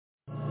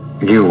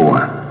You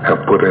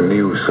have put a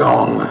new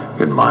song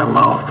in my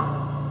mouth,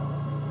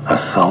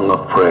 a song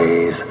of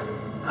praise,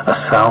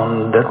 a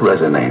sound that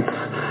resonates,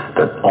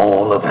 that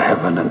all of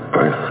heaven and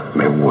earth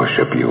may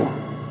worship you.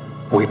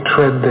 We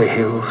tread the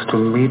hills to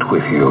meet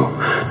with you,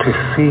 to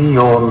see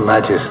your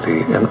majesty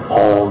in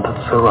all that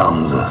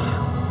surrounds us.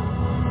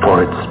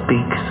 For it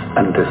speaks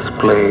and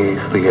displays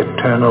the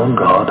eternal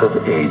God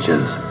of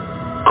ages,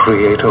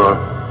 Creator,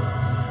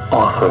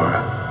 Author,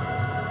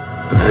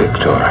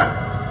 Victor.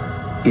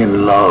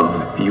 In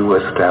love, you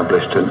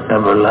established an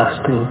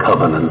everlasting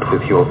covenant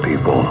with your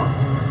people,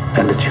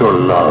 and it's your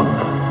love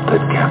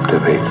that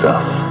captivates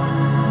us.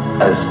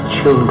 As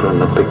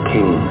children of the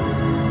King,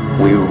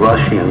 we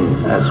rush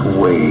in as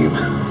waves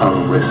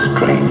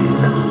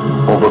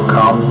unrestrained,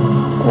 overcome,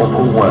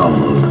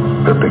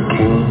 overwhelmed, that the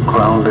King,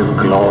 crowned in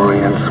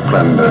glory and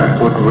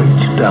splendor, would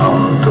reach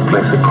down to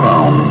place a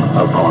crown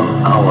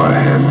upon our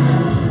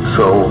heads.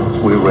 So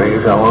we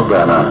raise our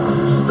banner,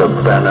 the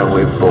banner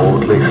we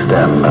boldly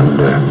stand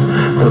under,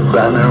 the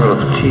banner of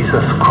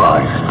Jesus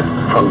Christ.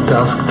 From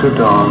dusk to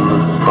dawn,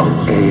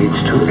 from age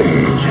to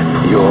age,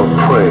 your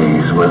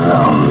praise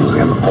resounds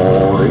in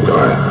all the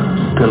earth.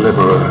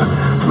 Deliverer,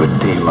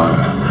 Redeemer,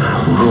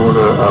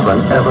 ruler of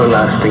an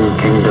everlasting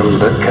kingdom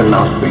that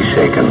cannot be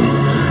shaken.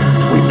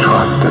 We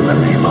trust in the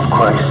name of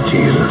Christ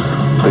Jesus,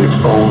 the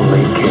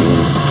only King,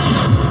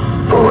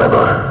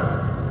 forever.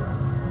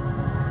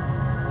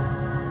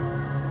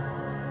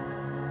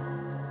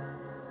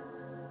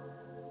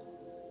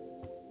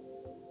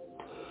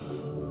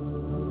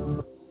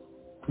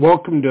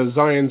 Welcome to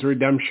Zion's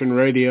Redemption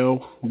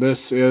Radio. This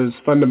is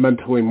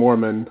Fundamentally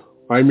Mormon.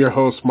 I'm your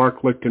host,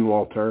 Mark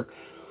Lichtenwalter.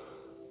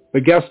 The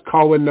guest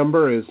call-in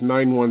number is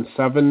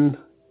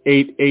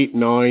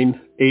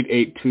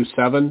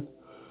 917-889-8827.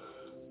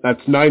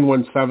 That's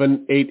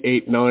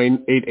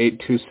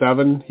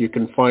 917-889-8827. You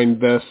can find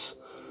this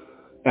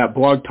at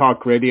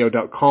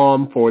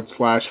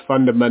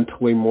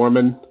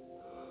blogtalkradio.com/fundamentallymormon.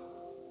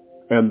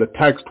 And the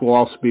text will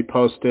also be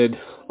posted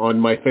on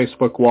my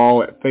Facebook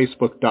wall at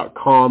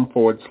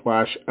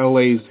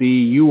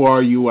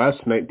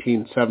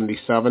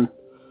facebook.com/LAZURUS1977.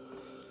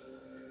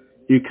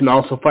 You can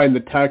also find the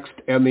text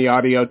and the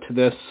audio to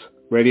this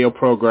radio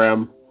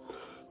program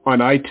on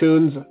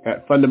iTunes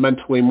at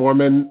Fundamentally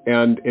Mormon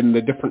and in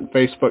the different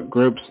Facebook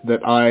groups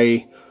that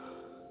I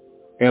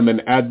am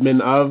an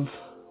admin of.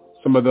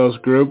 Some of those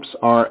groups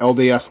are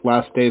LDS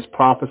Last Days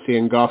Prophecy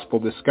and Gospel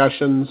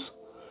Discussions,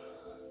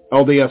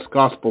 LDS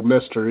Gospel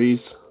Mysteries,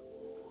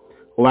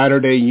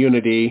 Latter-day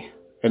Unity,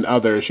 and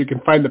others. You can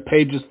find the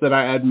pages that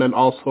I admin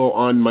also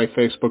on my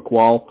Facebook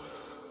wall.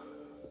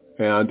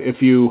 And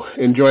if you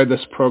enjoy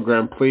this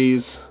program,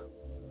 please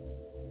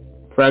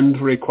friend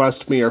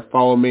request me or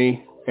follow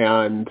me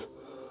and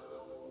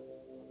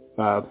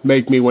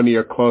make me one of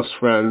your close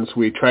friends.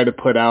 We try to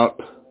put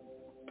out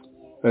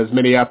as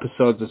many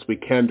episodes as we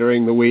can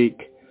during the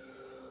week.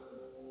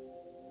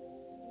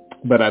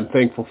 But I'm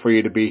thankful for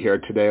you to be here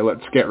today.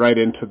 Let's get right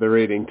into the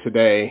reading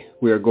today.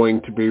 We are going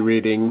to be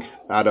reading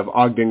out of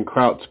Ogden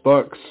Kraut's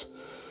books.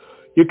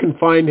 You can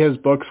find his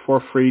books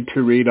for free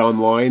to read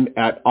online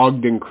at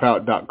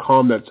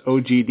ogdenkraut.com. That's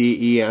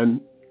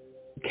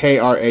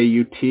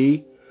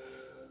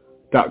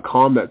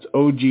OGDENKRAUT.com. That's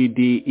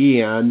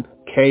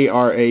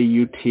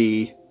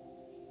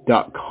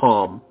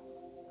OGDENKRAUT.com.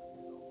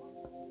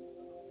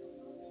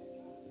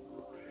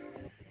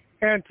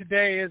 And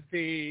today is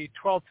the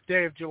 12th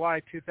day of July,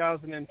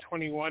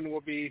 2021.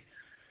 We'll be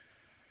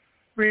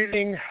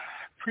reading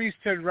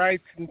Priesthood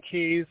Rights and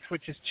Keys,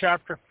 which is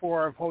Chapter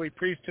 4 of Holy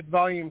Priesthood,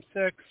 Volume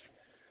 6.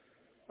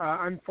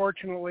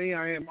 Unfortunately,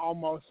 I am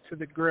almost to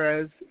the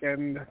Grizz,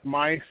 and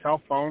my cell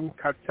phone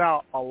cuts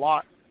out a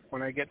lot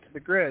when I get to the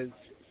Grizz.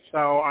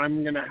 So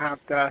I'm going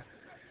to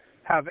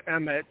have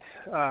Emmett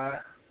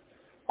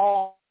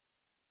all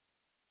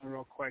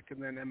real quick,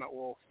 and then Emmett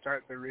will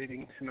start the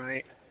reading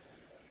tonight.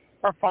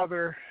 Our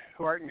Father,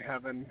 who art in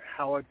heaven,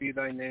 hallowed be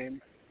thy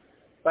name.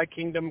 Thy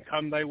kingdom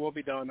come, thy will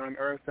be done on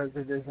earth as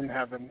it is in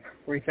heaven.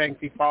 We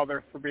thank thee,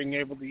 Father, for being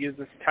able to use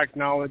this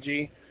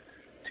technology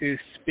to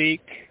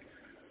speak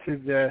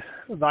to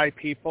thy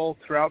people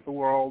throughout the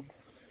world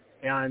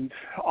and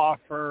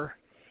offer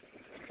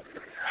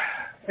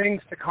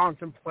things to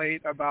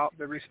contemplate about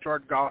the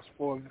restored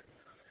gospel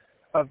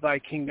of thy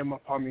kingdom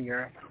upon the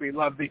earth. We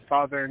love thee,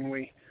 Father, and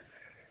we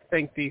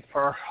thank thee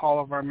for all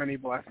of our many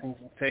blessings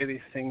and say these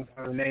things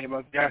in the name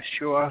of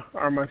Yeshua,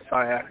 our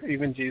Messiah,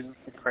 even Jesus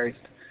the Christ.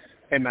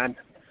 Amen.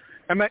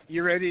 Emmett,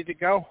 you ready to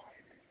go?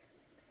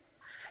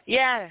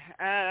 Yeah,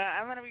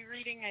 I'm going to be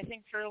reading, I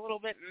think, for a little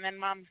bit, and then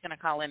Mom's going to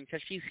call in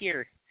because she's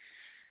here.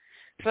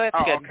 So that's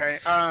good. Okay.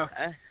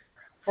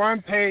 We're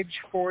on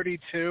page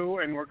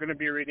 42, and we're going to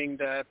be reading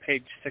to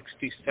page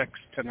 66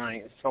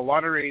 tonight. So a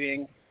lot of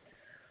reading.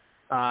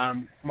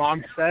 Mom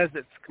says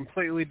it's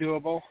completely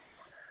doable.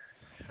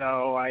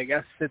 So I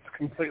guess it's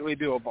completely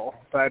doable.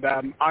 But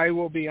I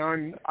will be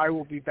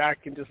back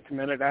in just a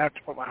minute. I have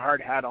to put my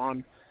hard hat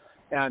on,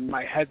 and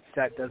my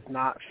headset does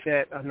not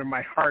fit under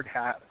my hard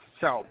hat.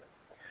 So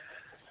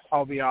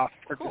I'll be off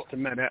for Cool. just a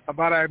minute.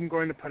 But I'm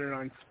going to put it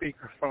on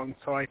speakerphone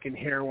so I can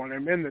hear when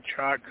I'm in the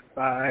truck.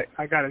 But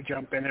I got to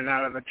jump in and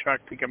out of the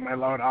truck to get my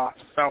load off.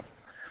 So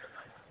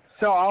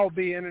I'll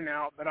be in and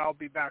out, but I'll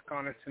be back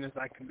on as soon as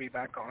I can be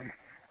back on.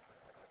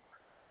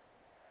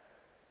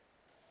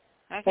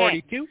 Okay.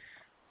 42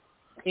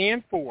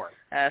 and 4.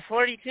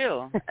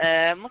 42.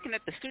 I'm looking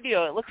at the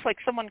studio. It looks like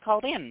someone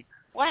called in.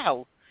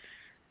 Wow.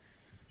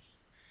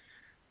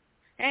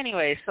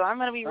 Anyway, so I'm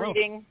going to be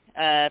reading,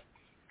 but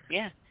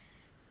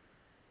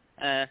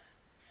I'm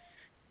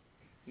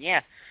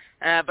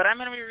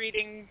going to be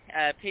reading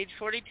page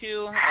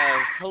 42 of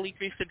Holy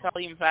Priesthood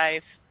Volume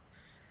 5,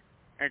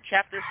 or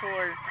Chapter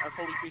 4 of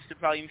Holy Priesthood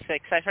Volume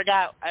 6. I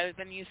forgot. I've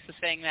been used to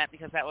saying that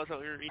because that was what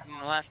we were reading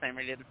the last time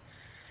we did.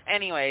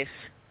 Anyways,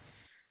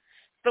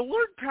 the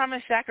Lord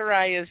promised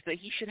Zacharias that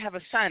he should have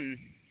a son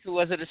who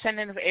was a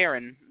descendant of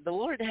Aaron, the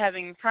Lord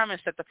having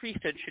promised that the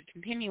priesthood should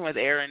continue with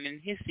Aaron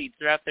and his seed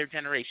throughout their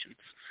generations.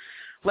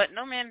 Let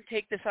no man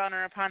take this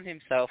honor upon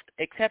himself,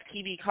 except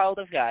he be called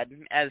of God,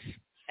 as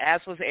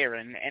was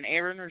Aaron, and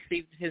Aaron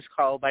received his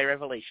call by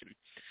revelation.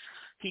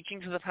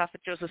 Teachings of the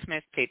Prophet Joseph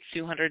Smith, page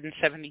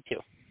 272.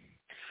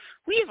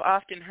 We have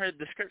often heard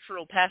the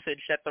scriptural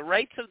passage that the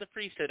rights of the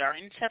priesthood are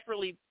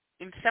inseparably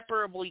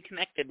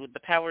connected with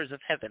the powers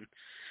of heaven.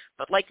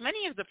 But like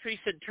many of the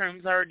priesthood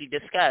terms already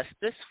discussed,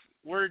 this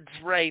word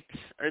rights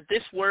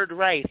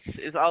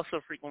is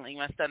also frequently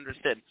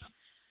misunderstood.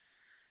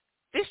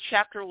 This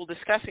chapter will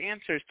discuss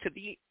answers to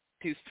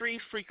 3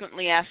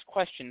 frequently asked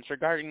questions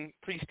regarding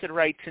priesthood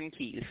rights and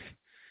keys.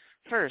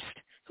 First,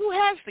 who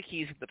has the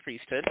keys of the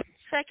priesthood?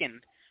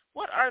 Second,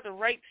 what are the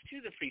rights to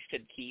the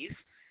priesthood keys?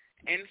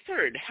 And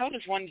third, how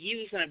does one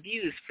use and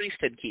abuse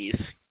priesthood keys?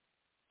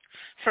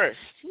 First,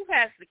 who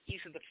has the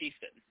keys of the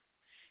priesthood?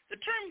 The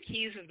term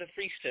keys of the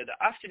priesthood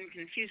often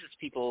confuses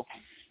people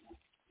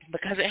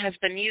because it has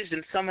been used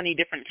in so many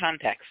different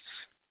contexts.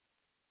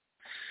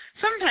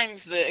 Sometimes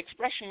the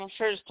expression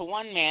refers to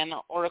one man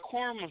or a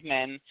quorum of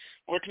men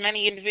or to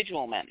many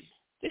individual men.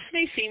 This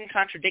may seem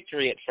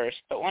contradictory at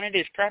first, but when it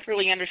is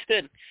properly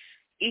understood,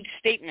 each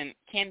statement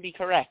can be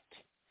correct.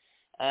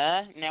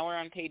 Now we're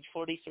on page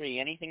 43.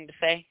 Anything to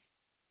say?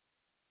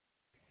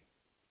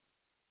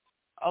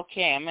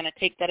 Okay, I'm going to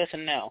take that as a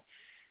no.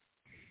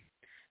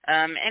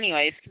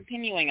 Anyways,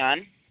 continuing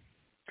on.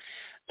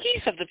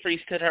 Keys of the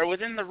priesthood are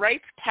within the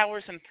rights,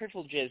 powers, and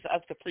privileges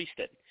of the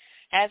priesthood.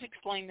 As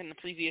explained in the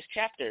previous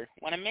chapter,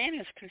 when a man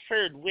is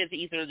conferred with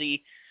either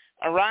the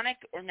Aaronic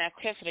or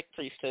Melchizedek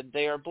priesthood,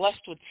 they are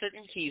blessed with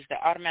certain keys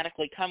that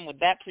automatically come with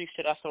that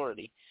priesthood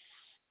authority.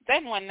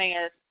 Then when they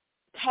are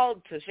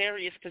called to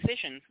various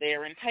positions, they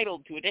are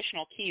entitled to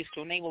additional keys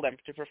to enable them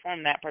to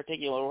perform that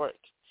particular work.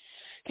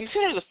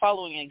 Consider the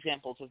following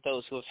examples of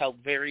those who have held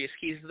various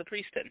keys of the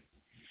priesthood.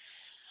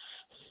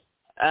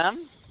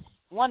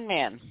 One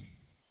man,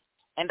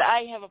 and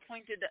I have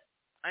appointed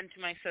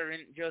unto my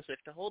servant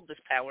Joseph to hold this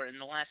power in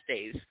the last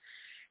days,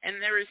 and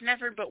there is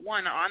never but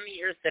one on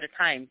the earth at a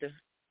time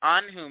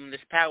on whom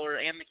this power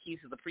and the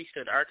keys of the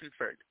priesthood are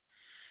conferred.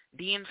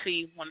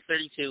 D&C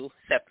 132:7.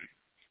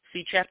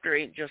 See Chapter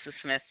 8, Joseph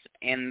Smith,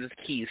 and the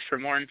keys for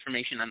more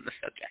information on the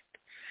subject.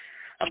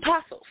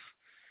 Apostles.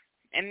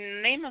 In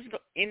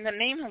the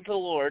name of the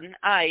Lord,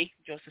 I,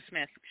 Joseph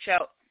Smith,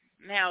 shall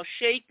now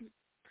shake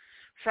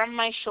from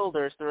my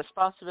shoulders the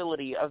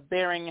responsibility of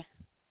bearing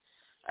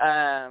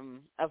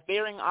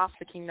off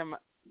the kingdom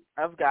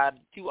of God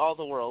to all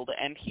the world,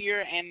 and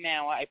here and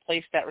now I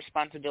place that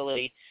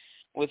responsibility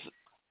with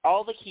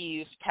all the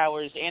keys,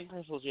 powers, and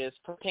privileges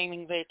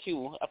pertaining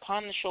thereto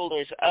upon the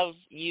shoulders of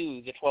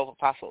you, the 12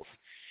 apostles,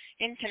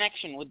 in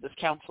connection with this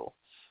council.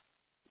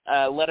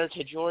 Letter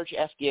to George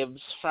F.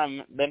 Gibbs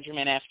from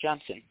Benjamin F.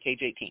 Johnson,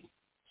 page 18.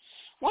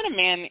 When a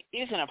man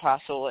is an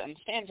apostle and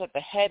stands at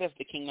the head of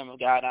the kingdom of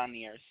God on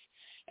the earth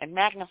and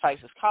magnifies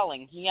his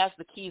calling, he has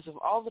the keys of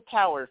all the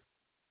power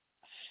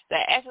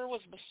that ever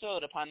was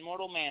bestowed upon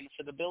mortal man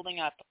for the building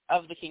up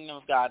of the kingdom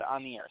of God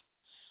on the earth.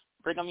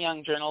 Brigham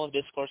Young Journal of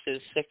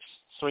Discourses,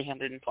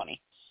 6/320.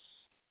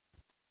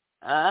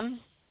 My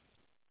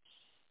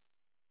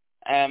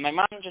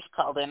mom just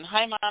called in.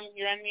 Hi, Mom.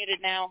 You're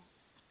unmuted now.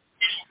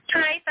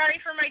 Hi. Sorry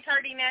for my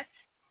tardiness.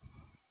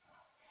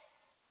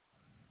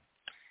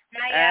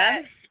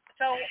 My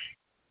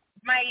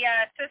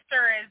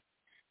sister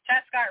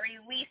just got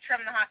released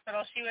from the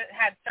hospital. She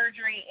had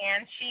surgery,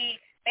 and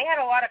they had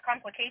a lot of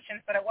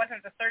complications, but it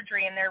wasn't the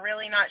surgery, and they're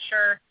really not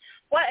sure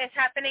what is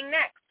happening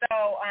next.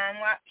 So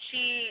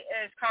she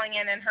is calling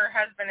in, and her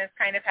husband is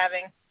kind of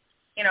having,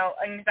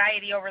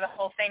 anxiety over the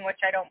whole thing,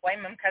 which I don't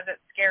blame him because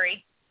it's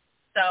scary.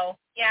 So,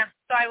 yeah,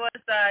 so I was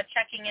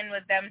checking in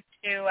with them,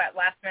 too, at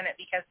last minute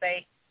because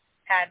they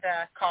had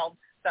called.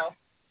 So,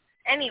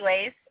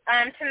 anyways,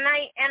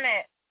 tonight,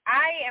 Emmett,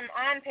 I am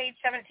on page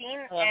 17,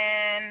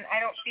 and I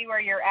don't see where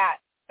you're at.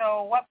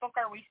 So what book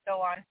are we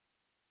still on?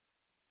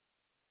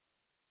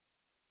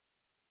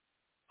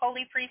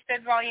 Holy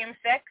Priesthood, Volume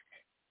 6,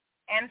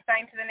 and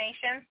Sign to the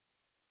Nation.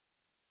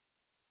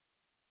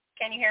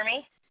 Can you hear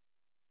me?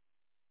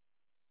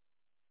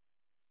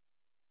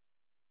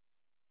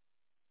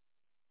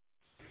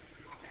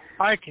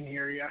 I can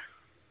hear you.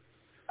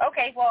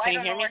 Okay, well, Can I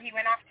don't you hear know me? where he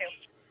went off to.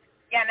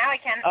 Yeah, now I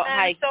can. Oh,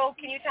 hi. So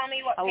can you tell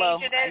me what Hello.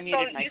 page it I is?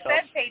 muted So myself. you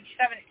said page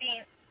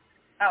 17.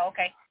 Oh,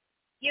 okay.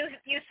 You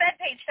said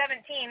page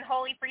 17,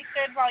 Holy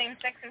Priesthood, Volume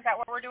 6. Is that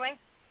what we're doing?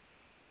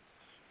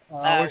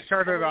 We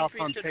started Holy off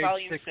on Priesthood, page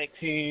Volume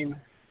 16,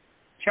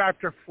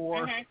 Chapter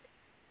 4. Mm-hmm.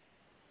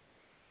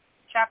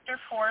 Chapter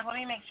 4. Let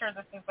me make sure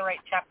this is the right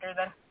chapter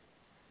then.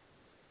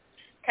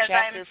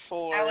 Chapter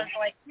 4. I was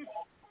like...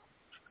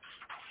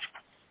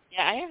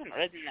 Yeah, I haven't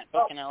read that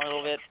book in a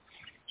little bit.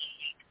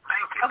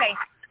 Okay,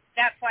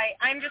 that's why.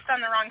 I'm just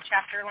on the wrong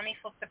chapter. Let me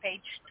flip the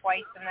page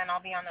twice, and then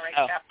I'll be on the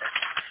right chapter.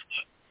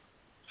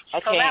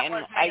 Okay, so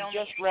and I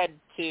just read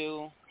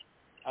to...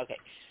 Okay.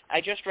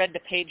 I just read to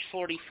page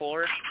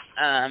 44.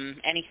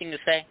 Anything to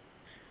say?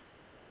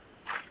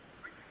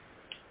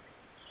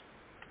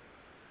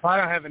 Well, I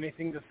don't have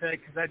anything to say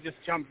because I just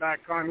jumped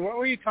back on. What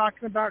were you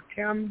talking about,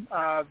 Kim?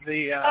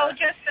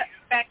 Just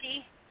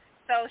Becky.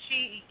 So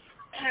she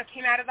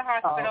came out of the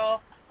hospital.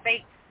 Oh.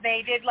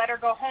 They did let her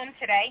go home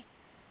today.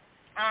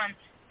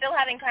 Still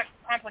having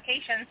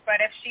complications,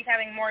 but if she's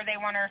having more, they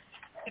want her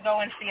to go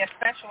and see a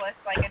specialist,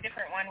 like a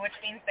different one, which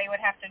means they would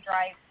have to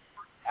drive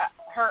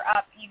her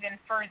up even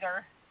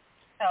further.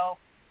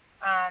 So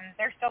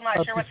they're still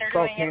not sure what they're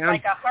doing. It's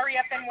like a hurry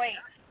up and wait.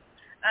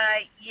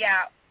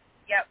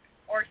 Yep,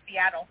 or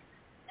Seattle.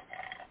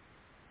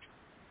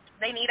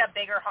 They need a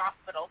bigger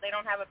hospital. They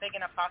don't have a big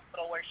enough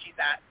hospital where she's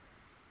at.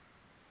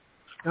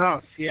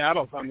 Oh,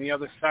 Seattle's on the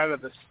other side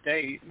of the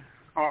state.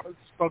 Oh,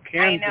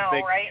 Spokane's I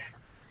know, right?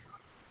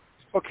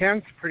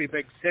 Spokane's a pretty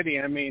big city.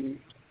 I mean,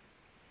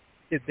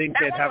 you'd think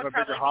they'd have a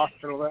bigger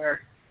hospital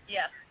there.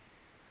 Yes.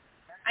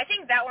 I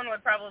think that one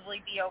would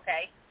probably be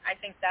okay. I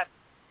think that's,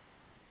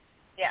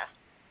 yeah.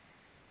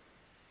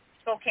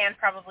 Spokane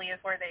probably is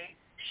where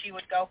she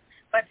would go.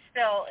 But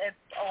still, it's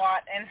a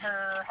lot. And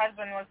her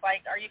husband was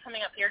like, are you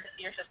coming up here to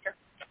see your sister?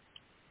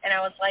 And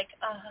I was like,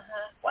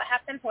 what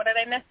happened? What did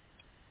I miss?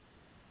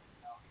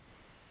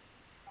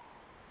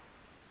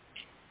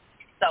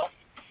 So,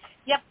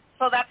 yep.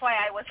 So that's why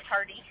I was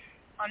tardy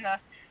on the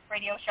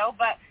radio show.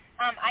 But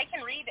I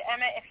can read,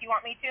 Emmett, if you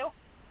want me to.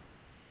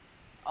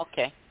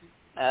 Okay.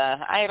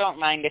 I don't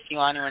mind if you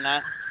want to or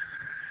not.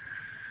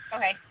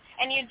 Okay.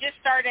 And you just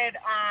started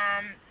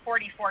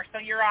 44, so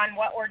you're on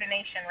what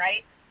ordination,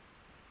 right?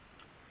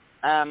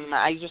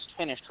 I just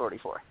finished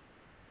 44.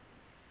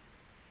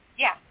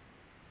 Yeah.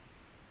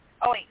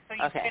 Oh, wait, so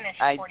you finished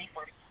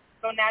 44.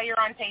 So now you're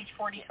on page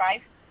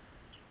 45?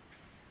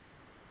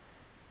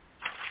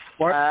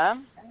 What?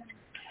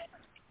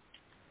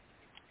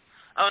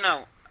 Oh,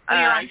 no. So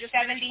you're on I just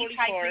 70 finished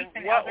high 44. priests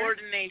and What elders?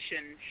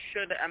 ordination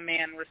should a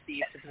man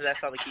receive to possess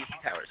all the keys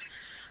and powers?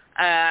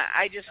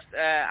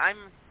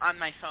 I'm on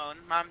my phone.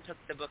 Mom took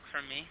the book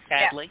from me,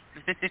 sadly.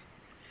 Yeah.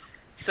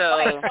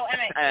 So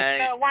Emmett,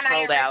 the one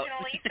I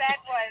originally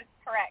said was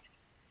correct.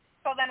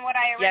 So then what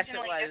I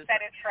originally just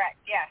said is correct.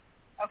 Yes.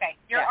 Okay.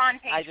 You're on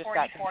page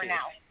 44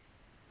 now.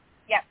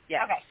 Yep.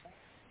 Yes. Okay.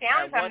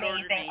 Sounds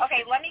amazing.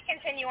 Okay, let me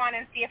continue on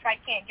and see if I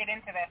can't get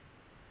into this.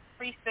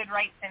 Priesthood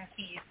rights and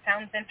keys.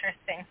 Sounds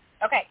interesting.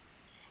 Okay.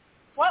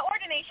 What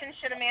ordination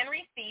should a man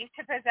receive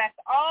to possess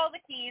all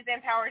the keys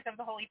and powers of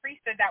the holy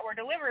priesthood that were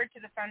delivered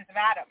to the sons of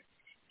Adam?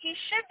 He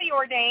should be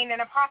ordained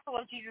an apostle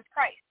of Jesus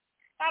Christ.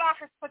 That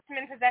office puts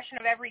him in possession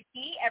of every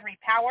key, every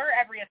power,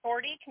 every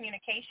authority,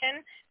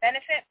 communication,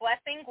 benefit,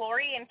 blessing,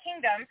 glory, and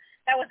kingdom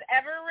that was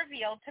ever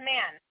revealed to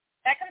man.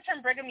 That comes from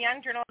Brigham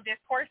Young Journal of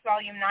Discourse,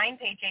 Volume 9,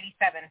 page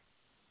 87.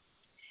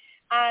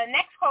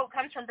 Next quote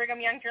comes from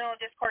Brigham Young Journal of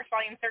Discourse,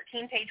 Volume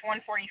 13, page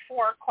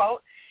 144,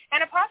 quote,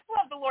 "An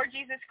apostle of the Lord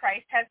Jesus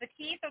Christ has the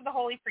keys of the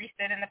holy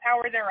priesthood, and the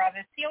power thereof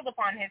is sealed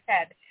upon his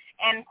head,"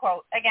 end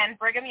quote. Again,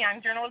 Brigham Young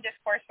Journal of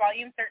Discourse,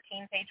 Volume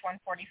 13, page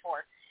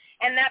 144.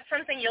 And that's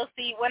something you'll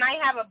see when I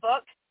have a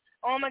book.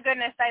 Oh, my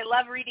goodness, I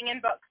love reading in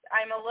books.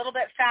 I'm a little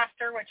bit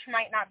faster, which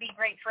might not be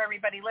great for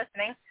everybody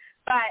listening,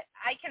 but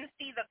I can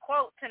see the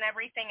quotes and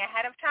everything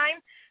ahead of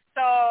time.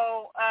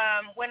 So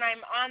when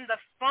I'm on the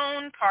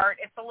phone part,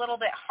 it's a little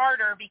bit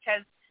harder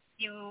because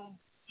you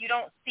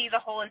don't see the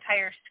whole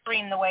entire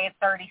screen the way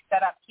it's already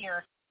set up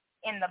here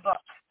in the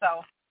book.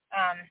 So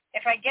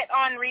if I get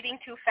on reading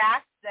too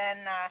fast,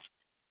 then,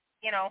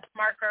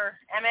 Mark or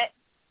Emmett,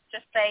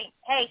 just say,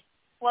 hey,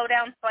 slow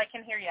down so I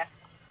can hear you.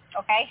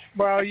 Okay?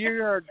 Well,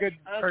 you're a good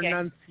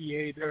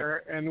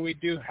pronunciator, and we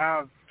do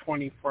have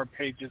 24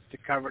 pages to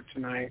cover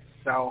tonight,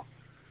 so...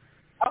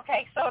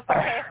 Okay, so it's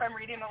okay if I'm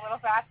reading a little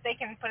fast. They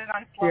can put it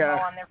on slow-mo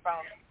on their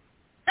phone.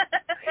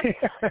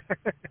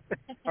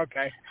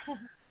 Okay.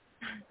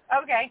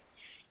 Okay.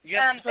 You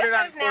have to put it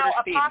on quarter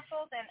speed.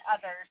 Apostles and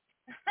others.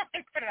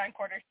 Put it on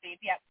quarter speed,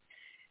 yep.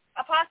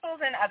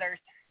 Apostles and others.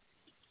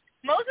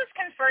 Moses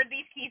conferred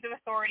these keys of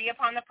authority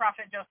upon the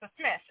prophet Joseph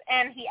Smith,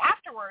 and he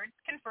afterwards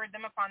conferred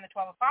them upon the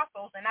 12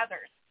 apostles and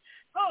others,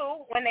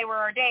 who, when they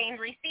were ordained,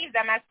 received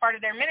them as part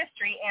of their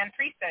ministry and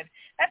priesthood.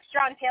 That's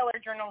John Taylor,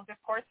 Journal of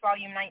Discourse,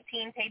 Volume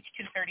 19, page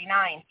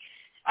 239.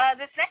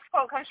 This next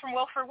quote comes from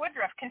Wilford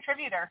Woodruff,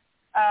 contributor,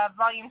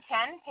 Volume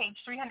 10, page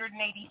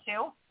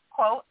 382.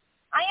 Quote,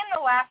 I am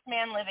the last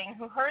man living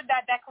who heard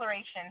that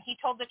declaration. He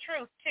told the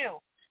truth,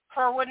 too.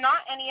 For would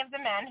not any of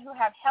the men who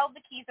have held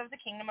the keys of the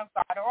kingdom of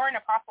God or an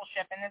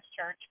apostleship in this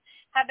church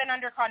have been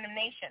under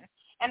condemnation?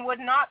 And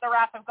would not the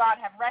wrath of God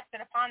have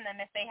rested upon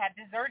them if they had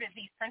deserted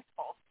these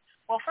principles?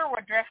 Wilford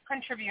Woodruff,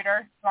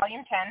 Contributor,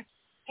 Volume 10,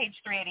 page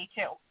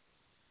 382.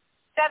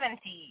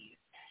 70s.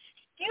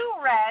 You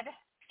read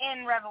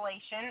in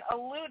Revelation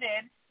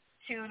alluded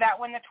to that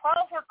when the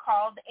 12 were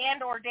called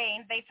and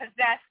ordained, they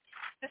possessed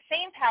the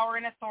same power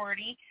and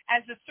authority as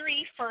the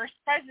three first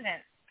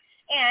presidents.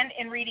 And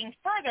in reading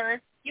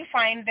further, you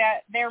find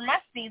that there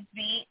must needs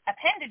be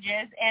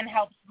appendages and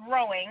helps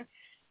growing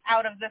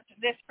out of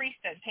this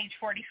priesthood, page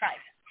 45.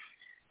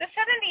 The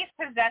 70s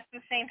possess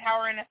the same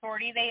power and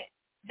authority.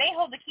 They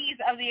hold the keys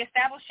of the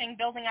establishing,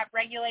 building up,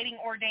 regulating,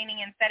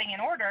 ordaining, and setting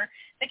in order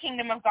the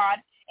kingdom of God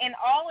in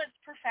all its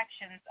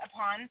perfections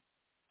upon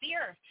the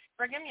earth.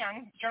 Brigham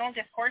Young, Journal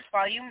Discourse,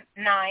 Volume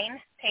 9,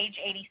 page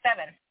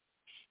 87.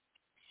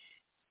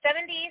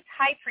 70s,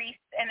 high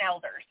priests, and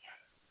elders.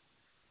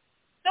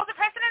 Though the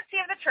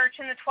presidency of the church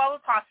and the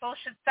 12 apostles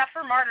should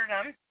suffer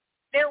martyrdom,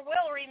 there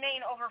will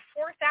remain over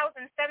 4,000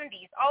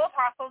 70s, all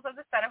apostles of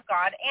the Son of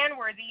God, and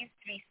were these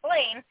to be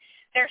slain,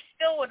 there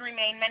still would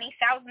remain many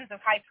thousands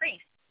of high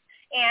priests,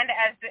 and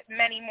as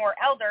many more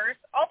elders,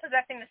 all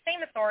possessing the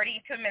same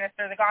authority to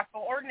administer the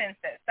gospel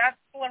ordinances. That's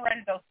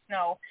Lorenzo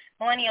Snow,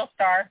 Millennial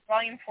Star,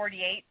 Volume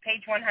 48,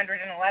 page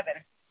 111.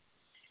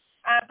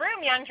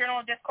 Brigham Young,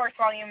 Journal of Discourse,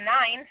 Volume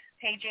 9,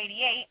 page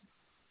 88.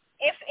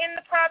 If in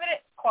the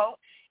providence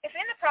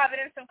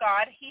of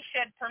God he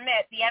should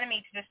permit the enemy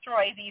to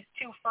destroy these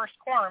two first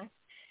quorums,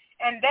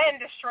 and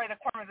then destroy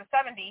the quorum of the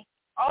 70,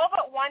 all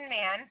but one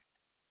man,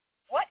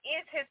 what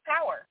is his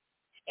power?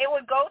 It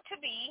would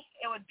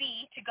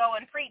be to go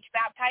and preach,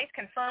 baptize,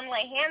 confirm,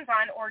 lay hands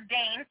on,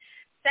 ordain,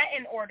 set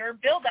in order,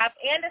 build up,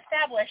 and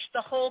establish the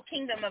whole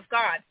kingdom of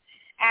God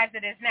as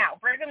it is now.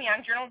 Brigham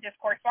Young, Journal of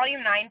Discourse, Volume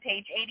 9,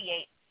 page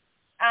 88.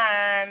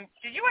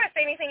 Did you want to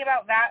say anything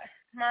about that,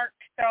 Mark?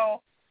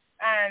 So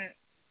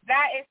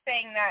that is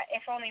saying that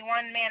if only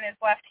one man is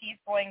left, he's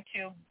going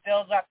to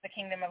build up the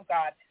kingdom of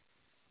God.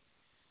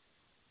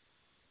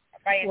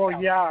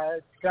 Well, yeah,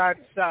 that's,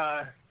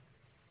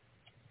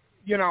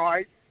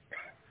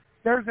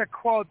 there's a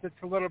quote that's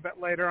a little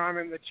bit later on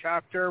in the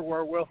chapter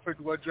where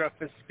Wilford Woodruff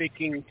is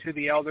speaking to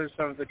the elders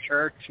of the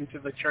church and to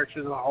the church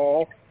as a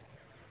whole.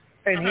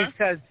 And he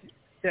says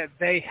that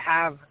they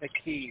have the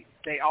keys.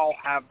 They all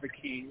have the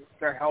keys.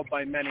 They're held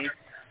by many.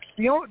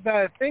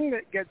 The thing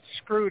that gets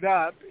screwed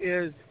up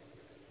is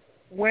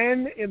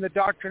when in the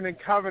Doctrine and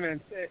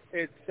Covenants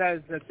it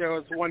says that there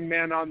was one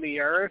man on the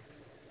earth,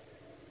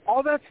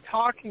 all that's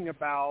talking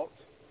about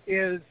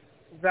is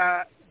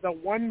that the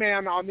one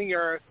man on the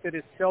earth that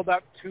is sealed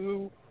up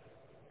to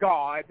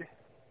God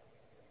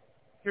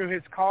through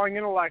his calling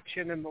and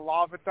election and the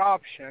law of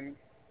adoption,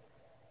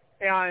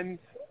 and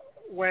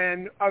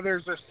when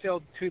others are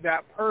sealed to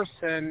that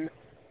person,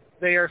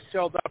 they are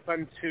sealed up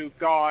unto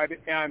God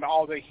and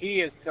all that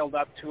he is sealed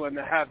up to in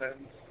the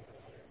heavens.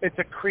 It's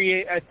a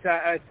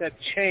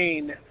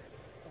chain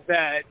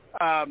that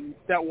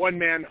that one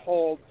man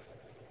holds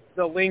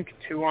the link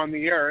to on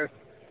the earth,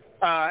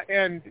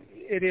 and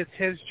it is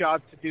his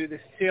job to do the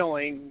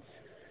sealings,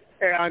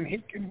 and he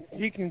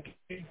can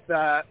use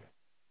that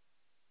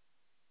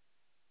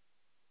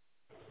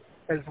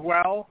as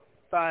well,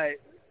 but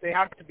they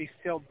have to be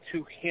sealed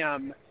to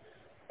him,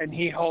 and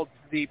he holds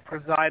the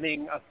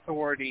presiding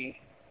authority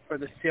for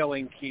the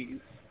sealing keys.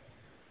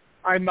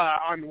 I'm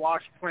on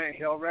Wash Plant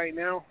Hill right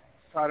now,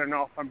 so I don't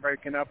know if I'm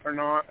breaking up or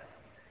not.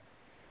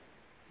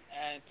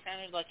 It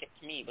sounded like it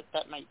to me, but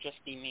that might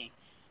just be me.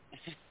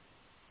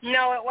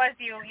 No, it was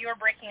you. You were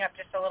breaking up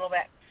just a little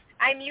bit.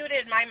 I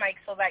muted my mic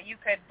so that you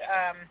could,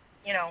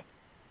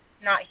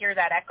 not hear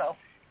that echo.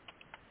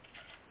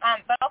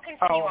 But I'll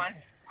continue on.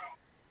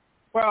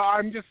 Well,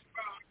 I'm just...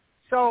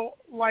 So,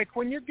 like,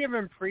 when you're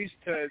given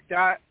priesthood,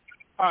 that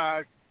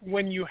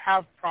when you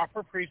have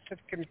proper priesthood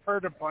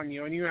conferred upon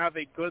you and you have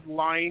a good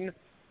line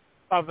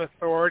of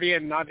authority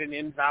and not an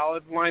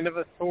invalid line of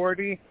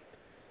authority,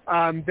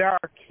 there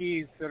are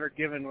keys that are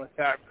given with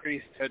that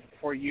priesthood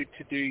for you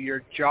to do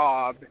your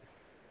job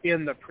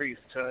in the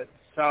priesthood.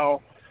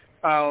 So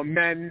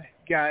men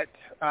get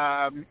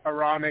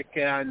Aaronic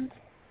and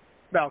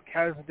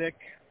Melchizedek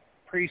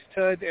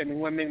priesthood, and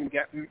women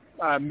get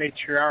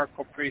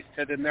matriarchal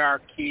priesthood, and there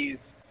are keys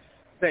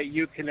that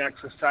you can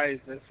exercise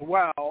as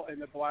well in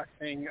the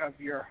blessing of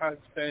your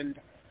husband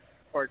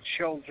or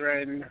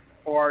children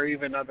or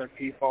even other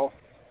people.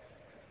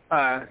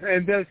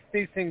 And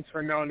these things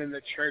were known in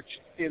the church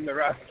in the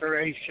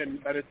Restoration,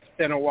 but it's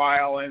been a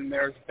while, and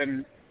there's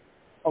been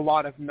a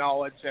lot of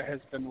knowledge that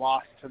has been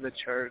lost to the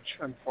church,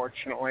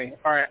 unfortunately.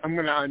 All right, I'm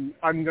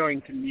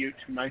going to mute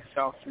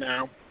myself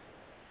now.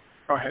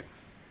 Go ahead.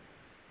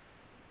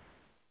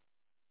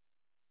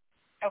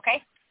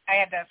 Okay,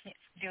 I had to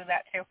do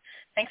that too.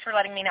 Thanks for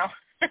letting me know.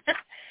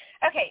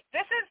 Okay,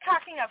 this is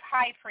talking of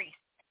high priests.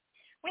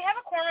 We have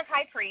a quorum of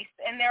high priests,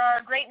 and there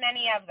are a great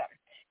many of them.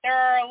 They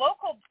are a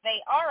local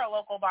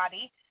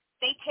body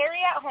They tarry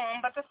at home,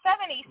 but the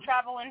 70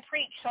 travel and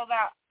preach, so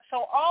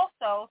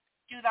also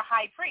do the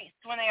high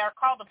priests when they are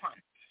called upon.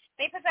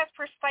 They possess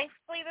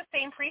precisely the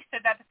same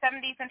priesthood that the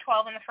 70s and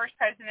 12 in the first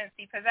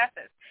presidency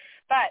possesses.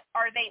 But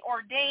are they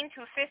ordained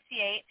to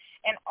officiate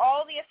in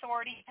all the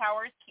authority,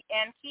 powers,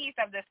 and keys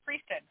of this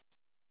priesthood?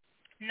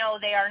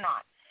 No, they are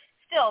not.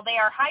 Still, they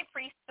are high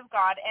priests of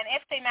God, and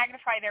if they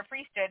magnify their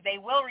priesthood, they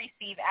will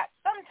receive at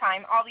some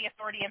time all the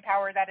authority and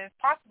power that is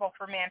possible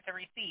for man to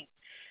receive.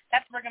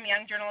 That's Brigham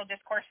Young, Journal of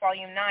Discourse,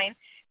 Volume 9,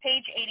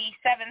 page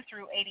 87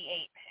 through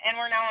 88. And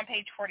we're now on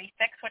page 46,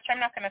 which I'm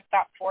not going to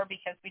stop for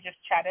because we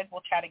just chatted.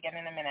 We'll chat again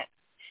in a minute.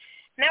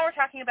 Now we're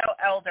talking about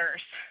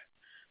elders.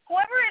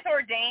 Whoever is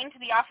ordained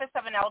to the office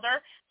of an elder,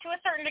 to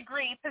a certain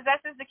degree,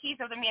 possesses the keys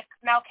of the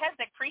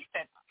Melchizedek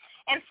priesthood.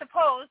 And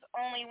suppose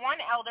only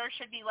one elder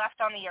should be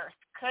left on the earth.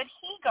 Could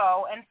he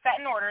go and set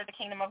in order the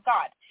kingdom of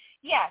God?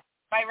 Yes,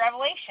 by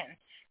revelation.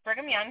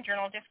 Brigham Young,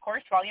 Journal of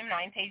Discourse, Volume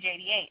 9, page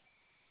 88.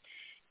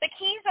 The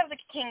keys of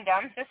the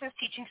kingdom, this is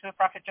Teachings of the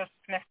Prophet Joseph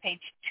Smith,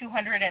 page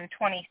 226,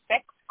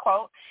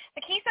 quote,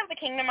 the keys of the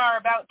kingdom are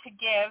about to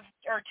give,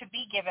 or to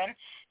be given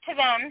to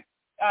them,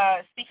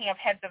 speaking of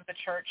heads of the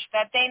church,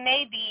 that they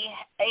may be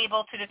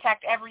able to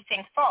detect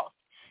everything false,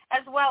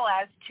 as well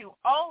as to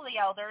all the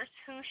elders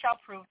who shall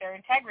prove their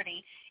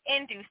integrity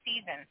in due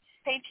season,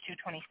 page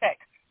 226.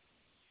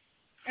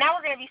 Now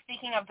we're going to be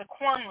speaking of the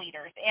quorum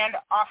leaders and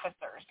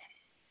officers.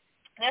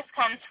 This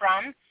comes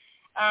from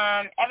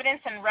Evidence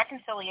and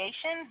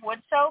Reconciliation,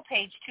 Woodsoe,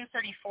 page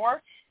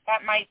 234.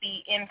 That might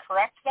be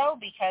incorrect, though,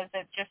 because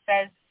it just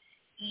says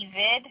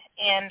Evid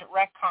and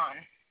Recon,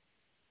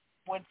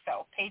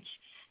 Woodsoe, page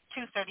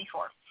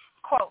 234.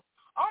 Quote,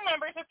 all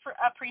members of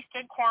a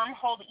priesthood quorum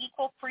hold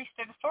equal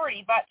priesthood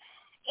authority, but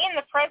in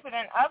the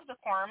president of the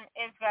quorum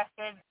is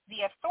vested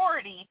the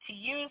authority to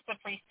use the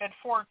priesthood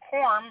for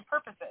quorum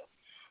purposes,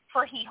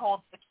 for he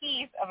holds the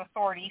keys of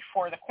authority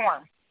for the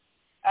quorum.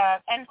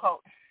 End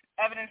quote.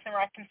 Evidence and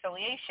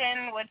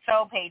Reconciliation,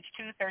 Woodsoe, page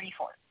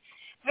 234.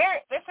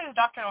 This is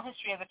Doctrinal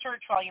History of the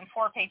Church, Volume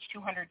 4, page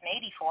 284.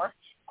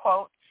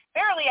 Quote,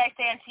 verily I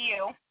say unto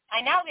you,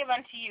 I now give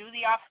unto you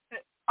the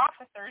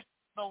officers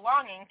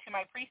belonging to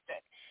my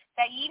priesthood,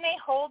 that ye may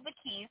hold the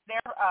keys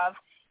thereof,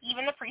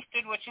 even the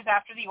priesthood which is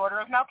after the order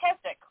of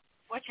Melchizedek,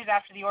 which is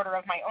after the order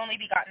of my only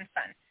begotten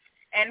Son.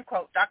 End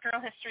quote.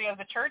 Doctrinal History of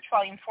the Church,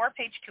 Volume 4,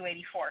 page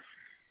 284.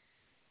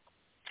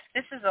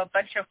 This is a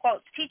bunch of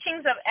quotes.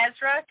 Teachings of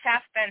Ezra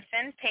Taft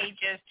Benson,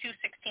 pages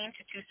 216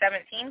 to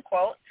 217,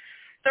 quote,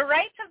 the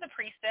rights of the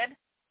priesthood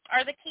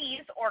are the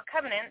keys or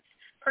covenants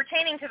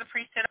pertaining to the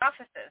priesthood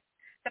offices.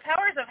 The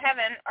powers of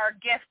heaven are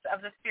gifts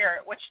of the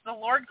Spirit, which the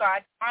Lord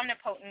God,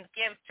 omnipotent,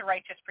 gives to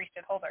righteous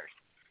priesthood holders.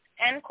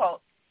 End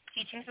quote.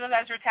 Teachings of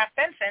Ezra Taft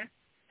Benson.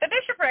 The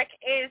bishopric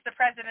is the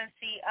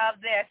presidency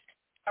of this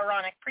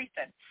Aaronic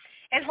priesthood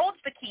and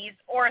holds the keys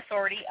or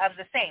authority of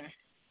the same.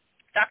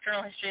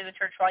 Doctrinal History of the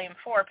Church, Volume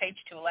 4, page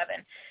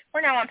 211. We're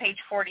now on page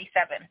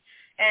 47,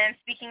 and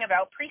speaking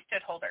about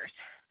priesthood holders.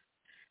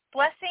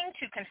 Blessing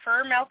to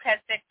confer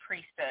Melchizedek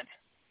priesthood.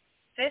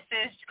 This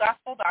is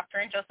Gospel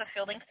Doctrine, Joseph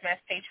Fielding Smith,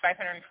 page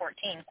 514,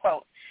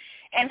 quote,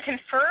 and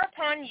confer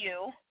upon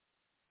you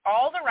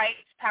all the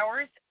rights,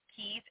 powers,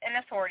 keys, and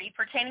authority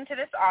pertaining to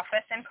this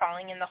office and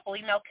calling in the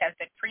holy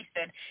Melchizedek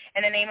priesthood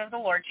in the name of the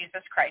Lord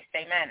Jesus Christ.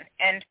 Amen.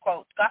 End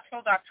quote.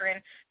 Gospel Doctrine,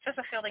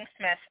 Joseph Fielding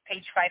Smith,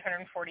 page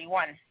 541.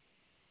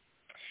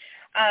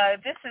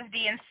 This is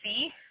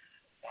D&C,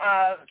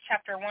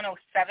 chapter 107,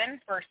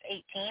 verse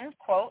 18,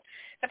 quote,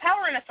 the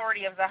power and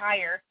authority of the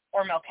higher,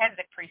 or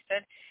Melchizedek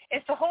priesthood, is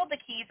to hold the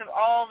keys of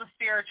all the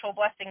spiritual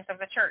blessings of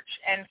the church,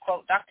 end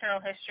quote. Doctrinal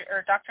History,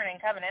 or Doctrine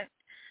and Covenants,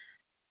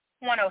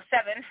 107,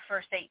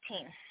 verse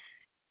 18.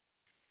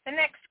 The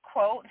next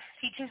quote,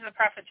 Teachings of the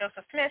Prophet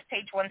Joseph Smith,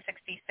 page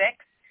 166.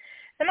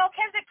 The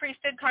Melchizedek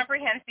priesthood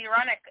comprehends the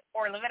Aaronic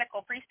or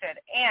Levitical priesthood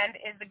and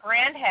is the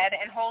grand head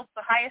and holds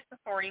the highest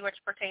authority which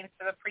pertains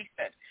to the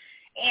priesthood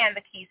and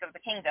the keys of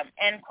the kingdom.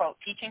 End quote.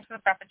 Teachings of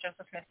the Prophet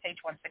Joseph Smith, page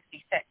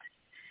 166.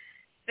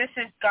 This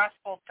is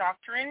Gospel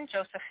Doctrine,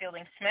 Joseph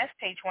Fielding Smith,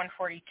 page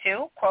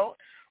 142. Quote,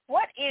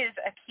 what is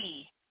a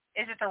key?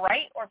 Is it the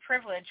right or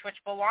privilege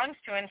which belongs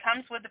to and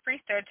comes with the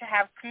priesthood to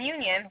have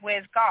communion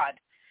with God?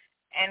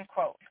 End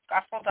quote.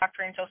 Gospel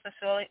Doctrine, Joseph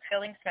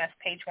Fielding Smith,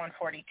 page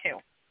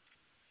 142.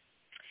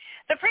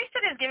 The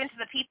priesthood is given to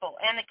the people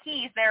and the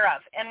keys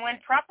thereof, and when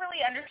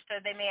properly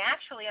understood, they may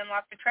actually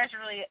unlock the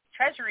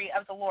treasury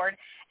of the Lord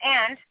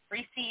and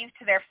receive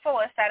to their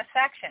fullest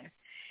satisfaction.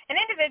 An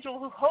individual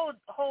who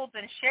holds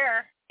a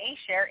share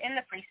in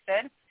the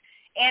priesthood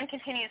and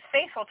continues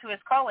faithful to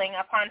his calling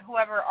upon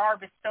whoever are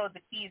bestowed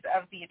the keys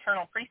of the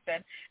eternal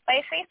priesthood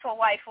by a faithful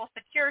life will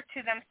secure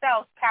to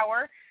themselves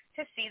power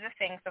to see the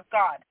things of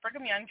God.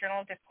 Brigham Young,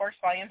 Journal of Discourse,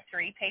 Volume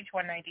 3, page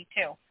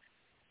 192.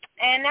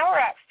 And now we're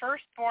at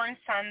Firstborn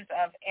Sons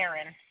of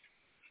Aaron.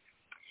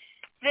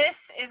 This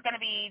is going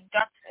to be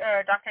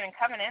Doctrine and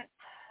Covenants,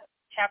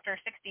 chapter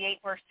 68,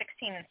 verse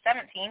 16 and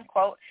 17,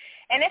 quote,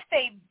 and if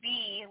they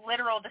be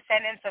literal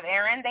descendants of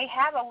Aaron, they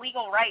have a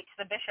legal right to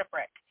the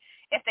bishopric.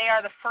 if they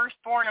are the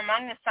firstborn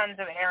among the sons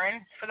of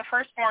Aaron, for the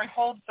firstborn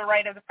holds the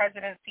right of the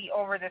presidency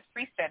over this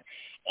priesthood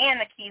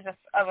and the keys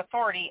of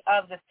authority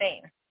of the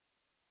same.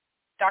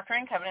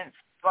 Doctrine and Covenants,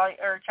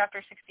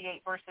 chapter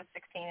 68, verses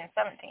 16 and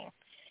 17.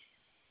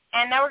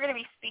 And now we're going to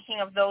be speaking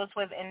of those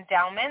with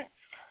endowments.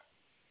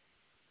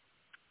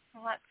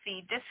 Let's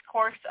see,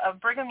 Discourse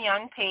of Brigham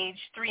Young, page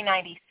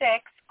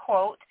 396,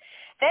 quote,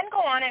 "Then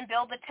go on and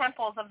build the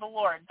temples of the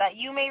Lord, that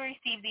you may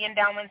receive the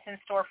endowments in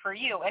store for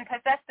you, and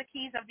possess the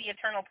keys of the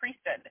eternal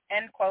priesthood,"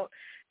 end quote.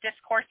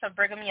 Discourse of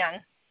Brigham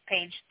Young,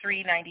 page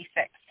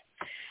 396.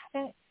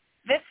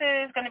 This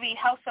is going to be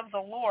House of the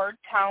Lord,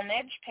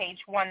 Talmage,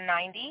 page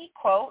 190,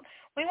 quote,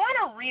 "We want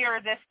to rear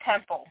this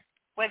temple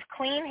with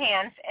clean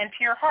hands and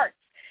pure hearts,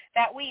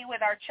 that we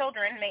with our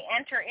children may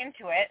enter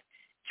into it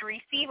to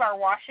receive our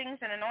washings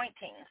and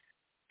anointings,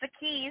 the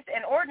keys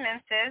and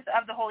ordinances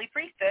of the holy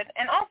priesthood,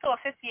 and also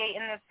officiate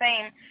in the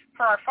same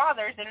for our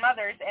fathers and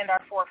mothers and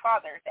our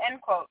forefathers,"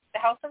 end quote. The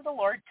House of the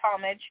Lord,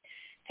 Talmage,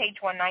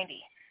 page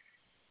 190.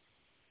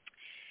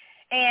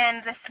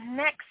 And this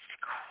next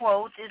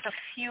quote is a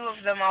few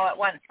of them all at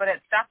once, but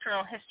it's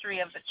Doctrinal History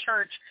of the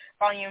Church,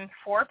 volume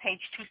 4,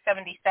 page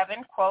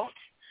 277, quote,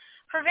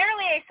 "For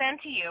verily I say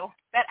unto you,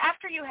 that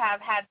after you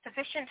have had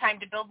sufficient time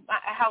to build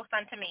a house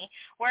unto me,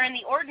 wherein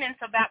the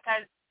ordinance of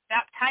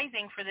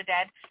baptizing for the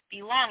dead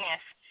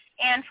belongeth,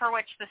 and for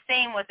which the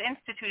same was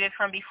instituted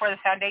from before the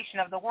foundation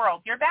of the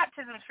world, your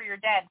baptisms for your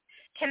dead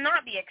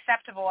cannot be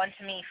acceptable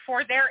unto me,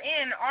 for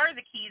therein are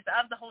the keys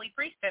of the holy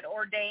priesthood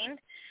ordained,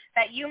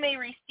 that you may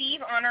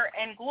receive honor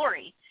and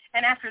glory.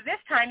 And after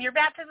this time your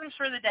baptisms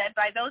for the dead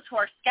by those who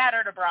are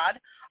scattered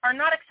abroad are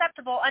not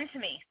acceptable unto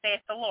me,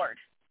 saith the Lord.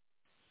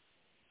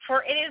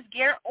 For it is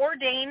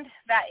ordained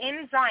that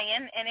in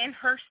Zion and in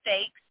her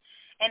stakes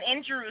and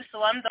in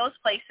Jerusalem those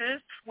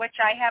places which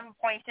I have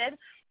appointed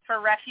for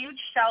refuge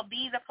shall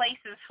be the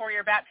places for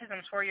your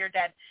baptisms for your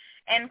dead,"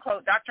 end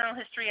quote. Doctrinal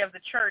History of the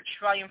Church,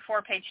 volume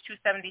 4, page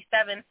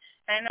 277.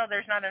 And I know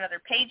there's not another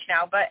page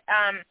now, but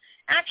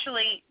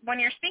actually when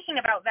you're speaking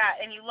about that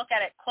and you look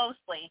at it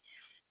closely,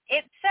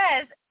 it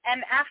says,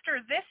 "And after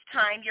this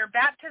time your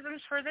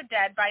baptisms for the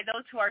dead by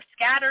those who are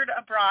scattered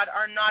abroad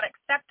are not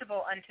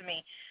acceptable unto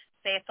me,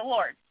 saith the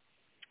Lord."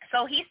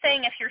 So he's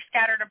saying if you're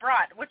scattered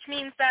abroad, which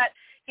means that,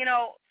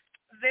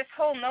 this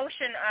whole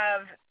notion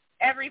of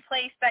every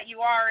place that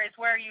you are is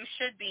where you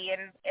should be,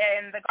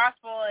 and the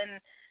gospel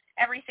and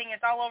everything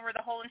is all over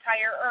the whole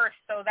entire earth,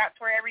 so that's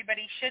where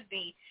everybody should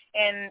be.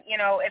 And,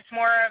 it's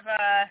more of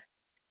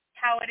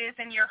how it is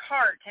in your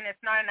heart, and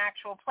it's not an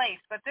actual place.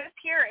 But this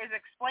here is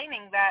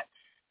explaining that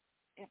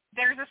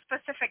there's a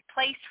specific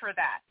place for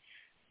that.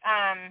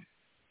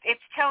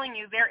 It's telling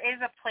you there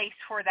is a place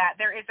for that.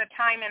 There is a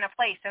time and a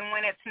place. And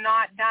when it's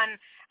not done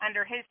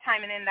under his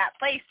time and in that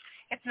place,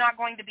 it's not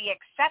going to be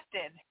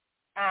accepted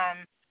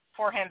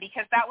for him,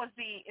 because it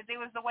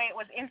was the way it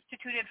was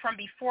instituted from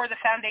before the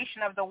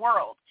foundation of the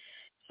world.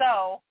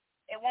 So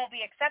it won't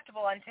be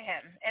acceptable unto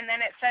him. And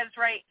then it says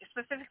right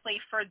specifically,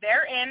 "For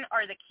therein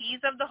are the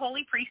keys of the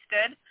holy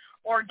priesthood,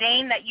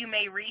 ordained that you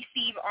may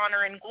receive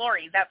honor and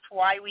glory." That's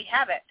why we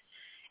have it.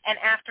 "And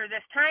after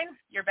this time,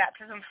 your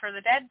baptism for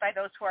the dead by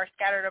those who are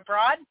scattered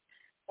abroad."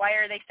 Why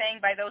are they saying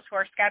by those who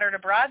are scattered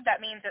abroad?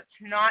 That means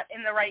it's not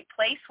in the right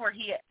place where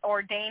he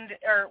ordained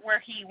or where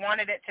he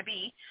wanted it to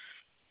be.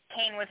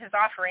 Cain with his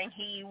offering,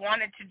 he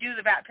wanted to do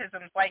the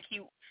baptisms like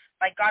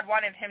God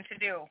wanted him to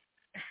do.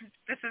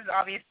 This is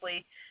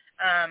obviously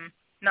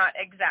not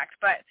exact,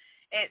 but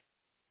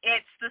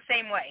it's the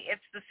same way.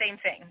 It's the same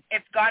thing.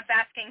 It's God's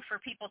asking for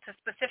people to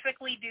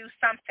specifically do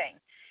something.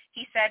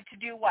 He said to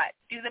do what?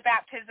 Do the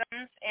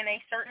baptisms in a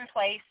certain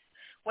place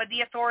with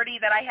the authority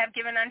that I have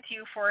given unto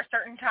you for a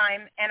certain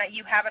time, and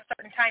you have a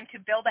certain time to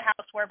build a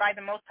house whereby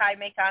the Most High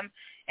may come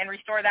and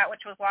restore that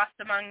which was lost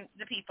among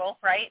the people,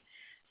 right?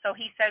 So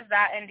he says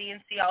that in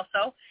D&C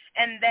also.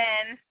 And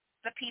then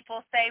the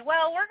people say,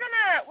 "Well, we're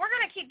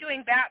gonna keep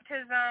doing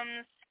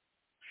baptisms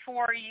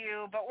for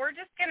you, but we're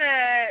just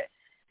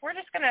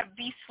gonna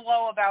be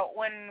slow about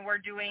when we're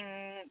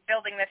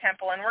building the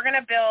temple, and we're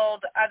gonna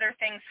build other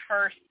things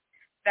first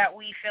that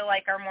we feel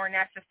like are more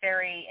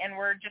necessary, and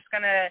we're just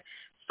gonna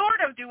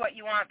sort of do what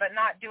you want, but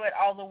not do it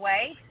all the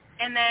way."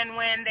 And then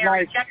when they're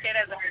rejected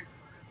as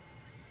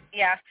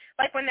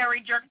when they're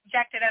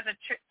rejected as a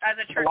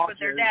church with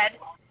their dead.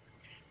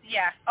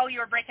 Yeah. Oh, you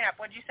were breaking up.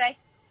 What'd you say?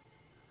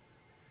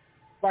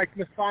 Like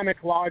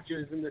Masonic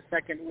lodges in the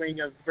second wing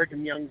of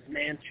Brigham Young's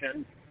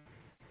mansion.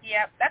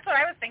 Yep, that's what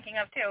I was thinking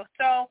of too.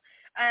 So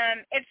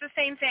it's the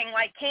same thing.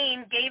 Like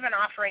Cain gave an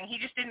offering. He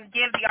just didn't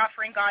give the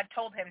offering God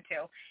told him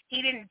to.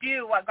 He didn't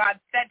do what God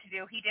said to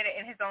do. He did it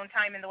in his own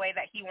time in the way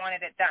that he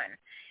wanted it done.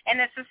 And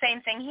it's the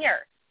same thing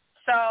here.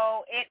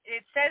 So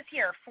it says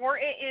here, "For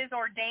it is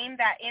ordained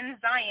that in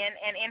Zion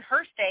and in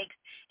her stakes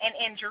and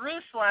in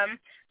Jerusalem,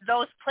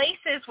 those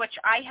places which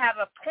I have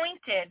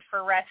appointed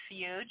for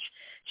refuge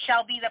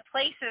shall be the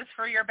places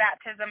for your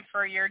baptism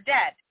for your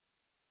dead."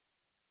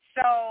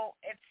 So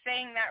it's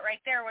saying that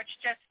right there, which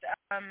just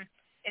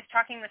is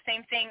talking the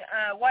same thing.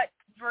 What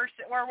verse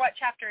or what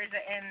chapter is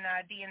it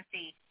in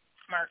D&C,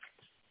 Mark?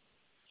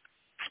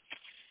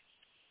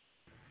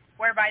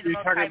 whereby the You're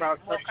Most talking High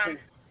about will come.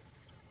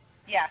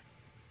 Yeah.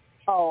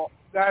 Oh,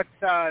 that's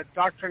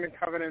Doctrine and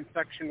Covenants,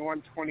 section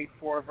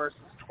 124, verses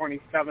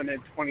 27 and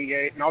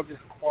 28, and I'll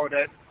just quote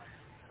it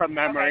from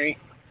memory.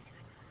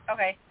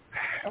 Okay.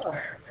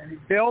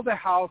 Build a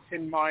house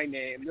in my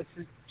name. This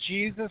is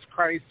Jesus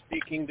Christ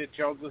speaking to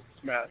Joseph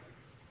Smith.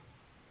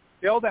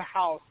 Build a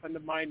house unto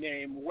my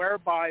name,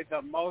 whereby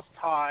the Most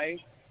High,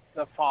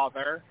 the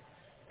Father,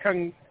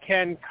 can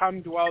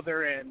come dwell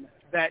therein,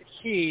 that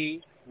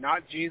he,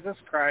 not Jesus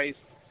Christ,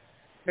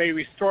 may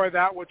restore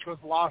that which was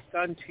lost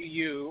unto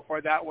you,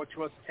 or that which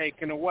was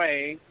taken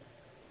away,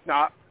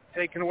 not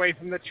taken away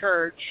from the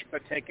church,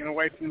 but taken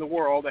away from the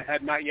world. It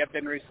had not yet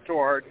been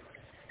restored,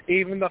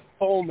 even the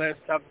fullness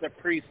of the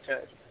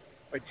priesthood,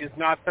 which is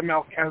not the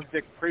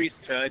Melchizedek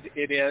priesthood.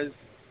 It is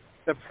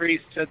the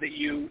priesthood that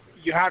you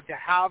have to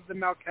have the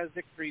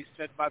Melchizedek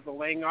priesthood by the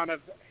laying on of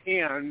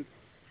hands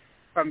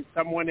from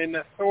someone in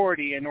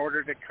authority in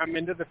order to come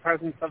into the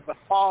presence of the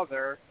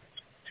Father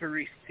to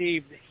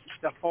receive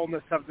the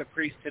fullness of the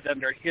priesthood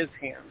under his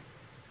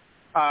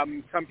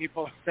hands. Some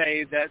people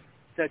say that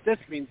this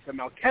means the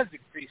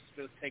Melchizedek priesthood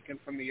was taken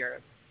from the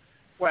earth.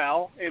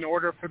 Well, in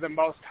order for the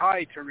Most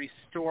High to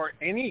restore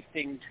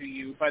anything to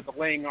you by the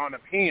laying on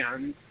of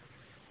hands,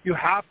 you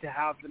have to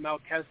have the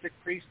Melchizedek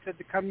priesthood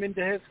to come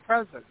into his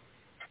presence.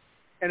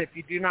 And if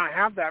you do not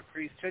have that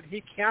priesthood,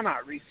 he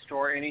cannot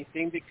restore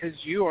anything because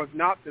you have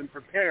not been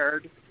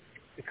prepared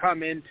to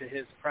come into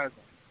his presence.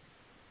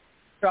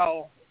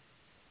 So,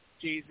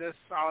 Jesus,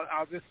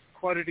 I'll just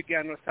quote it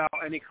again without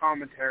any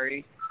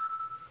commentary.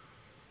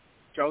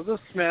 Joseph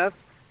Smith,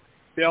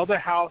 build a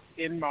house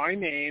in my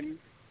name,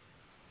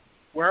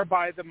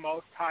 whereby the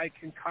Most High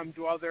can come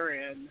dwell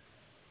therein,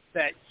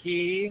 that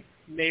he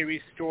may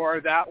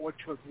restore that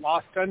which was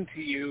lost unto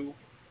you,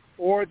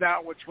 or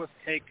that which was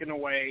taken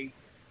away,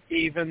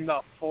 even the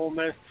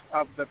fullness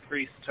of the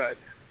priesthood.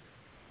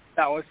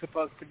 That was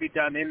supposed to be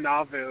done in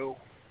Nauvoo.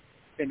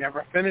 They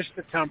never finished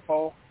the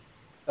temple.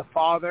 The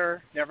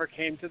Father never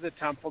came to the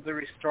temple to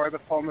restore the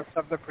fullness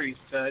of the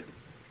priesthood.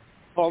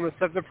 Fullness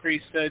of the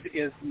priesthood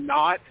is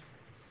not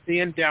the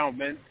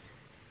endowment.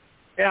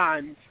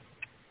 And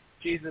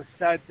Jesus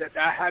said that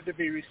had to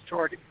be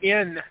restored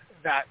in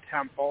that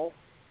temple,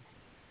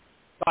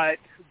 but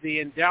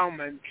the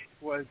endowment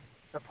was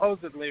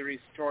supposedly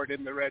restored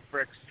in the red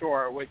brick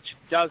store, which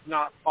does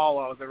not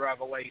follow the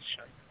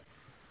revelation.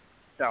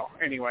 So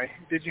anyway,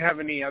 did you have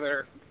any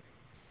other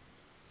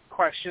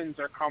questions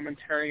or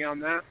commentary on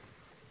that?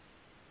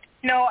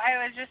 No, I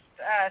was just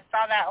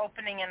saw that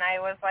opening and I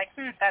was like,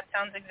 that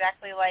sounds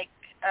exactly like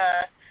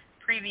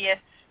previous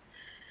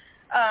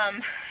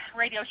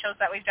radio shows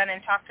that we've done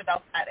and talked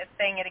about that. It's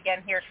saying it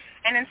again here.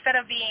 And instead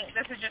of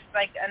this is just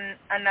like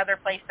another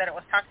place that it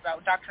was talked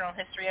about, Doctrinal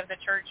History of the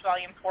Church,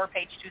 Volume 4,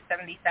 page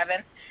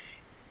 277.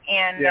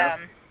 And,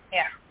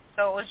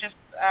 so it was just,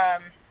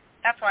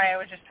 that's why I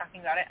was just talking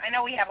about it. I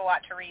know we have a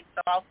lot to read,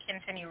 so I'll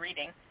continue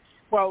reading.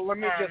 Well, let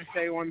me just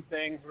say one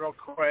thing real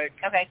quick.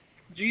 Okay.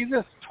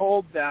 Jesus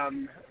told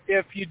them,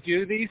 if you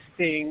do these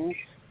things,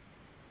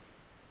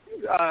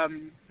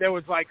 there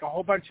was like a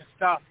whole bunch of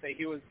stuff that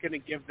he was going to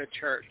give the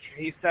church.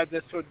 He said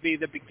this would be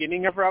the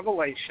beginning of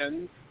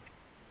Revelation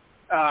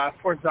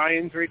for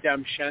Zion's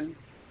redemption,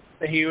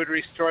 that he would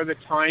restore the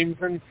times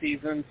and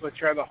seasons,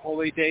 which are the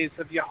holy days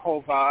of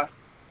Jehovah.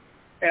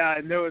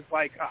 And there was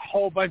like a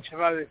whole bunch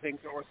of other things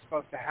that were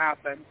supposed to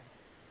happen.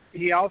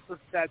 He also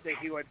said that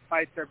he would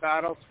fight their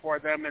battles for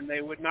them and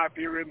they would not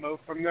be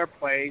removed from their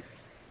place.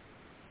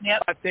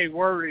 Yep. But they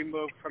were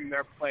removed from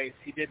their place.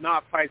 He did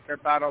not fight their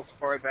battles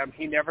for them.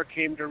 He never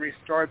came to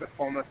restore the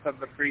fullness of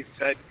the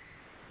priesthood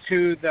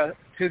to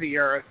the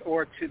earth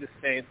or to the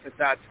saints at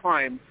that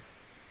time.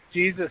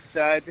 Jesus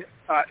said,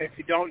 if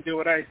you don't do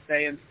what I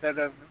say, instead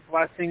of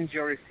blessings,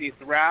 you'll receive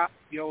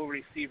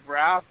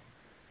wrath,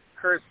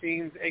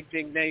 cursings,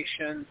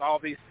 indignations, all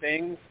these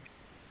things,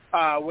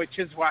 which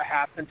is what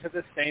happened to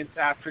the saints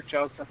after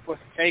Joseph was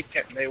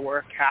taken. They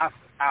were cast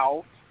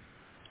out.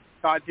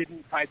 God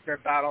didn't fight their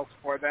battles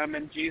for them.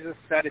 And Jesus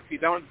said, if you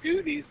don't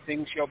do these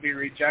things, you'll be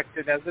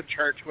rejected as a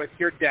church with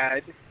your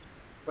dead,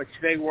 which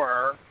they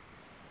were.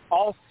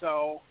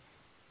 Also,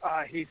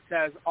 he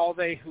says, all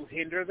they who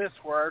hinder this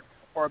work,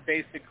 or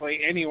basically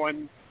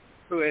anyone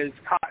who is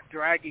caught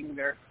dragging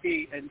their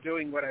feet and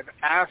doing what I've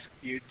asked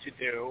you to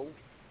do,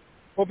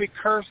 will be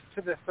cursed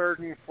to the third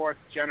and fourth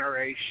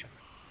generation.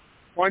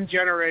 One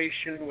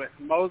generation with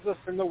Moses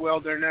in the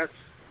wilderness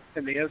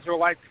and the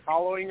Israelites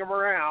following him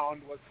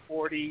around was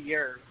 40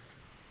 years.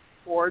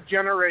 4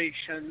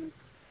 generations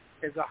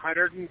is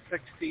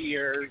 160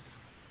 years.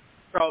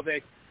 So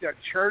the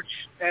church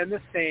and the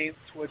saints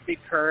would be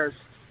cursed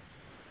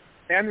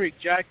and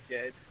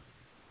rejected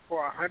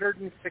for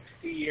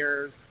 160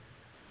 years.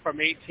 From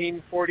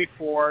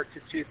 1844 to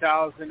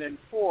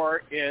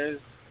 2004 is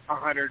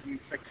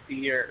 160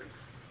 years.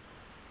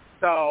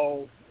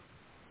 So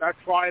that's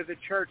why the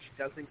church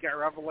doesn't get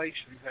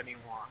revelations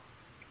anymore.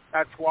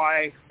 That's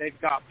why they've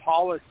got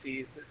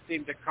policies that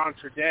seem to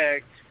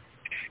contradict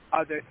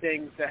other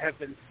things that have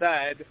been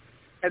said.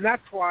 And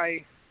that's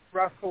why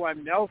Russell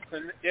M.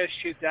 Nelson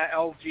issued that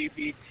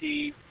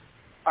LGBT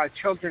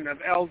children of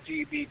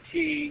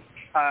LGBT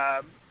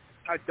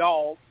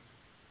adults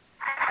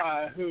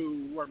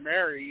who were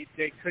married,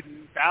 they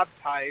couldn't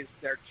baptize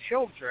their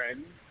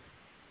children,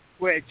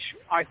 which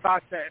I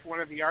thought that one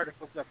of the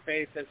articles of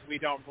faith is we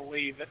don't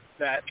believe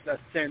that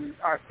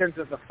our sins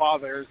of the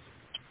fathers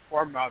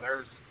or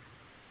mothers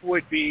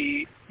would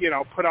be,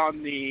 put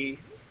on the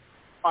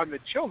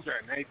children.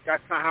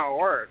 That's not how it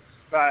works.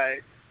 But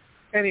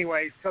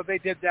anyway, so they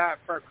did that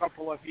for a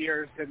couple of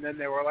years, and then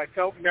they were like,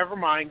 oh, never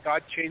mind,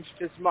 God changed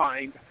his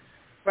mind.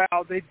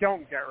 Well, they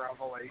don't get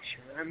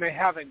revelation, and they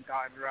haven't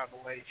gotten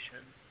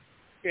revelation.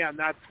 And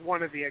that's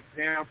one of the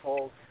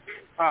examples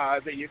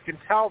that you can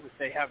tell that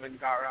they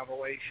haven't got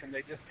revelation.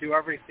 They just do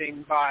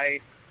everything by,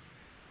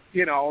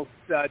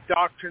 the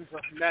doctrines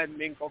of men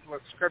mingled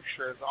with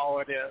Scripture is all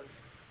it is.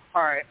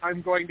 All right,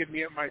 I'm going to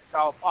mute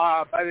myself.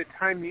 By the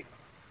time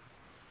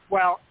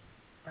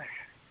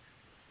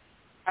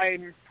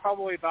I'm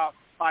probably about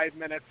 5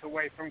 minutes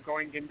away from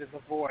going into the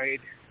void,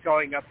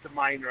 going up the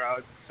mine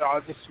road, so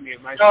I'll just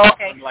mute myself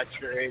and let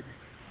you read.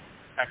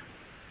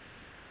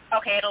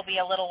 Okay, it'll be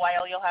a little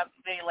while. You'll have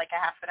maybe like a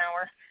half an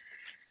hour.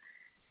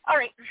 All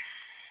right.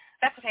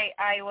 That's okay.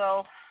 I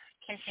will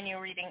continue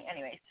reading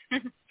anyways.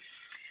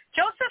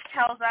 Joseph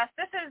tells us,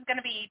 this is going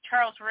to be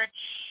Charles Rich,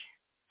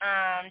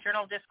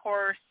 Journal of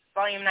Discourse,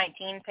 Volume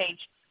 19,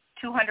 page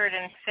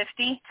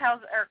 250,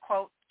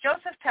 quote,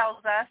 Joseph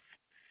tells us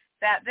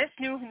that this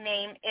new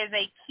name is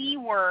a key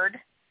word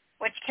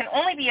which can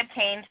only be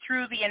obtained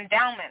through the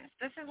endowments.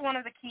 This is one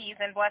of the keys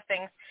and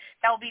blessings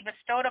that will be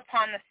bestowed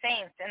upon the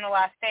saints in the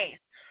last days,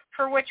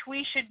 for which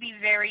we should be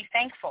very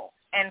thankful,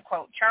 end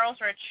quote. Charles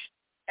Rich,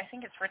 I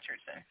think it's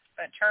Richardson,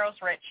 but Charles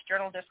Rich,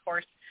 Journal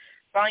Discourse,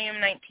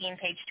 Volume 19,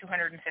 page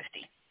 250.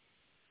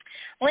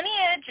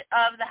 Lineage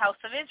of the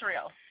House of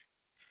Israel.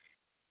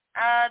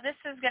 This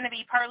is going to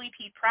be Parley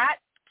P. Pratt,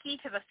 Key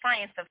to the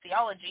Science of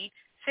Theology,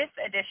 5th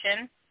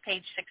edition,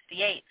 page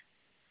 68.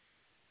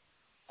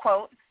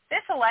 Quote,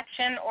 this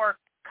election or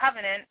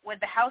covenant with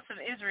the house of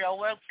Israel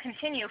will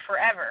continue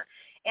forever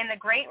in the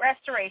great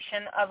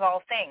restoration of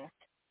all things.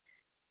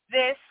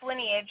 This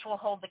lineage will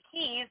hold the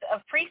keys of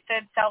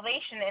priesthood,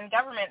 salvation, and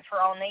government for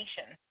all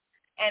nations.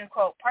 End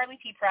quote. Parley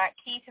P. Pratt,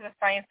 Key to the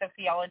Science of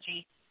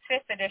Theology,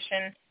 5th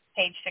edition,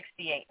 page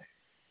 68.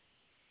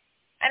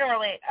 I don't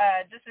really,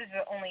 this is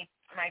only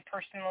my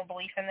personal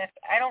belief in this.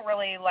 I don't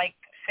really like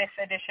 5th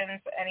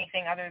editions,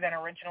 anything other than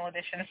original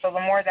editions. So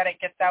the more that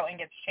it gets out and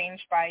gets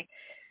changed by,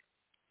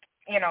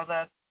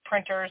 the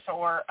printers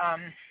or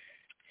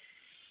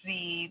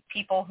the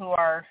people who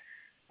are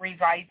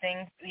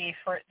revising the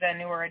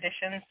newer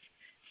editions,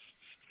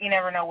 you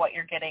never know what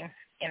you're getting,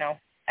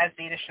 as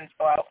the editions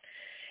go out.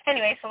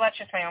 Anyway, so that's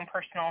just my own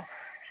personal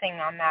thing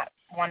on that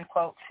one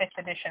quote. 5th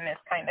edition is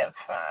kind of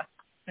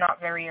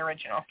not very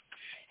original.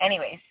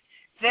 Anyways,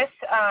 this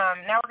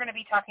now we're going to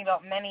be talking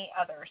about many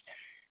others.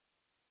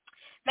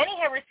 Many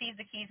have received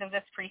the keys of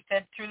this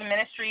priesthood through the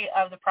ministry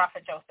of the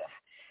prophet Joseph,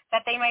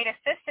 that they might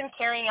assist in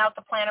carrying out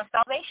the plan of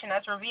salvation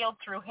as revealed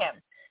through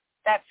him.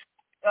 That's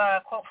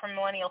a quote from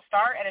Millennial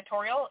Star,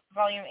 editorial,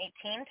 volume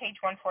 18, page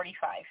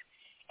 145.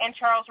 And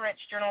Charles Rich,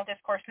 Journal of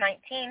Discourse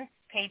 19,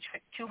 page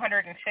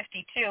 252,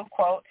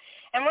 quote,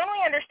 and when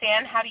we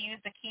understand how to use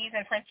the keys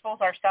and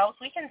principles ourselves,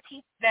 we can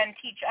then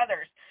teach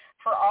others.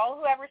 For all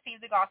who have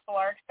received the gospel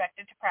are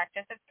expected to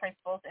practice its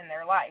principles in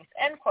their lives.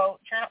 End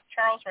quote,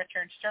 Charles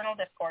Richards, Journal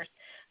Discourse,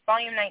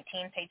 volume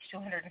 19, page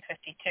 252.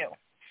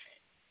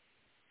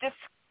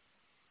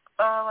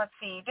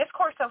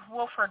 Discourse of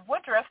Wilford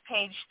Woodruff,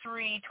 page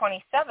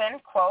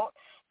 327, quote,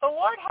 the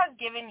Lord has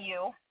given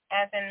you,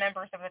 as in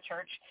members of the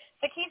church,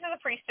 the keys of the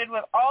priesthood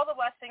with all the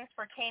blessings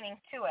pertaining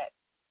to it,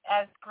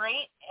 as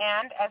great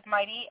and as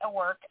mighty a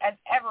work as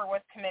ever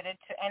was committed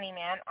to any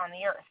man on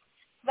the earth.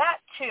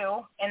 That,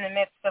 too, in the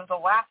midst of the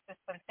last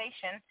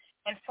dispensation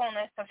and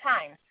fullness of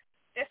times.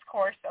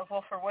 Discourse of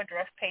Wilford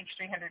Woodruff, page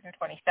 327.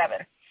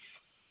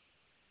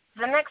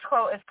 The next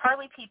quote is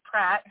Parley P.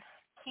 Pratt,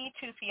 Key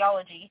to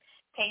Theology,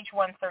 page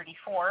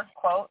 134,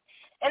 quote,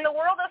 in the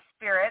world of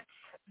spirits,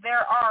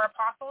 there are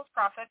apostles,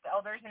 prophets,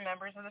 elders, and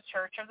members of the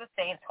church of the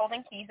saints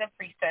holding keys of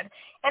priesthood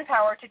and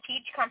power to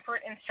teach,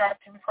 comfort,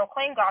 instruct, and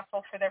proclaim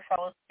gospel for their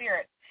fellow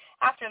spirits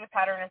after the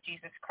pattern of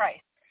Jesus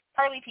Christ.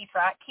 Parley P.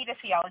 Pratt, Key to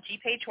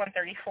Theology, page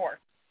 134.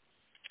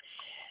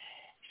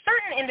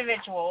 Certain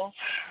individuals,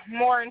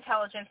 more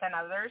intelligent than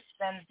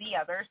the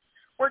others,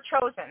 were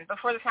chosen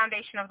before the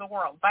foundation of the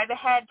world by the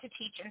head to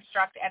teach,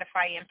 instruct,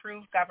 edify,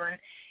 improve, govern,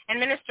 and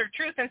minister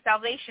truth and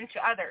salvation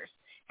to others,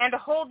 and to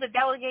hold the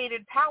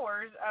delegated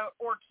powers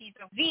or keys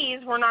of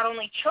these were not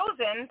only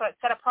chosen, but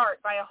set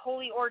apart by a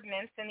holy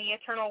ordinance in the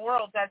eternal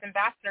worlds as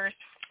ambassadors,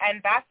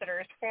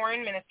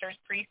 foreign ministers,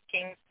 priests,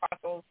 kings,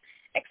 apostles,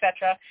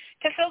 etc.,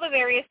 to fill the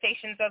various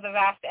stations of the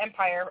vast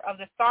empire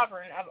of the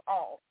sovereign of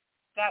all.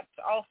 That's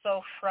also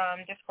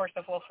from Discourse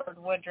of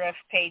Wilford Woodruff,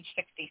 page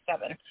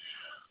 67.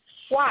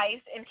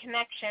 Wives in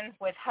connection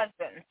with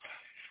husbands.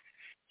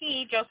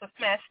 He, Joseph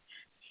Smith,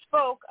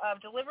 spoke of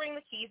delivering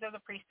the keys of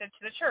the priesthood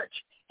to the church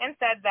and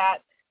said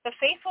that the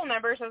faithful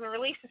members of the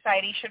Relief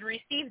Society should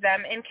receive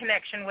them in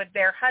connection with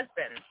their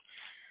husbands,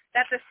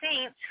 that the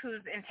saints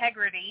whose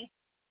integrity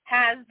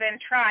has been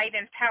tried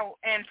and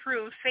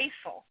proved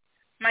faithful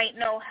might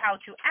know how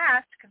to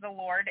ask the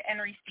Lord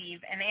and receive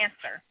an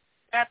answer.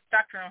 That's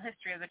Doctrinal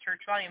History of the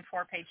Church, Volume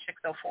 4, page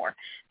 604.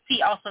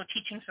 See also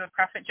Teachings of the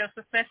Prophet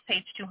Joseph Smith,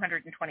 page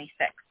 226.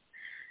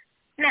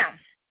 Now,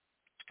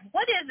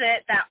 what is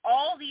it that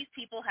all these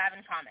people have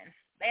in common?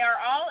 They are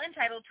all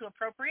entitled to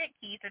appropriate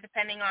keys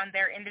depending on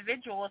their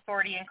individual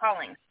authority and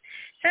callings.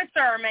 Since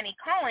there are many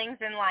callings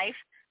in life,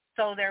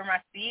 so there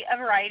must be a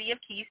variety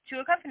of keys to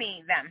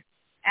accompany them.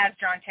 As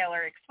John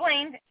Taylor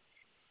explained,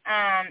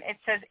 it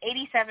says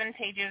 87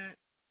 pages,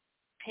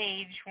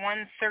 page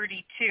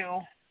 132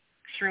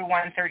 through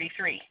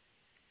 133.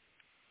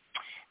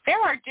 There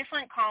are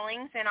different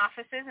callings and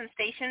offices and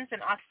stations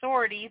and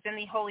authorities in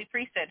the Holy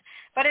Priesthood,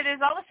 but it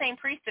is all the same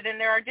priesthood, and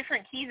there are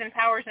different keys and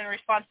powers and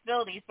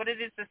responsibilities, but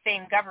it is the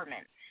same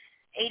government.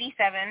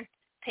 87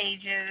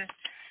 pages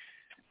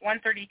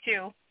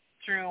 132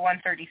 through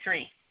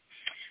 133.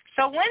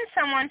 So when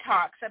someone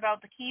talks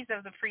about the keys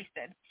of the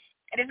priesthood,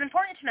 it is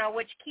important to know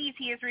which keys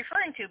he is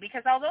referring to,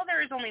 because although there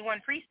is only one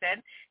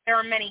priesthood, there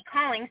are many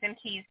callings and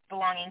keys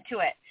belonging to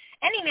it.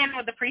 Any man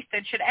with the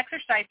priesthood should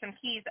exercise some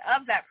keys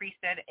of that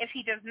priesthood. If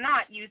he does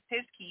not use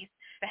his keys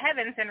to the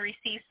heavens and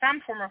receive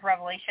some form of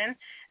revelation,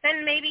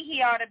 then maybe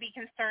he ought to be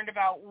concerned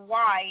about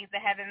why the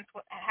heavens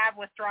have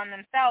withdrawn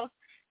themselves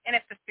and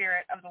if the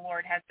Spirit of the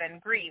Lord has been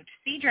grieved.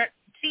 See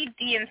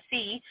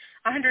D&C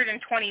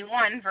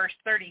 121, verse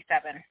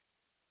 37.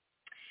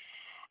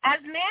 As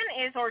man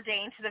is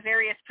ordained to the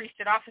various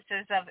priesthood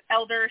offices of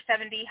elder,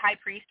 70, high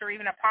priest, or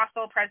even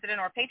apostle, president,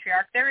 or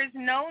patriarch, there is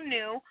no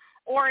new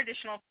or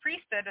additional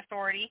priesthood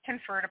authority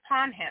conferred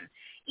upon him.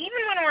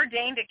 Even when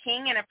ordained a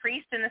king and a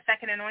priest in the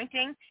second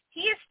anointing,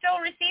 he is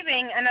still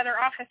receiving another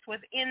office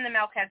within the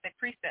Melchizedek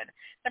priesthood.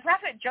 The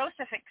prophet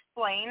Joseph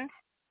explained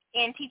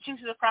in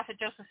Teachings of the Prophet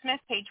Joseph Smith,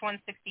 page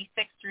 166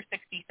 through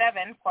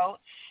 67, quote,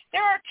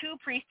 there are two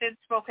priesthoods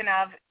spoken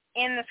of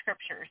in the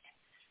scriptures,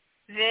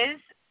 viz.,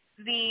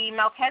 the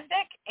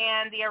Melchizedek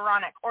and the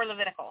Aaronic or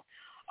Levitical.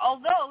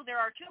 Although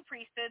there are two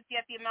priesthoods,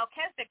 yet the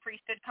Melchizedek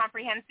priesthood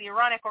comprehends the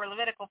Aaronic or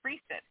Levitical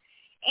priesthood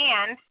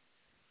and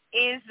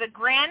is the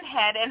grand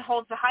head and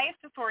holds the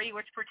highest authority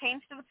which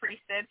pertains to the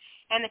priesthood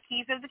and the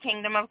keys of the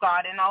kingdom of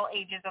God in all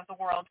ages of the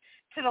world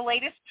to the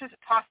latest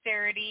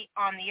posterity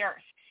on the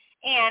earth,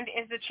 and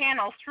is the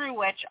channel through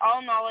which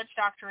all knowledge,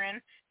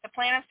 doctrine, the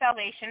plan of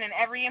salvation, and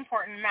every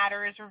important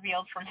matter is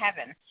revealed from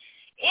heaven.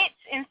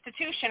 Its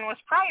institution was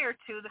prior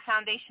to the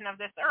foundation of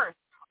this earth,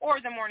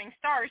 or the morning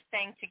stars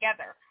sang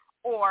together,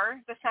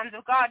 or the sons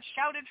of God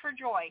shouted for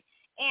joy,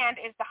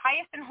 and is the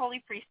highest and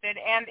holy priesthood,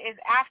 and is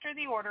after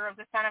the order of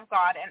the Son of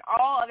God, and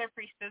all other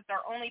priesthoods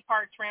are only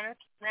parts,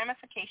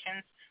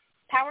 ramifications,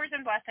 powers,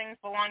 and blessings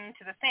belonging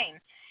to the same,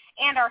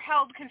 and are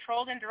held,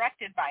 controlled, and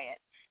directed by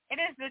it. It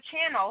is the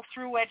channel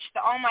through which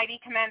the Almighty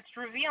commenced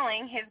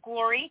revealing his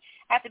glory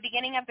at the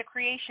beginning of the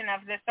creation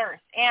of this earth,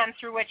 and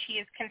through which he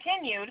has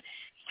continued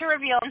to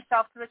reveal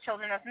himself to the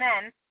children of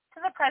men to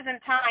the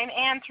present time,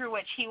 and through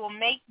which he will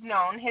make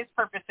known his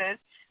purposes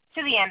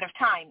to the end of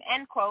time.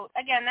 End quote.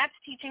 Again, that's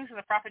Teachings of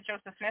the Prophet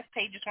Joseph Smith,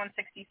 pages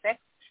 166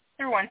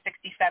 through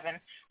 167.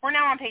 We're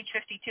now on page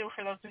 52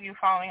 for those of you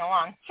following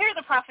along. Here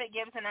the prophet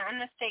gives an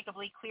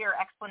unmistakably clear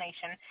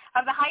explanation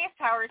of the highest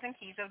powers and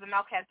keys of the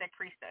Melchizedek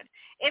priesthood.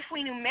 If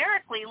we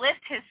numerically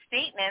list his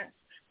statements,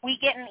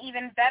 we get an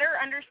even better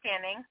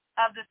understanding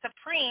of the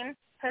supreme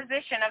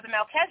position of the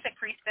Melchizedek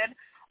priesthood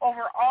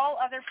over all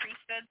other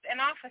priesthoods and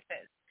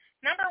offices.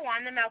 Number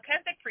one, the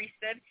Melchizedek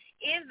priesthood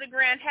is the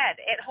grand head.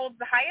 It holds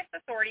the highest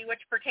authority which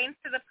pertains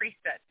to the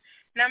priesthood.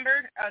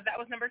 That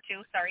was number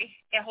two, sorry.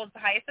 It holds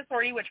the highest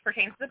authority which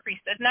pertains to the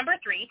priesthood. Number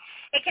three,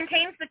 it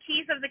contains the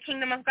keys of the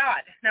kingdom of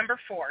God. Number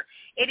four,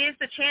 it is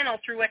the channel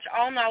through which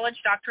all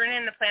knowledge, doctrine,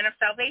 and the plan of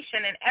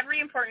salvation and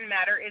every important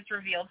matter is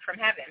revealed from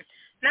heaven.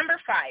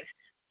 Number five,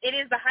 it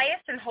is the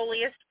highest and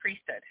holiest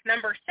priesthood.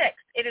 Number six,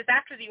 it is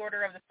after the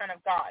order of the Son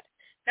of God.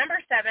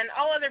 Number seven,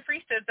 all other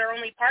priesthoods are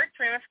only parts,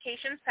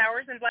 ramifications,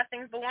 powers, and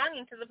blessings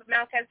belonging to the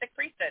Melchizedek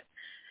priesthood.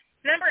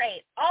 Number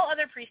eight, all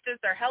other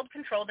priesthoods are held,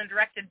 controlled, and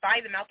directed by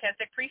the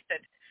Melchizedek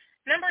priesthood.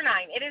 Number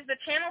nine, it is the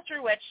channel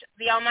through which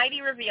the Almighty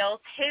reveals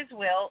his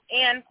will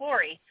and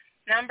glory.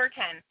 Number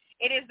 10,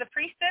 it is the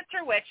priesthood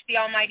through which the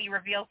Almighty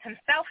reveals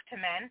himself to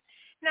men.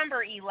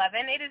 Number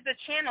 11, it is the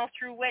channel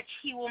through which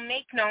he will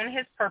make known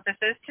his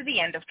purposes to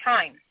the end of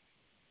time.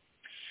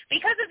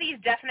 Because of these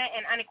definite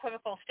and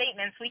unequivocal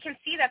statements, we can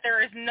see that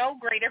there is no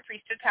greater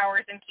priesthood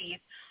powers and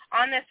keys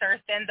on this earth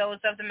than those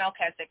of the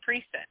Melchizedek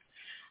priesthood.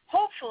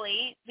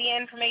 Hopefully, the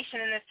information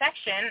in this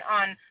section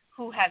on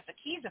who has the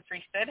keys of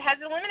priesthood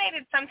has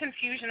eliminated some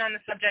confusion on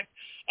the subject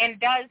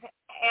and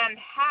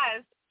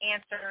has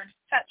answered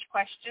such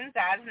questions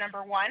as,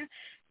 number one,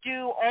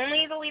 do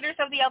only the leaders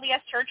of the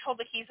LDS Church hold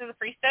the keys of the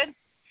priesthood?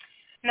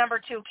 Number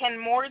two, can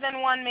more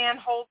than one man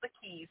hold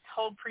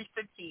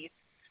priesthood keys?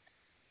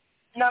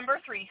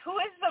 Number three, who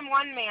is the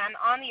one man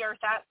on the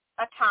earth at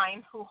a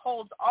time who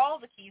holds all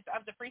the keys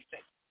of the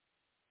priesthood?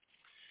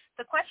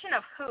 The question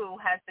of who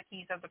has the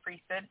keys of the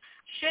priesthood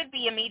should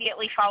be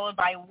immediately followed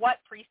by what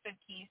priesthood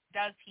keys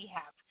does he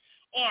have?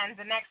 And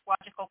the next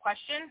logical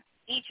question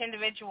each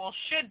individual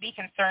should be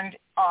concerned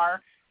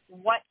are,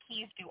 what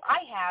keys do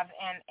I have,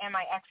 and am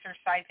I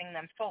exercising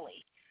them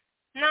fully?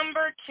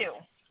 Number 2,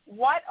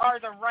 what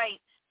are the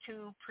rights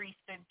to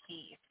priesthood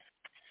keys?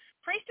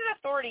 Priesthood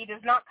authority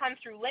does not come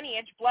through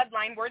lineage,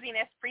 bloodline,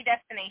 worthiness,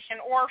 predestination,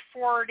 or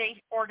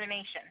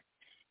foreordination.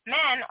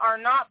 Men are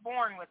not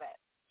born with it.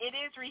 It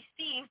is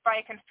received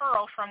by a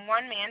conferral from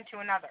one man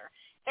to another.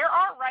 There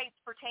are rights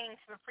pertaining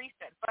to the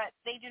priesthood, but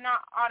they do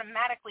not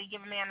automatically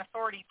give a man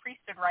authority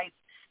priesthood rights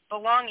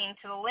belonging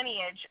to the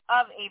lineage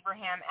of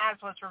Abraham, as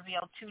was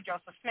revealed to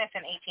Joseph Smith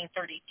in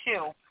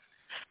 1832.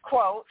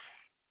 Quote,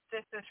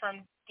 this is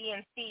from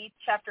D&C,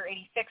 chapter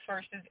 86,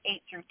 verses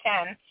 8 through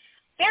 10.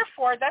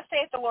 Therefore, thus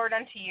saith the Lord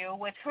unto you,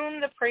 with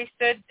whom the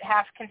priesthood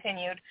hath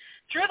continued,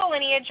 through the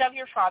lineage of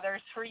your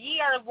fathers, for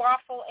ye are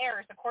lawful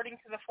heirs according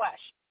to the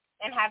flesh,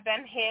 and have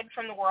been hid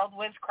from the world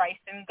with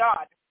Christ in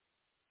God.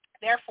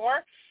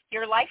 Therefore,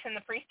 your life in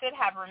the priesthood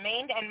have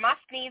remained and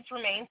must needs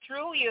remain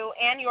through you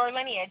and your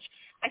lineage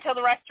until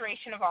the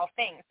restoration of all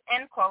things.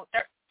 End quote.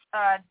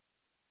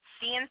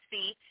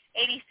 D&C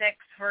 86,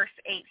 verse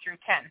 8 through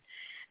 10.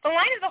 The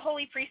line of the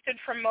holy priesthood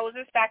from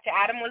Moses back to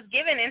Adam was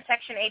given in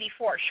section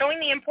 84, showing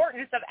the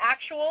importance of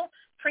actual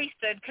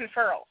priesthood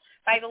conferral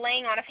by the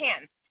laying on of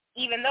hands,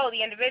 even though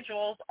the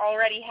individuals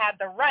already had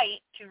the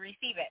right to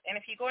receive it. And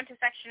if you go into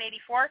section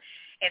 84,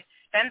 it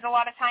spends a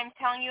lot of time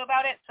telling you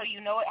about it, so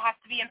you know it has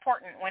to be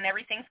important when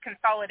everything's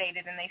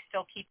consolidated and they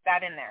still keep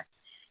that in there.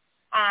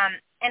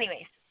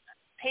 Anyways,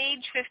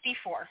 page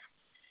 54.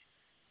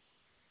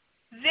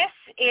 This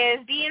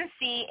is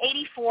D&C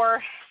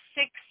 84,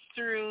 6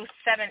 through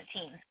 17.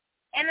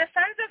 And the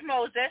sons of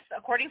Moses,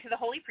 according to the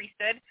holy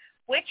priesthood,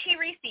 which he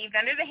received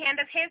under the hand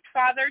of his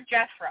father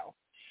Jethro.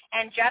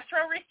 And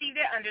Jethro received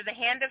it under the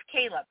hand of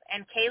Caleb.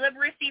 And Caleb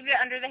received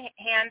it under the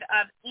hand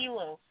of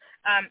Elihu.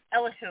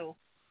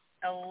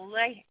 And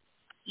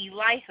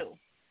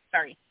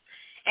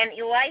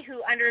Elihu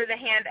under the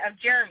hand of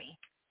Jeremy.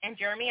 And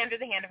Jeremy under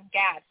the hand of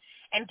Gad.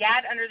 And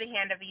Gad under the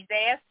hand of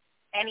Isaiah.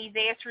 And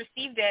Isaiah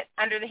received it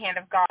under the hand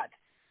of God.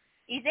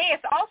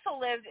 Isaiah also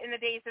lived in the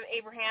days of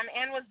Abraham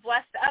and was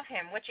blessed of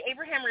him, which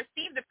Abraham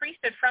received the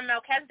priesthood from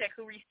Melchizedek,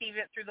 who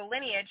received it through the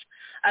lineage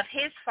of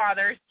his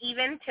fathers,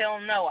 even till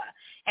Noah,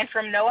 and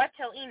from Noah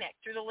till Enoch,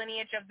 through the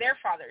lineage of their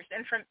fathers,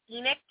 and from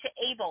Enoch to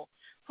Abel,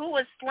 who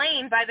was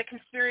slain by the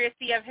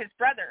conspiracy of his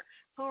brother,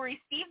 who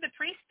received the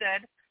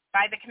priesthood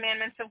by the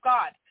commandments of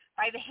God,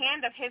 by the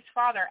hand of his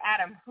father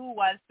Adam, who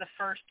was the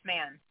first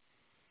man.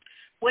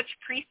 Which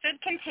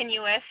priesthood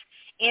continueth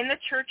in the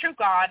church of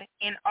God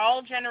in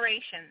all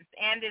generations,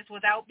 and is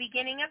without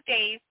beginning of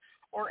days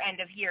or end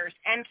of years.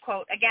 End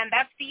quote. Again,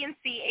 that's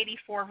D&C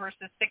 84,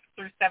 verses 6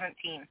 through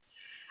 17.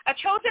 A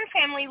chosen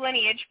family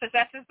lineage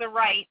possesses the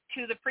right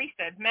to the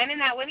priesthood. Men in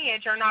that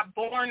lineage are not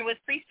born with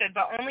priesthood,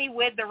 but only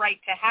with the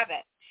right to have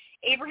it.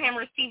 Abraham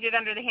received it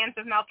under the hands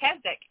of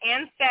Melchizedek,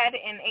 and said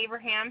in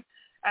Abraham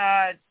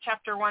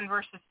chapter 1,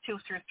 verses 2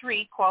 through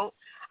 3, quote,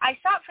 I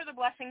sought for the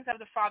blessings of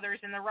the fathers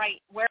in the right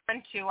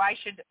whereunto I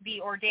should be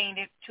ordained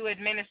to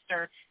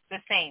administer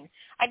the same.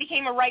 I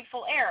became a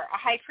rightful heir, a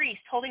high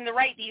priest, holding the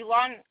right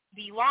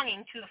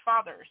belonging to the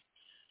fathers.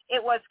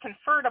 It was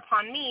conferred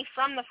upon me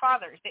from the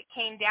fathers. It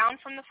came down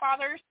from the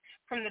fathers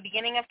from the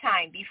beginning of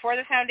time, before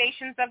the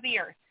foundations of the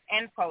earth.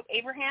 End quote.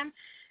 Abraham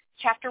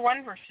chapter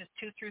 1, verses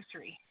 2 through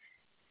 3.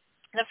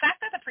 The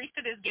fact that the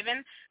priesthood is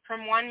given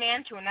from one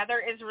man to another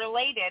is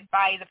related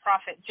by the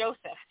prophet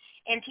Joseph.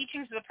 In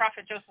Teachings of the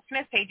Prophet Joseph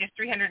Smith, pages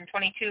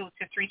 322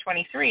 to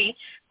 323,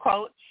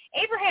 quote,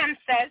 Abraham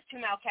says to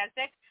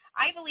Melchizedek,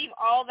 I believe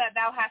all that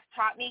thou hast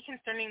taught me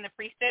concerning the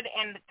priesthood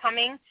and the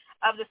coming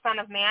of the Son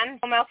of Man.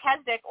 So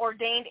Melchizedek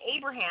ordained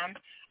Abraham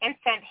and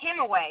sent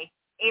him away.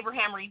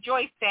 Abraham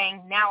rejoiced,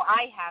 saying, now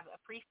I have a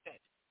priesthood.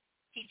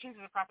 Teachings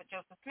of the Prophet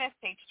Joseph Smith,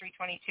 page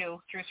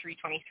 322 through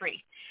 323.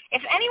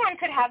 If anyone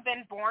could have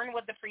been born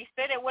with the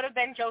priesthood, it would have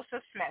been Joseph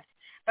Smith.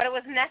 But it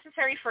was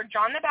necessary for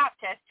John the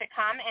Baptist to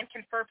come and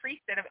confer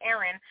priesthood of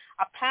Aaron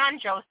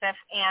upon Joseph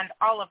and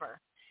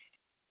Oliver.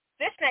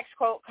 This next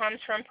quote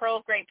comes from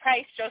Pearl of Great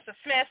Price, Joseph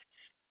Smith,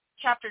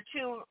 chapter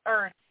 2,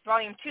 or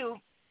volume 2,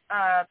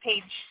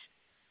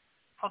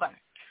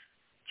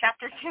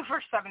 chapter 2,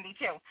 verse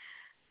 72.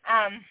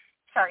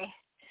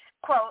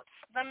 Quote,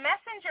 the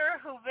messenger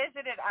who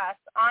visited us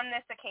on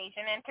this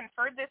occasion and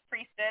conferred this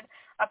priesthood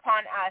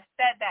upon us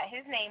said that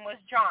his name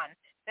was John,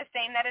 the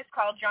same that is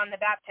called John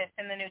the Baptist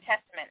in the New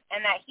Testament,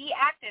 and that he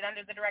acted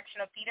under the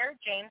direction of Peter,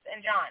 James,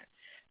 and John,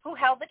 who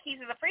held the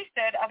keys of the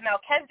priesthood of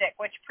Melchizedek,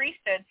 which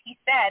priesthoods, he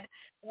said,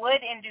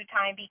 would in due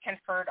time be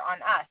conferred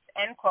on us.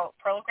 End quote.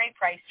 Pearl of Great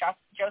Price,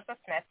 Joseph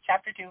Smith,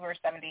 chapter 2, verse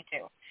 72.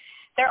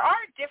 There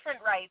are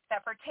different rights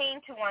that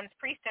pertain to one's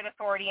priesthood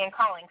authority and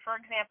calling. For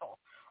example,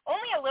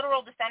 only a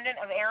literal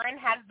descendant of Aaron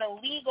has the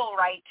legal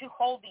right to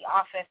hold the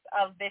office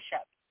of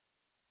bishop.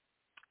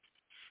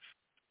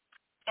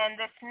 And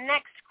this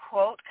next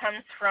quote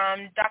comes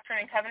from Doctrine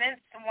and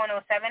Covenants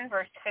 107,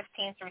 verse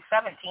 15 through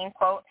 17,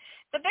 quote,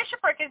 "The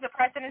bishopric is the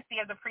presidency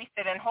of the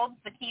priesthood and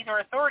holds the keys or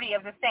authority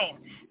of the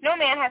same. No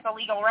man has a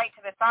legal right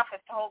to this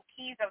office to hold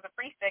keys of the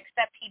priesthood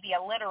except he be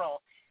a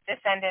literal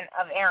descendant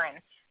of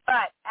Aaron.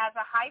 But as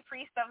a high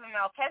priest of the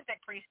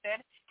Melchizedek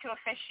priesthood, to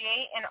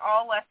officiate in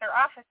all lesser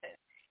offices.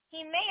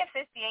 He may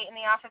officiate in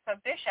the office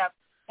of bishop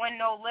when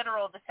no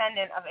literal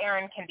descendant of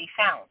Aaron can be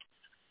found,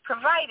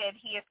 provided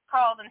he is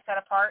called and set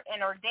apart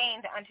and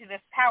ordained unto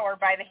this power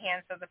by the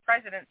hands of the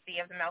presidency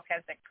of the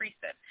Melchizedek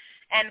priesthood."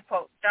 End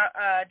quote.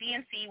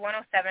 D&C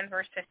 107,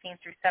 verse 15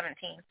 through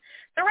 17.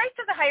 The rights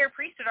of the higher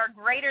priesthood are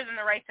greater than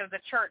the rights of the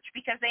church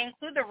because they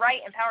include the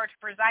right and power to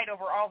preside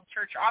over all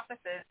church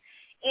offices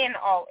in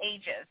all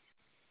ages.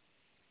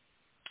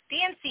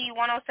 D&C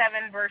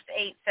 107, verse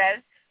 8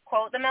 says,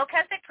 quote, "The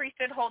Melchizedek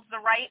priesthood holds the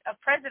right of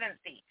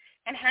presidency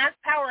and has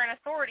power and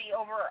authority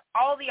over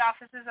all the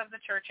offices of the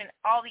church in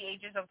all the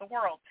ages of the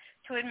world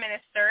to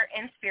administer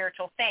in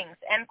spiritual things."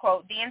 End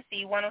quote.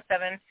 D&C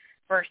 107,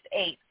 verse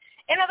 8.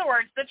 In other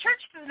words, the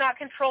church does not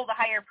control the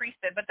higher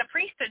priesthood, but the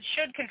priesthood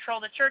should control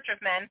the church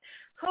of men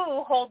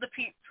who hold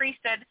the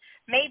priesthood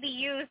may be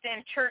used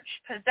in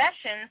church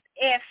possessions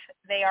if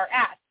they are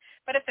asked.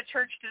 But if the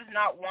church does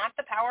not want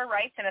the power,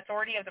 rights, and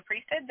authority of the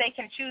priesthood, they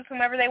can choose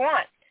whomever they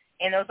want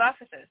in those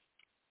offices,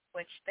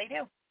 which they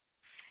do.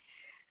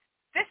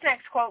 This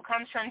next quote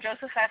comes from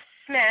Joseph F.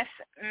 Smith,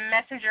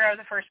 Messages of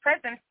the First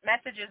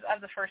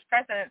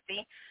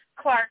Presidency,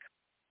 Clark,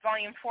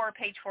 Volume 4,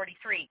 page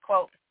 43,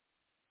 quote,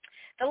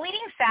 "The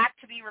leading fact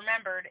to be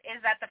remembered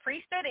is that the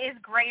priesthood is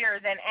greater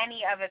than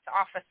any of its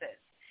offices,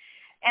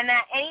 and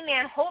that any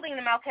man holding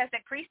the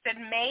Melchizedek priesthood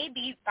may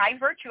be, by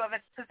virtue of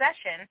its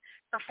possession,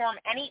 perform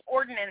any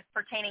ordinance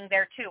pertaining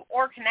thereto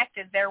or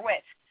connected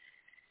therewith."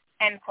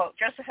 End quote.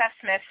 Joseph F.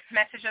 Smith,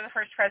 Message of the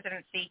First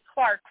Presidency,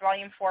 Clark,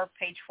 Volume 4,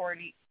 page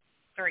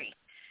 43.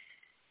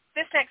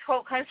 This next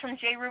quote comes from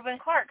J. Reuben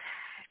Clark,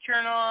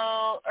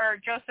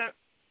 Joseph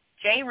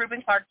J.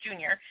 Reuben Clark,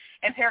 Jr.,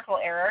 Empirical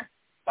Error,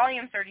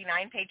 Volume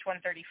 39, page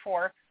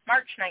 134,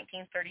 March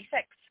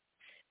 1936.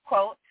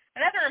 Quote,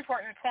 "Another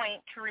important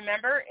point to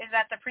remember is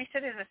that the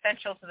priesthood is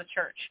essential to the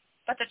church,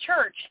 but the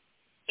church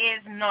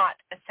is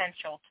not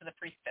essential to the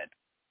priesthood."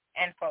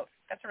 End quote.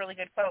 That's a really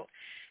good quote.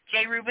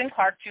 J. Reuben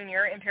Clark,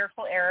 Jr.,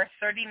 Empirical Error,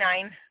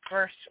 39,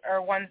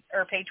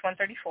 page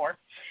 134,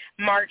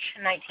 March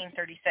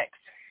 1936.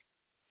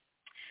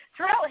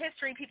 Throughout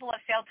history, people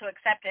have failed to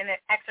accept and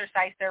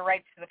exercise their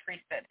rights to the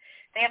priesthood.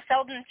 They have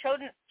seldom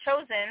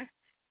chosen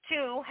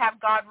to have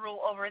God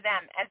rule over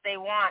them, as they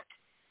want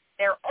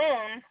their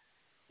own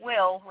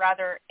will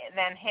rather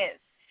than his.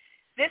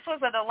 This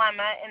was a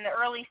dilemma in the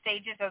early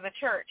stages of the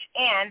church,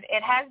 and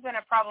it has been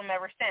a problem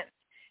ever since.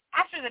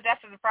 After the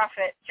death of the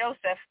prophet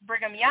Joseph,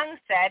 Brigham Young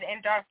said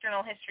in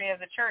Doctrinal History of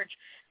the Church,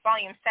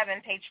 Volume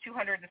 7, page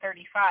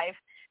 235,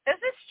 "Does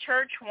this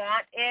church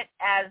want it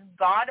as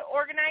God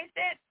organized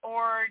it,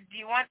 or do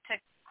you want to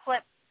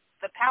clip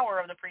the power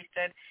of the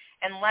priesthood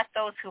and let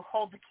those who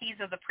hold the keys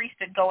of the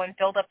priesthood go and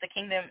build up the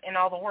kingdom in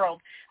all the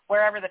world,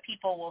 wherever the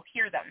people will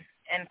hear them?"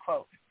 End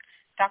quote.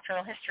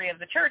 Doctrinal History of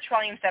the Church,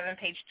 Volume 7,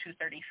 page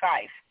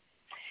 235.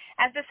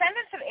 As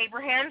descendants of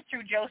Abraham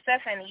through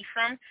Joseph and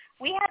Ephraim,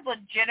 we had the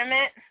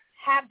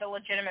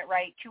legitimate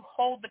right to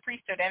hold the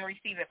priesthood and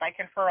receive it by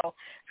conferral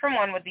from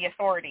one with the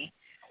authority.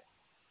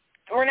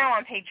 We're now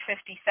on page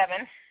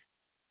 57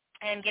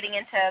 and getting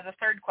into the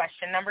third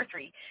question, number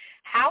 3.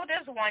 How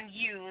does one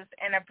use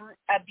and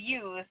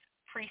abuse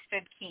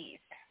priesthood keys?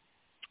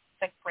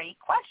 It's a great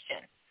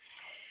question.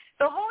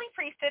 The holy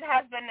priesthood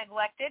has been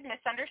neglected,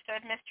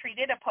 misunderstood,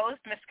 mistreated,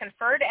 opposed,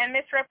 misconferred, and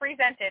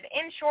misrepresented.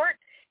 In short,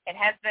 it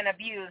has been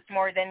abused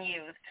more than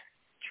used.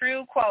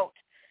 True quote.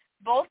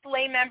 Both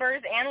lay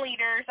members and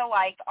leaders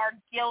alike are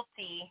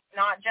guilty,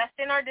 not just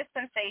in our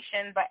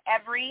dispensation, but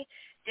every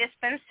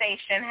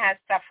dispensation has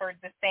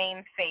suffered the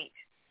same fate.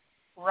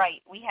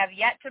 Right. We have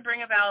yet to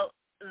bring about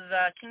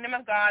the kingdom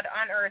of God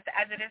on earth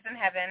as it is in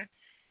heaven,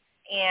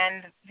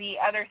 and the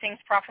other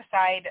things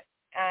prophesied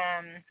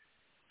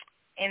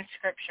in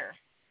Scripture,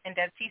 in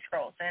Dead Sea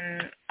Scrolls,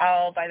 and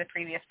all by the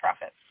previous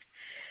prophets.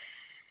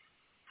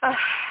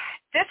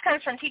 This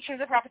comes from Teachings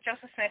of Prophet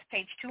Joseph Smith,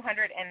 page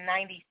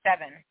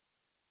 297.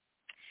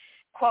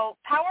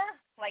 Quote, "Power,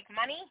 like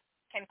money,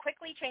 can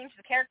quickly change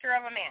the character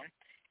of a man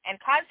and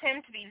cause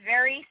him to be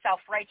very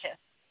self-righteous.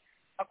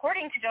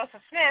 According to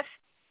Joseph Smith,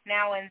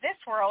 now in this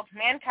world,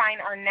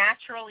 mankind are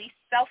naturally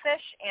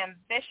selfish,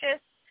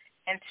 ambitious,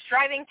 and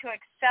striving to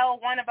excel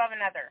one above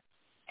another."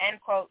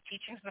 End quote.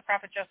 Teachings of the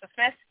Prophet Joseph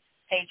Smith,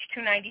 page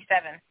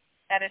 297.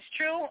 That is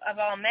true of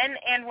all men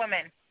and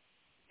women.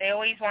 They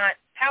always want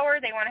power.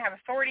 They want to have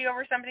authority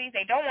over somebody.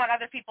 They don't want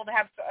other people to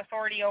have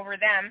authority over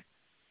them.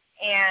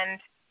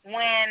 And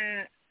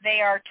when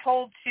they are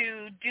told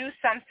to do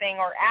something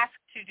or asked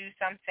to do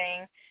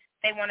something,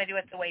 they want to do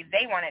it the way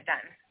they want it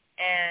done.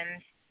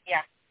 And,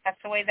 yeah,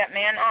 that's the way that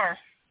men are.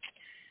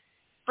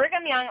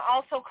 Brigham Young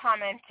also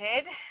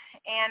commented,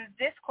 and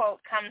this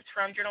quote comes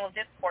from Journal of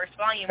Discourse,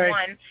 Volume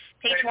 1,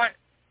 page 1.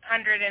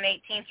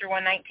 118 through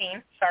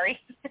 119. Sorry.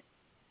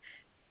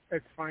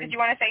 It's fine. Did you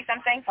want to say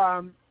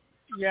something?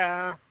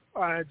 Yeah,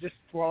 just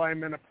while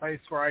I'm in a place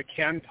where I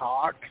can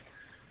talk.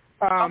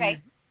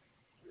 Okay.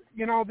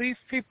 You know, these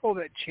people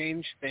that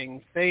change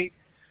things, they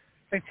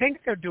think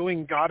they're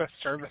doing God a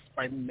service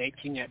by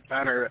making it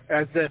better,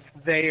 as if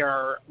they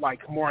are,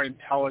 like, more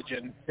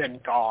intelligent than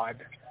God.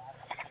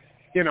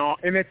 You know,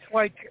 and it's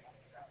like,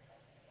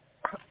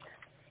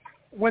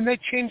 when they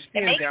change the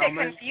endowments... It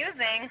makes it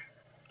confusing.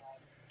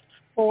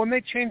 Well, when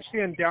they change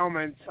the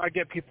endowments, I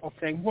get people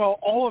saying, well,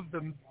 all of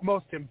the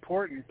most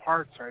important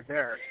parts are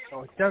there,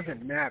 so it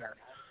doesn't matter.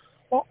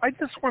 Well, I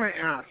just want to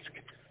ask,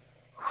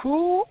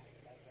 who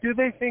do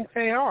they think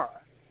they are?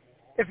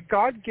 If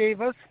God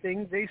gave us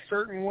things a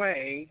certain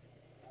way,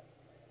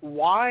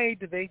 why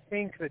do they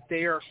think that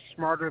they are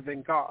smarter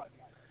than God?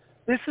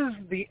 This is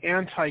the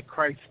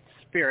Antichrist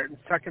spirit in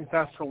 2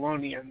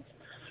 Thessalonians,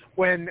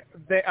 when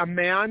a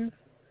man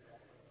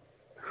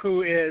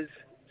who is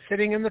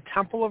sitting in the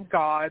temple of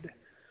God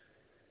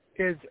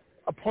is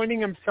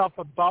appointing himself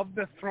above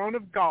the throne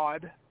of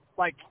God,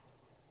 like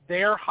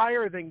they're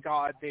higher than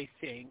God, they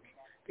think,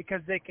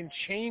 because they can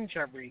change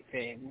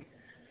everything.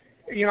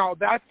 You know,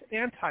 that's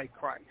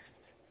Antichrist.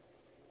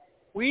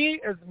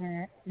 We, as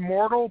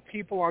mortal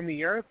people on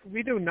the earth,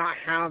 we do not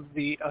have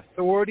the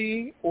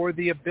authority or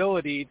the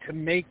ability to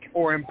make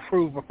or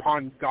improve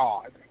upon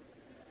God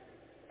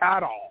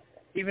at all.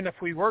 Even if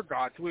we were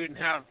gods, we wouldn't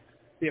have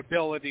the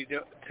ability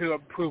to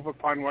improve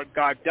upon what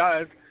God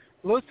does.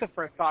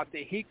 Lucifer thought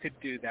that he could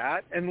do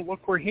that, and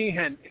look where he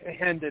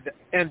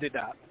ended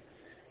up.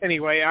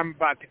 Anyway, I'm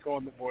about to go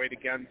in the void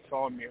again, so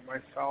I'll mute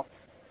myself.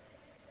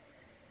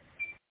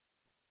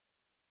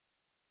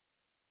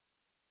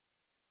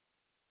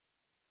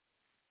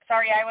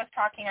 Sorry, I was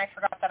talking. I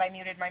forgot that I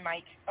muted my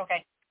mic.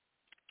 Okay.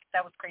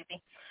 That was crazy.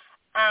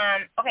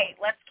 Okay,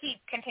 let's keep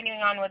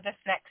continuing on with this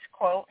next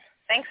quote.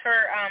 Thanks for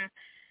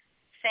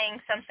saying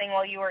something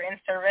while you were in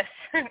service.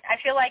 I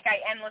feel like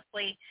I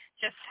endlessly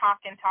just talk,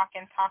 and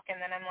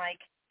then I'm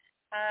like,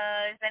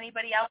 is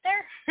anybody out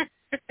there?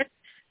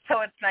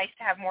 So it's nice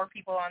to have more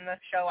people on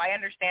this show. I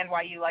understand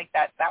why you like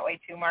that way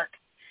too, Mark.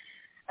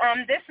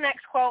 This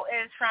next quote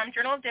is from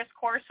Journal of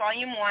Discourse,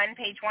 Volume 1,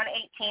 page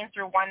 118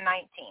 through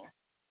 119.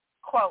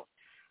 Quote,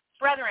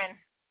 "Brethren,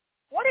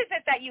 what is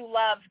it that you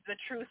love the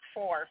truth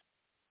for?"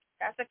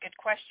 That's a good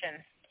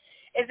question.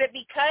 Is it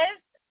because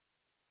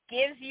it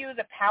gives you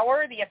the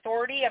power, the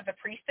authority of the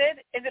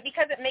priesthood? Is it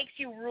because it makes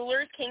you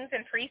rulers, kings,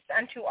 and priests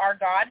unto our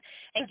God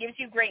and gives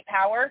you great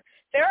power?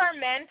 There are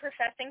men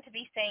professing to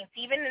be saints,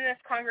 even in this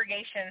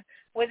congregation,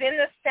 within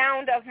the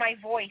sound of my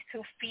voice,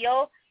 who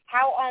feel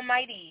how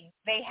almighty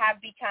they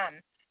have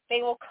become.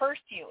 They will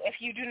curse you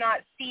if you do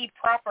not see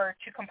proper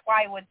to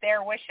comply with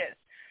their wishes.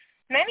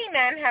 Many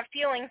men have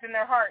feelings in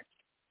their hearts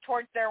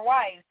towards their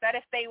wives, that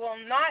if they will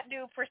not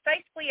do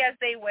precisely as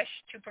they wish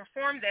to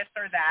perform this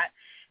or that,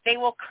 they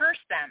will curse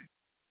them.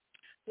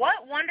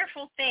 What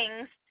wonderful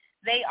things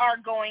they are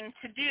going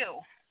to do.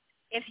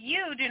 If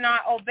you do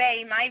not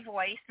obey my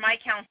voice, my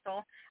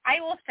counsel, I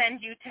will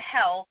send you to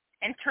hell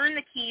and turn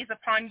the keys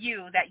upon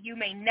you, that you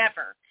may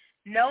never,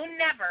 no,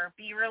 never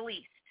be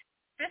released.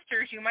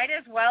 Sisters, you might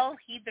as well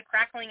heed the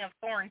crackling of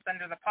thorns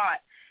under the pot,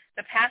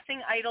 the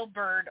passing idle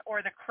bird,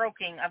 or the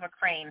croaking of a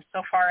crane,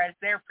 so far as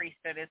their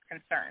priesthood is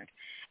concerned.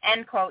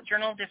 End quote.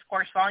 Journal of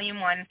Discourse,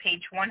 Volume 1,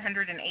 page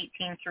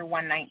 118 through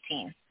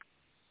 119.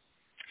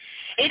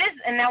 It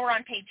is, and now we're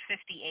on page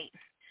 58.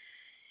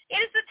 It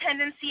is the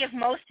tendency of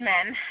most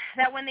men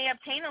that when they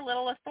obtain a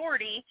little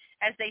authority,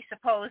 as they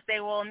suppose,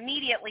 they will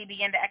immediately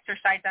begin to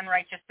exercise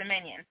unrighteous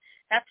dominion.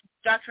 That's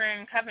Doctrine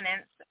and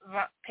Covenants,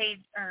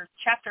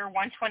 chapter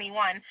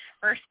 121,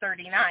 verse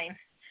 39.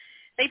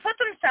 They put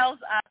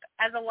themselves up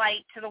as a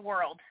light to the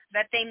world,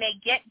 that they may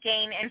get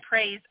gain and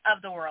praise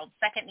of the world.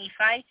 2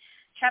 Nephi,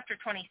 chapter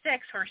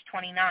 26, verse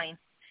 29.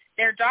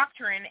 Their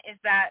doctrine is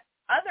that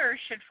others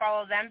should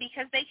follow them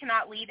because they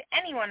cannot lead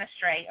anyone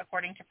astray,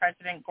 according to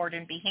President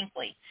Gordon B.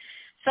 Hinckley.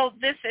 So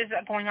this is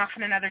going off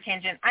on another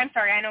tangent. I'm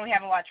sorry, I know we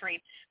have a lot to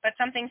read, but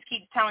some things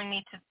keep telling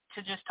me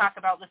to just talk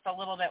about this a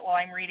little bit while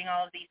I'm reading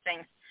all of these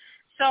things.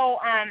 So,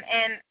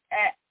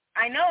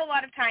 I know a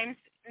lot of times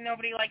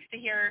nobody likes to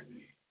hear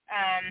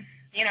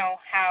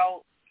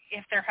how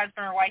if their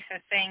husband or wife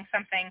is saying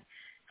something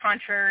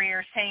contrary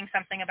or saying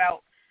something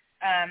about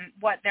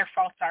what their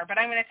faults are. But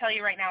I'm going to tell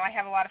you right now, I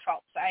have a lot of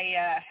faults.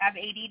 I have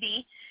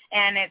ADD,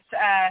 and it's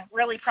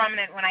really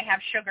prominent when I have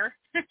sugar,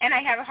 and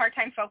I have a hard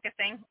time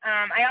focusing.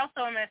 I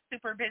also am a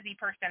super busy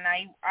person.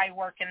 I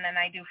work, and then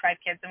I do 5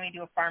 kids, and we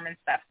do a farm and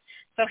stuff.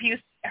 So if you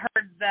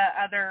heard the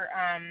other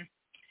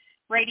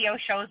radio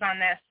shows on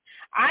this,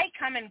 I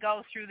come and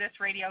go through this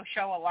radio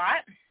show a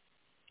lot.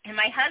 And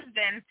my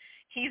husband,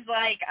 he's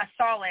like a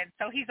solid.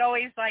 So he's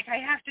always like, I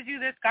have to do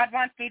this. God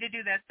wants me to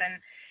do this.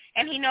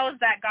 And he knows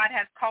that God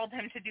has called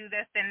him to do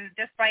this. And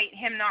despite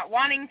him not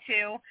wanting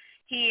to,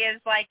 he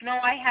is like, no,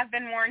 I have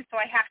been warned, so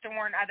I have to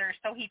warn others.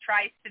 So he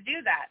tries to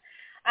do that.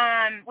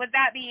 With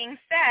that being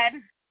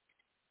said,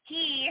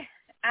 he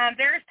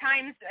there's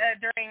times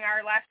during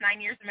our last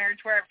 9 years of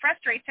marriage where it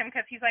frustrates him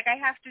because he's like, I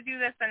have to do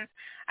this, and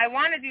I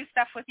want to do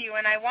stuff with you,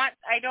 and I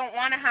don't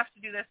want to have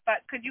to do this,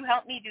 but could you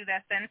help me do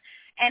this? And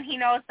he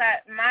knows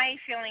that my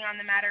feeling on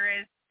the matter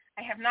is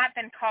I have not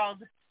been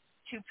called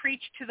to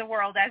preach to the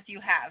world as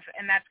you have,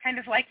 and that's kind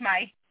of like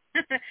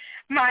but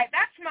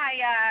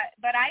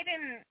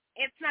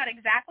it's not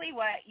exactly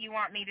what you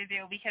want me to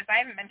do because I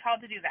haven't been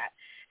called to do that.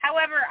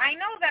 However, I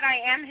know that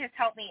I am his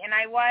helpmeet, and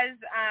I was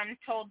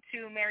told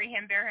to marry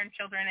him, bear him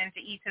children, and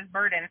to eat his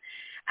burden.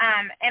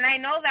 And I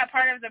know that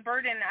part of the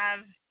burden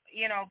of,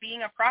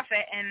 being a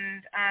prophet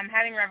and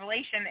having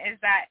revelation is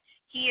that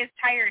he is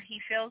tired.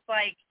 He feels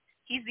like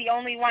he's the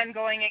only one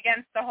going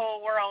against the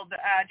whole world,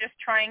 just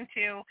trying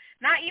to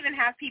not even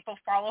have people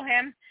follow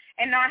him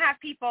and not have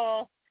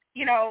people,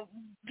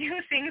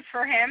 do things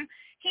for him.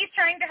 He's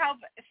trying to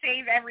help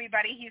save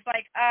everybody. He's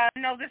like,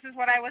 no, this is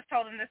what I was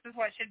told, and this is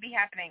what should be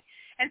happening.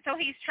 And so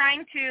he's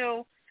trying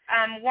to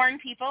warn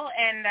people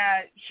and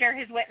share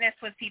his witness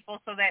with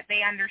people so that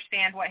they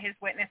understand what his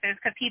witness is,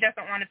 because he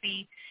doesn't want to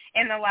be,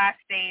 in the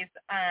last days,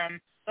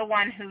 the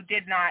one who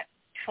did not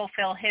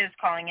fulfill his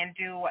calling and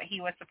do what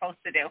he was supposed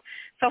to do.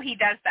 So he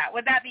does that.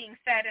 With that being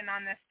said, and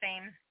on this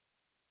same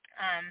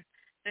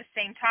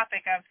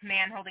topic of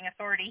man holding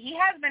authority, he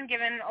has been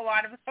given a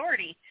lot of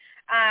authority.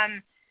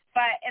 And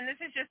this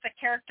is just a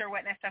character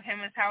witness of him,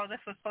 is how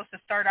this was supposed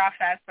to start off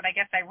as, but I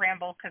guess I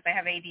ramble because I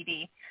have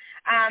ADD.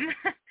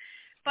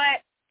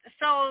 But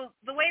so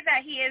the way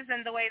that he is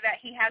and the way that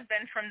he has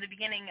been from the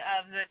beginning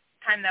of the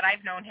time that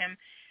I've known him,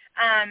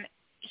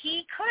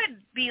 he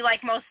could be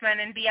like most men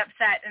and be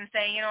upset and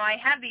say, I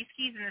have these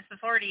keys and this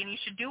authority, and you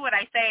should do what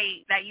I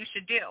say that you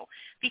should do.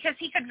 Because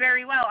he could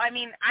very well. I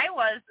mean, I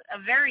was a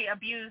very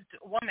abused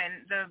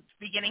woman the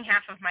beginning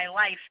half of my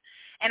life,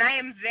 and I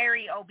am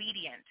very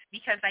obedient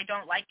because I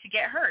don't like to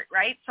get hurt,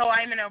 right? So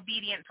I'm an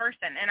obedient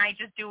person, and I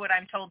just do what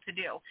I'm told to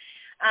do.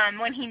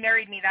 When he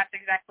married me, that's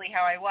exactly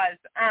how I was.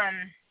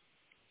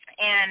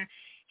 And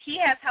he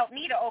has helped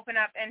me to open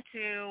up and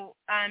to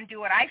do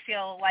what I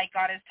feel like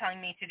God is telling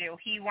me to do.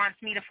 He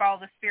wants me to follow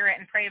the Spirit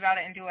and pray about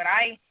it and do what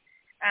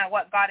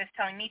God is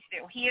telling me to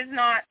do. He is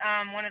not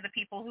one of the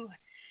people who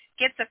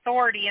gets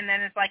authority and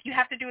then is like, you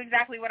have to do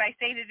exactly what I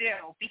say to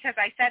do because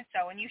I said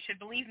so, and you should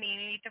believe me,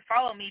 and you need to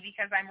follow me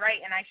because I'm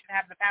right and I should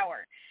have the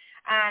power.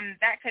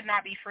 That could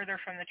not be further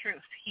from the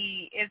truth.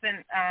 He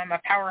isn't a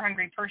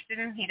power-hungry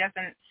person. He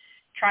doesn't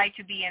try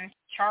to be in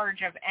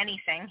charge of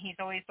anything.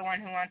 He's always the one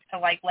who wants to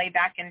lay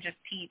back and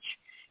just teach.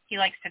 He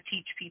likes to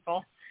teach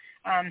people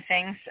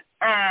things.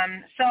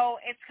 So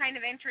it's kind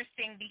of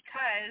interesting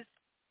because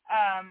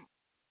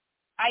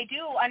I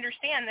do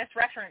understand this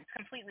reference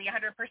completely,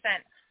 100%.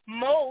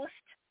 Most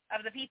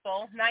of the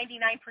people,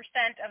 99%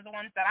 of the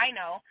ones that I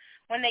know,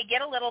 when they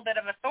get a little bit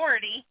of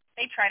authority,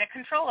 they try to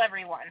control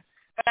everyone.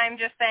 But I'm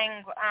just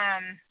saying,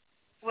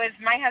 with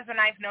my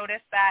husband, I've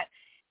noticed that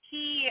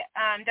he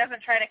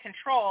doesn't try to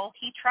control.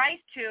 He tries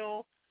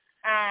to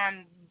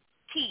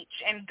teach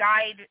and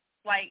guide,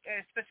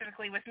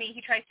 specifically with me,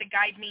 he tries to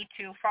guide me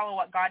to follow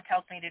what God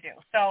tells me to do.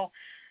 So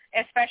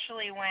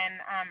especially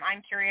when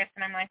I'm curious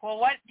and I'm like, well,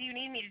 what do you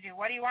need me to do?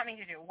 What do you want me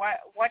to do?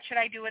 What should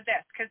I do with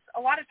this? Because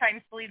a lot of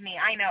times, believe me,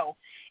 I know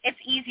it's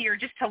easier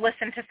just to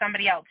listen to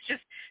somebody else.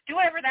 Just do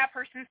whatever that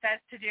person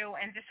says to do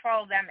and just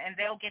follow them, and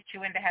they'll get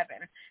you into heaven.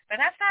 But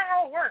that's not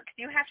how it works.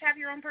 You have to have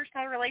your own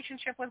personal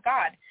relationship with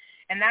God.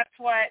 And that's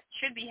what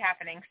should be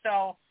happening.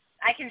 So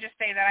I can just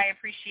say that I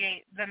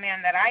appreciate the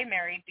man that I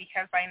married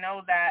because I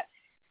know that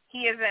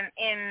his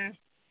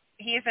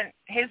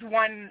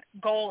one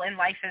goal in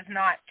life is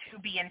not to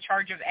be in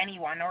charge of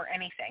anyone or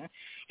anything.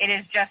 It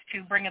is just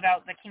to bring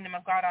about the kingdom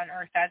of God on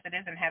earth as it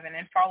is in heaven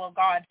and follow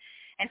God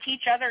and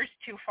teach others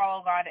to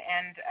follow God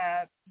and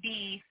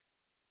be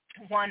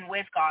one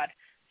with God.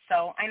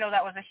 So I know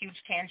that was a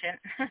huge tangent,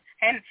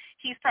 and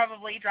he's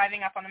probably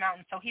driving up on the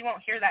mountain, so he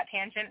won't hear that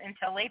tangent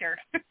until later.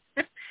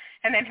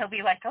 And then he'll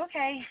be like,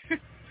 okay.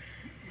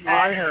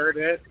 I heard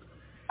it.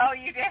 Oh,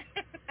 you did?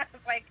 I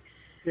was like,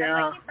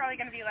 yeah. He's probably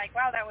going to be like,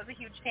 wow, that was a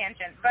huge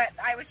tangent. But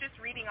I was just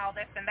reading all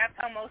this, and that's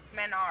how most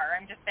men are.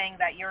 I'm just saying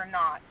that you're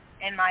not,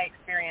 in my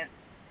experience.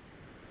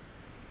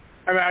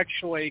 I'm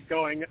actually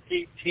going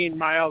 18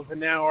 miles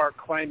an hour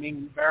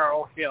climbing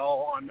Barrel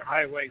Hill on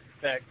Highway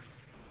 6.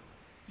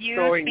 You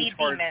going speed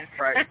towards demon.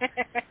 Christ.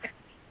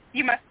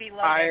 You must be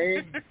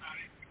loaded.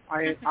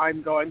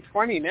 I'm going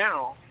 20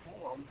 now.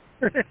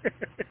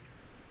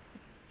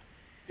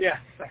 Yes,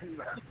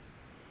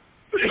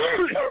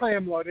 I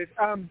am loaded.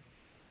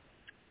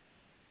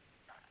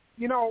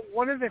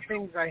 One of the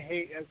things I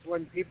hate is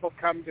when people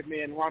come to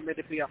me and want me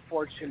to be a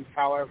fortune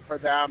teller for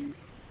them.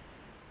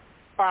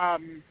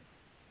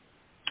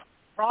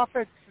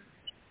 Prophets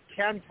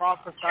can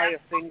prophesy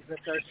of things that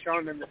they're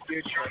shown in the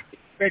future.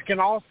 They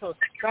can also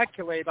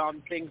speculate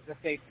on things that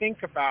they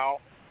think about,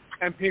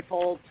 and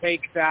people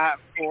take that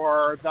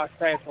for thus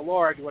saith the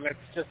Lord when it's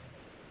just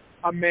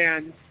a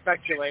man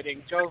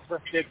speculating.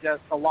 Joseph did this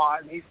a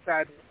lot, and he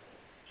said,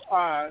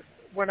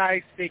 when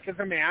I speak as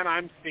a man,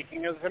 I'm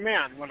speaking as a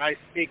man. When I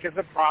speak as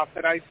a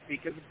prophet, I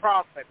speak as a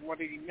prophet. What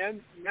he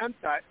meant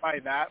by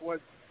that was,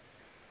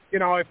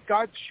 if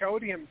God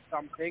showed him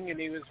something and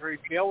he was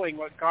revealing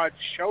what God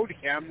showed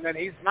him, then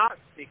he's not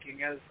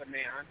speaking as a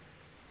man.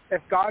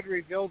 If God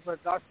reveals a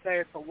thus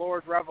saith the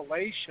Lord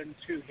revelation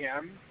to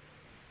him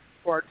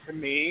or to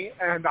me,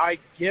 and I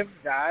give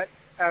that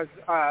as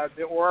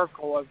the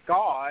oracle of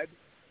God,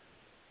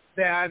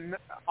 then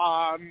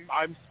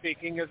I'm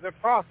speaking as a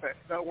prophet.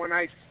 But when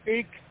I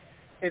speak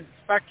in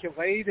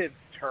speculative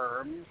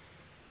terms,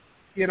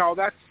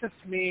 that's just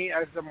me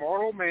as a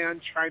mortal man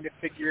trying to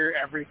figure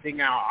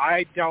everything out.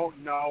 I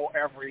don't know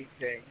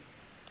everything.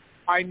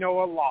 I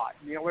know a lot.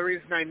 And the only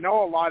reason I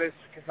know a lot is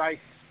because I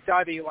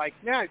study like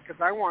Ned,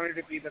 because I wanted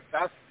to be the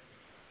best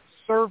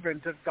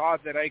servant of God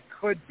that I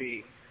could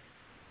be.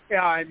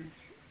 And,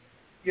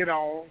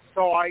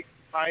 so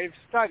I've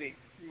studied.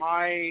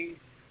 My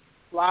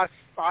last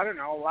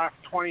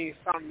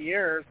 20-something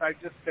years,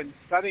 I've just been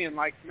studying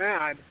like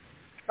mad.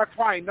 That's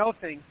why I know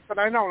things, but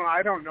I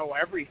don't know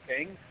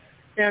everything.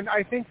 And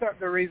I think that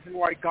the reason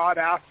why God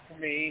asked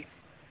me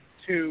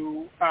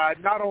to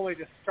not only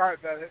to start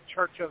the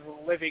Church of the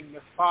Living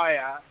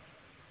Messiah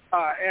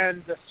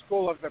and the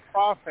School of the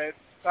Prophets,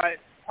 but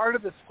part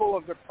of the School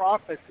of the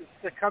Prophets is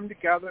to come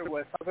together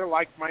with other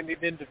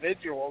like-minded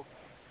individuals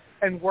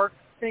and work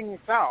things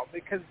out.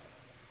 Because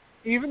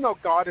even though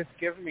God has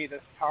given me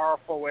this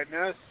powerful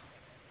witness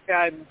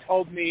and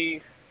told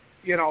me,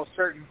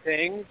 certain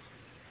things,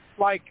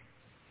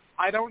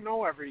 I don't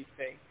know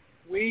everything.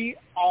 We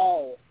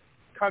all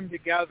come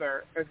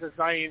together as a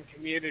Zion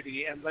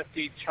community and lift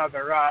each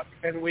other up,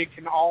 and we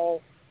can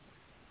all,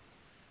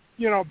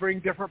 bring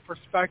different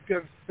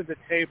perspectives to the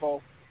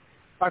table.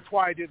 That's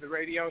why I do the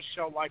radio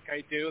show like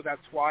I do.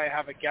 That's why I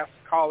have a guest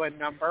call-in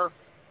number.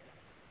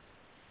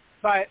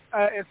 But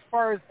as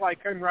far as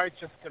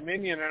unrighteous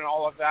dominion and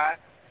all of that,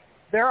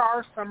 there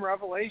are some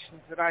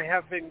revelations that I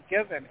have been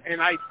given,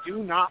 and I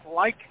do not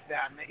like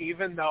them,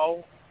 even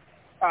though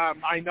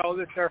I know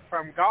that they're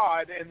from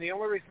God. And the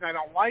only reason I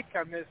don't like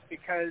them is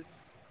because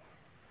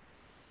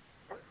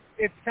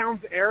it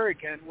sounds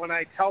arrogant when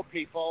I tell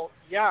people,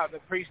 yeah, the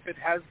priesthood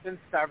has been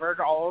severed,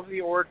 all of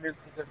the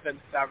ordinances have been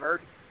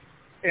severed,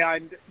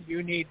 and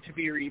you need to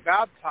be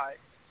rebaptized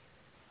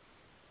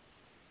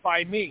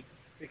by me,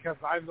 because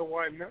I'm the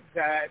one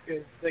that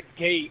is the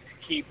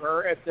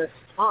gatekeeper at this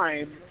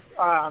time.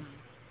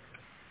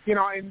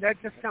 And that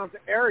just sounds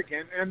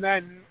arrogant. And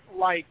then,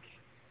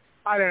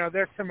 I don't know,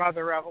 there's some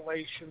other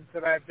revelations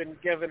that I've been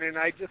given, and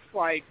I just,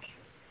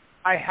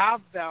 I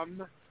have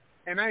them,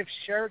 and I've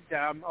shared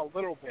them a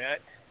little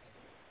bit,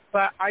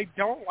 but I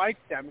don't like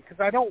them because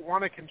I don't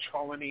want to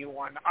control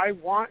anyone. I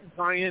want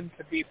Zion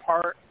to be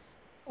part,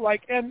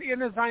 and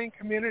in a Zion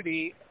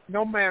community,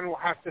 no man will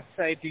have to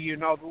say, do you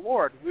know the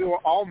Lord? We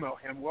will all know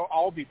him. We'll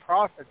all be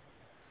prophets.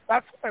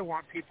 That's what I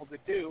want people to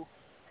do.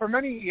 For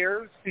many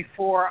years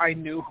before I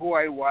knew who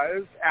I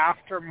was,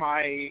 after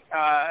my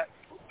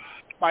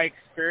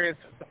experience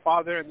with the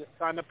Father and the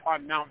Son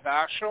upon Mount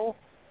Vashel,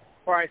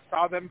 where I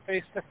saw them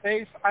face to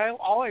face,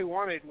 all I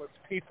wanted was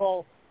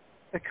people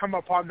to come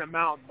up on the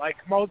mountain, like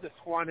Moses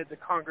wanted the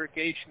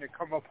congregation to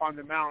come up on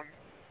the mountain.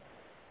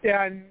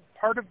 And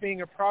part of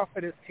being a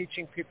prophet is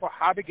teaching people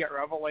how to get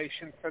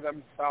revelation for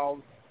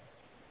themselves.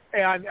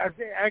 And as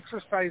they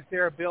exercise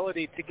their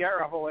ability to get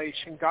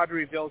revelation, God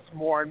reveals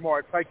more and more.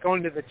 It's like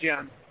going to the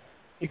gym.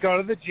 You go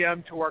to the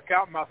gym to work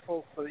out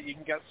muscles so that you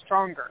can get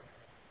stronger.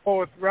 But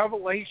with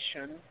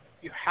revelation,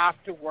 you have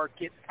to work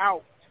it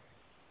out.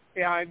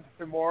 And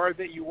the more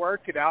that you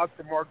work it out,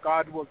 the more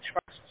God will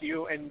trust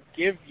you and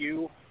give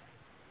you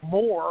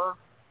more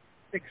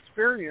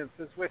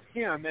experiences with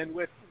him and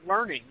with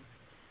learning.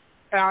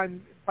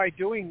 And by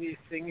doing these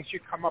things, you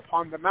come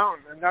upon the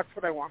mountain. And that's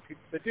what I want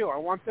people to do. I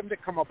want them to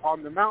come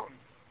upon the mountain,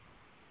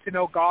 to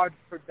know God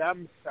for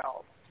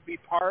themselves, to be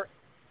part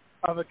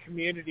of a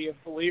community of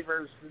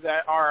believers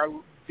that are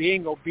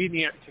being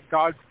obedient to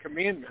God's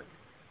commandments.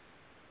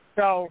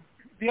 So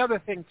the other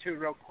thing, too,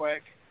 real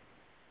quick.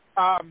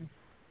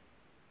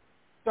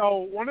 So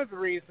one of the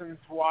reasons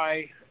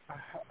why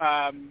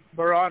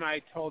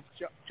Moroni told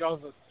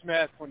Joseph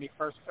Smith when he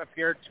first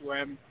appeared to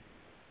him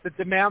that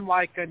the man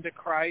like unto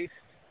Christ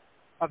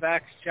of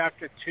Acts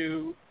chapter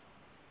 2,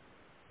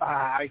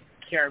 I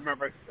can't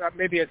remember,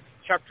 maybe it's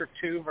chapter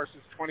 2,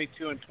 verses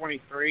 22 and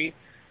 23.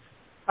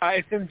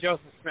 It's in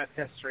Joseph Smith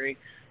history.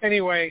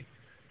 Anyway,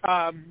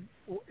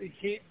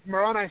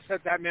 Moroni said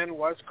that man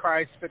was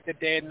Christ, but the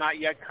day had not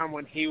yet come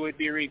when he would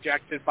be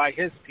rejected by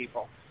his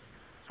people.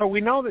 So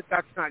we know that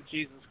that's not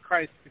Jesus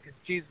Christ, because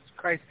Jesus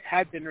Christ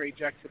had been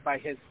rejected by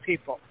his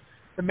people.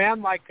 The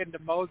man like unto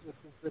Moses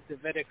is the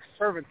Davidic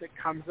servant that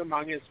comes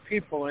among his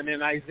people. And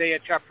in Isaiah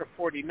chapter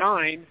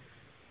 49,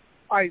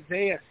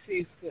 Isaiah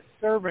sees the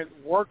servant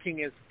working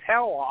his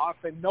tail off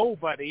and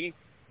nobody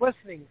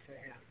listening to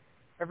him.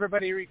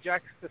 Everybody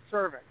rejects the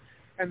servant.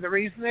 And the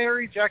reason they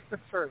reject the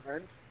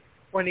servant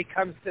when he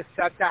comes to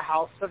set the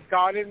house of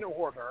God in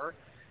order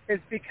is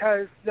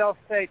because they'll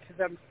say to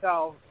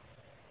themselves,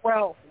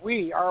 well,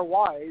 we are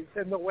wise,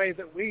 and the way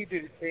that we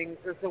do things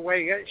is the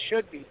way it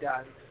should be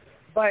done.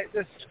 But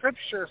the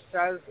scripture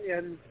says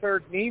in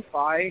 3rd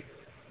Nephi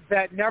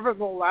that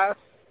nevertheless,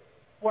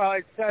 well,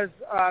 it says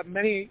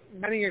many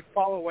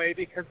fall away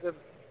because of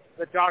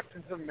the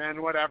doctrines of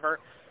men, whatever,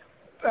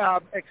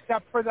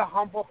 except for the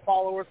humble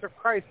followers of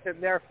Christ,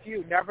 and they're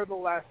few.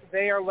 Nevertheless,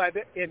 they are led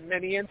in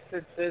many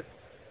instances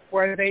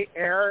where they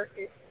err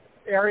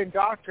in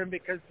doctrine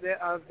because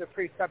of the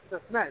precepts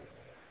of men.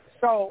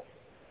 So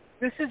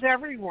this is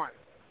everyone.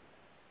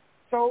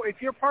 So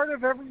if you're part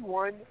of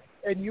everyone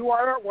and you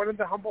are one of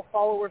the humble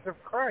followers of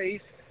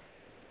Christ,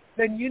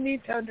 then you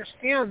need to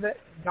understand that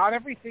not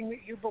everything that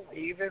you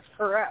believe is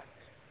correct.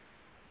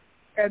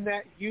 And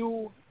that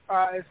you,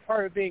 as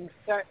part of being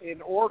set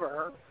in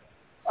order,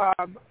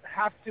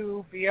 have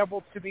to be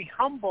able to be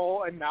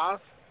humble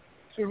enough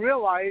to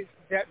realize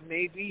that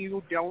maybe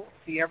you don't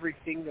see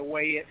everything the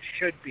way it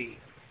should be.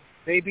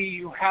 Maybe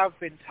you have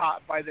been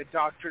taught by the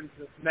doctrines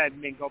of men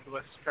mingled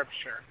with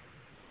Scripture.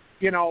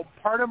 You know,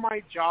 part of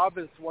my job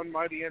as one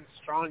mighty and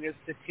strong is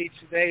to teach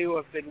they who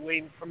have been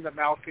weaned from the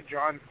milk and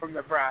drawn from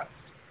the breast.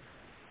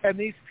 And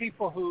these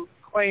people who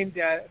claim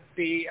to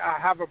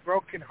have a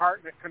broken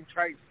heart and a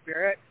contrite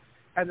spirit,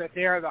 and that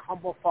they are the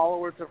humble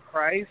followers of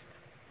Christ,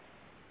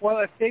 well,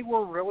 if they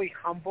were really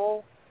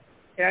humble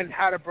and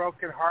had a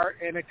broken heart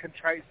and a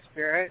contrite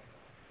spirit,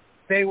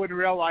 they would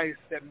realize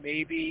that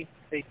maybe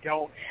they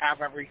don't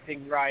have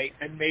everything right,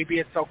 and maybe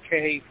it's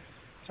okay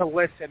to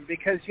listen.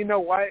 Because you know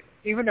what?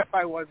 Even if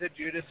I was a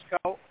Judas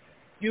Goat,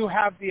 you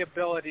have the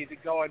ability to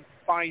go and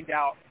find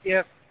out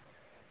if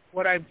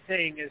what I'm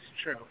saying is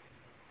true.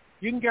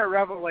 You can get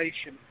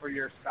revelation for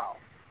yourself.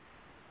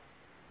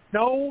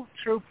 No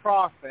true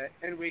prophet,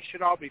 and we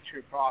should all be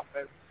true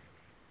prophets,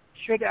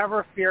 should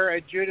ever fear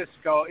a Judas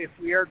Goat if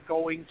we are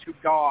going to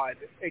God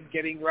and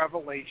getting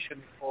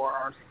revelation for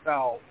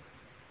ourselves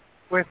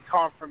with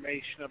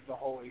confirmation of the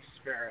Holy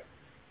Spirit.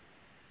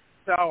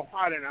 So,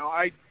 I don't know.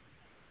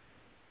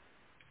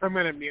 I'm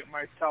going to mute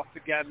myself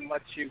again and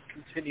let you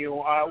continue.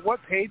 What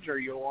page are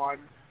you on?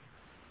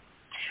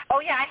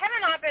 Oh, yeah, I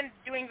haven't not been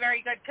doing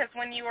very good because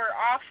when you were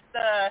off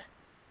the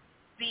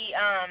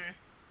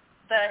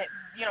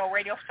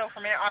radio show for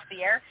a minute off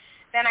the air,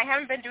 then I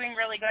haven't been doing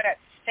really good at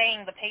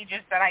saying the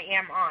pages that I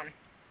am on.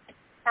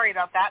 Sorry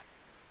about that.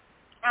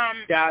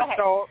 Okay.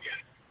 So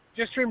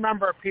just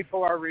remember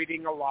people are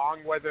reading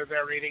along, whether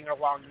they're reading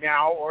along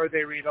now or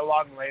they read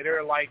along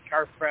later, like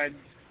our friend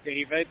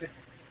David.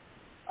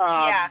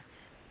 Yeah.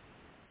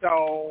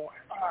 So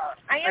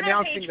I am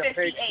announcing on the page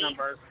page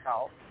numbers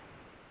help.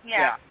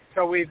 Yeah.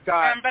 So we've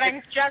got but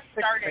I've just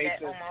started pages.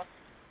 it almost.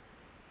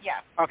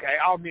 Yeah. Okay,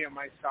 I'll mute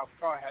myself.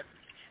 Go ahead.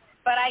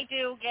 But I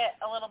do get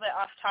a little bit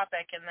off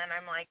topic, and then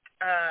I'm like,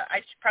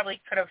 I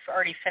probably could have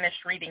already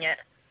finished reading it.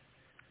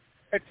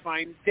 It's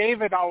fine.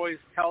 David always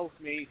tells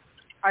me,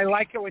 I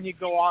like it when you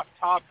go off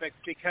topic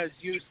because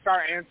you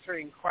start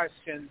answering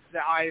questions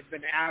that I've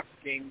been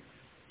asking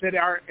that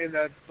aren't in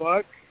the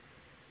book.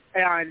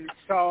 And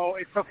so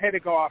it's okay to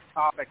go off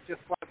topic.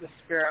 Just let the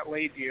Spirit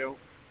lead you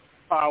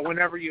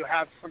whenever you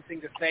have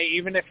something to say,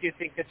 even if you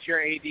think it's your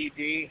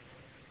ADD.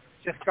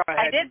 Just go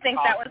ahead. I did think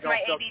that was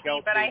my ADD,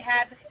 guilty. but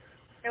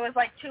it was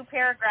like 2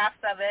 paragraphs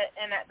of it,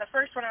 and the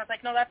first one I was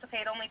like, no, that's okay,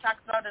 it only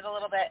talks about it a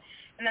little bit.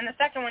 And then the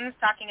second one was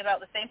talking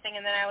about the same thing,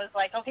 and then I was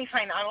like, okay,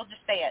 fine, I will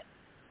just say it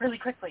really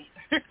quickly.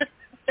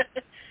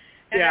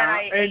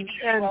 and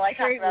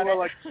Satan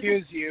will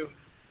accuse you.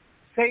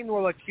 Satan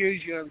will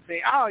accuse you and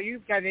say, oh,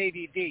 you've got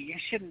ADD. You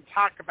shouldn't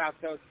talk about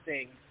those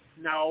things.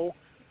 No,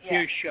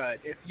 you should.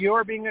 If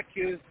you're being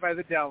accused by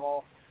the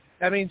devil,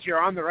 that means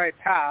you're on the right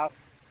path,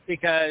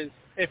 because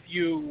if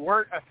you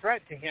weren't a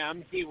threat to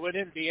him, he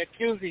wouldn't be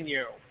accusing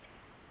you.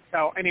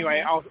 So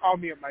anyway, I'll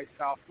mute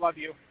myself. Love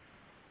you.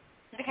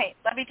 Okay,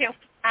 love you too.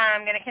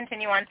 I'm going to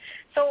continue on.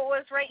 So it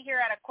was right here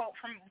at a quote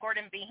from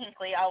Gordon B.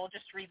 Hinckley. I will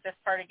just read this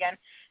part again.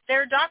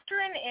 Their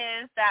doctrine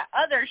is that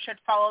others should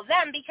follow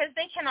them because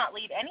they cannot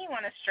lead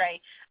anyone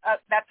astray.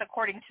 That's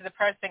according to the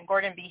President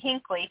Gordon B.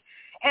 Hinckley.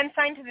 And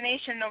signed to the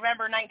nation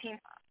November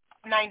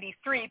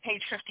 1993,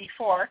 page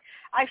 54.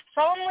 I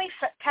solemnly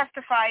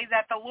testify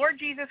that the Lord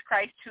Jesus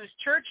Christ, whose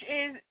church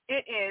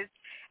it is,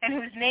 and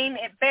whose name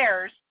it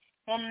bears,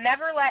 will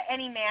never let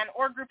any man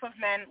or group of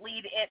men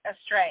lead it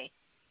astray.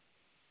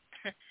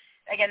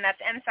 Again,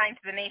 that's Ensign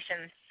to the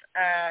Nations.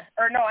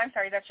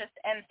 That's just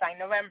Ensign,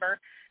 November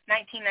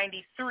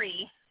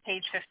 1993,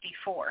 page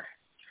 54.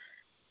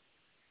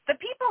 The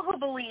people who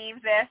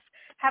believe this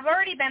have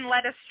already been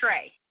led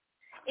astray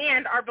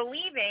and are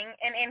believing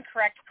an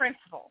incorrect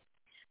principle.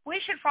 We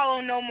should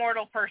follow no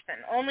mortal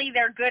person, only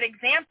their good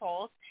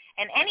examples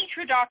and any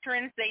true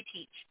doctrines they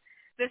teach.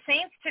 The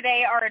saints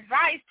today are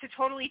advised to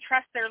totally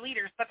trust their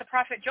leaders, but the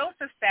prophet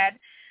Joseph said,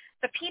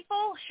 the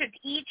people should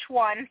each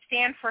one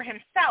stand for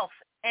himself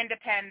and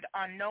depend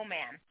on no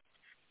man,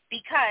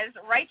 because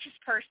righteous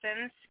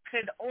persons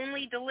could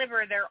only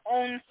deliver their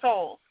own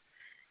souls.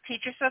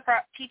 Teaching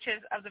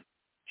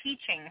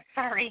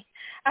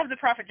of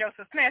the prophet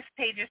Joseph Smith,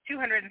 pages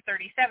 237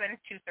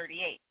 to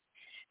 238.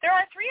 There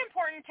are 3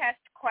 important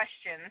test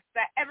questions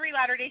that every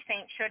Latter-day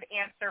Saint should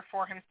answer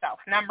for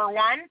himself. Number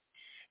 1,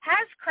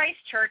 has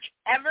Christ Church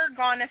ever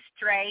gone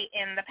astray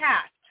in the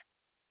past?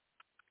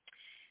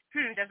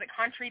 Does it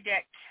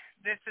contradict?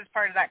 This is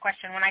part of that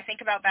question. When I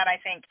think about that, I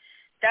think,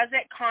 does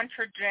it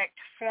contradict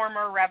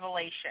former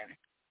revelation?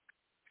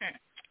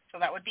 So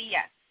that would be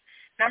yes.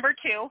 Number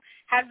 2,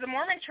 has the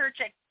Mormon Church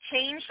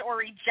changed or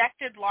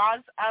rejected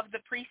laws of the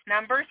priest?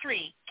 Number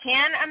 3,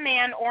 can a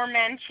man or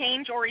men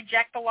change or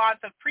reject the laws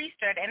of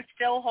priesthood and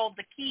still hold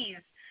the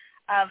keys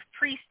of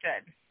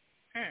priesthood?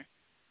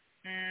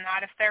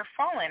 Not if they're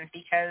fallen,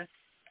 because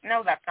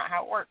no, that's not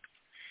how it works.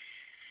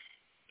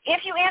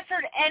 If you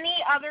answered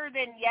any other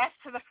than yes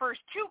to the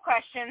first 2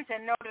 questions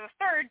and no to the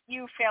third,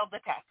 you failed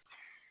the test.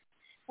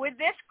 With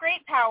this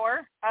great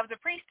power of the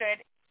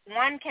priesthood,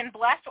 one can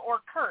bless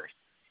or curse.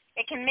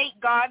 It can make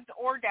gods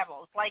or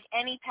devils, like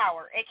any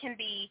power. It can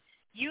be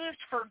used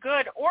for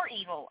good or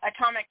evil.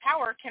 Atomic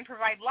power can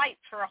provide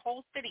lights for a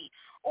whole city,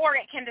 or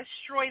it can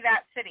destroy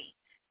that city.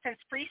 Since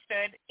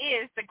priesthood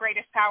is the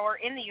greatest power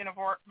in the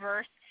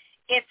universe,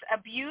 its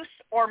abuse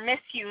or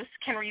misuse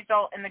can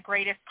result in the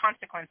greatest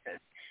consequences.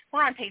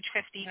 We're on page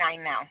 59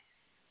 now.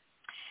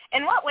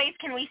 In what ways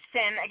can we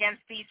sin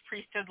against these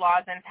priesthood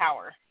laws and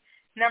power?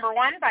 Number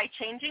 1, by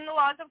changing the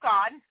laws of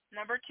God.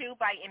 Number 2,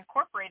 by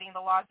incorporating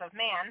the laws of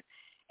man.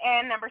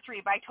 And number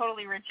 3, by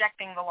totally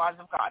rejecting the laws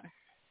of God.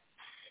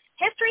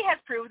 History has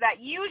proved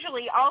that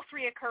usually all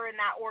 3 occur in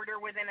that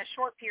order within a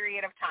short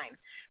period of time.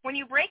 When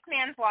you break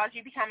man's laws,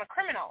 you become a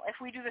criminal. If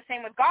we do the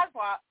same with God's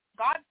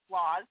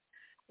laws,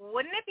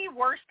 wouldn't it be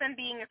worse than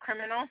being a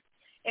criminal?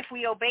 If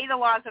we obey the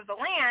laws of the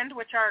land,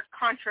 which are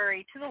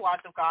contrary to the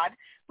laws of God,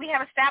 we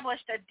have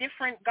established a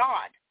different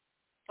God.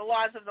 The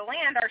laws of the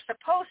land are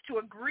supposed to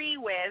agree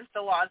with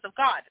the laws of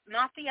God,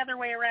 not the other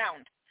way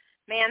around.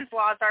 Man's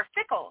laws are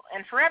fickle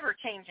and forever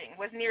changing,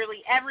 with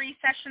nearly every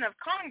session of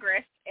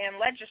Congress and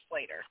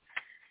legislator.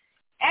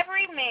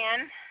 Every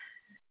man,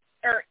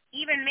 or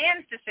even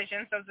man's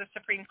decisions of the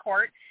Supreme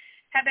Court,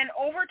 have been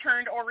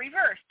overturned or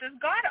reversed. Does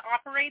God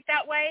operate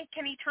that way?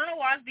 Can eternal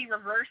laws be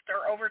reversed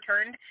or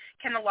overturned?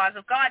 Can the laws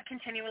of God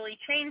continually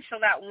change so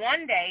that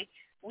one day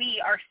we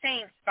are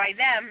saints by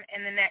them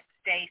and the next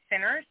day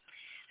sinners?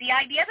 The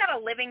idea that a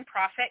living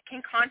prophet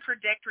can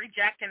contradict,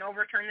 reject, and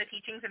overturn the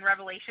teachings and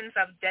revelations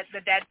of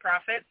the dead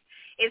prophets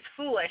is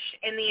foolish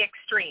in the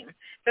extreme.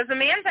 Does a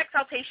man's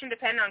exaltation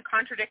depend on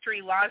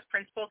contradictory laws,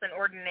 principles, and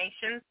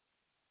ordinances?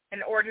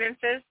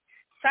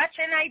 Such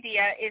an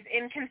idea is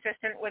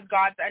inconsistent with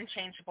God's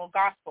unchangeable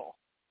gospel.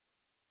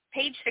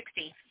 Page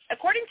 60.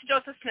 According to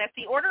Joseph Smith,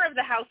 the order of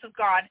the house of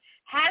God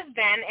has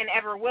been and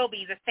ever will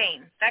be the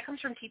same. That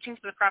comes from Teachings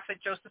of the Prophet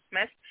Joseph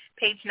Smith,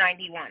 page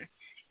 91.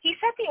 He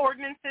set the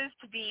ordinances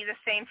to be the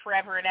same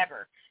forever and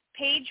ever.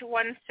 Page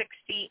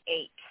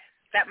 168.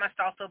 That must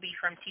also be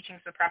from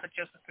Teachings of the Prophet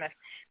Joseph Smith,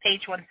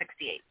 page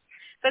 168.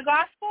 The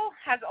gospel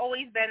has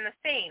always been the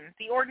same,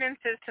 the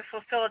ordinances to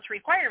fulfill its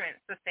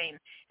requirements the same,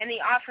 and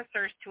the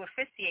officers to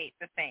officiate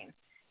the same.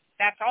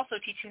 That's also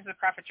Teachings of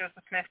the Prophet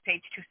Joseph Smith,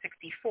 page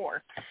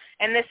 264.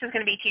 And this is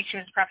going to be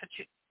Teachings of the Prophet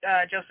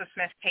Joseph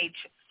Smith, page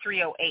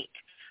 308.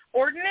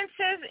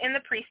 Ordinances in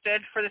the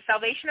priesthood for the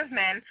salvation of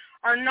men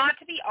are not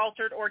to be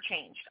altered or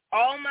changed.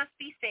 All must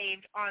be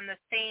saved on the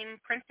same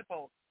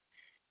principles.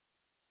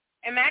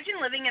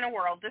 Imagine living in a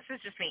world, this is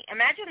just me,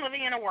 imagine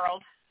living in a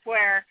world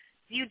where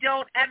you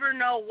don't ever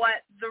know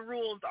what the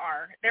rules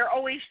are. They're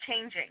always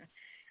changing.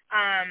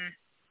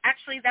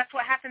 Actually, that's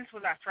what happens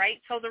with us, right?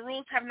 So the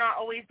rules have not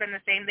always been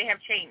the same. They have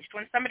changed.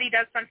 When somebody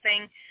does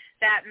something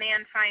that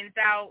man finds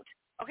out,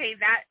 okay,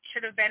 that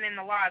should have been in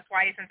the laws.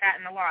 Why isn't that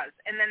in the laws?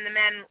 And then the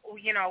men,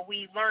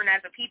 we learn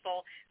as a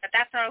people that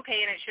that's not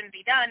okay and it shouldn't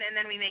be done, and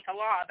then we make a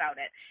law about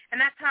it. And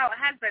that's how it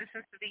has been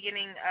since the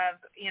beginning of,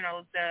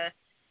 the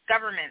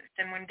governments.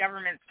 And when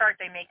governments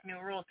start, they make new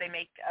rules. They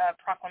make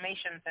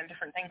proclamations and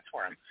different things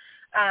for them,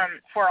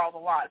 for all the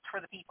laws,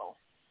 for the people.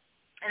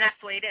 And that's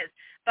the way it is.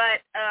 But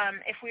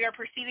if we are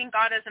perceiving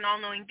God as an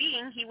all-knowing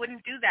being, he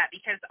wouldn't do that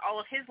because all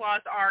of his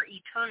laws are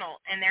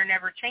eternal and they're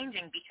never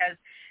changing because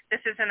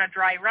this isn't a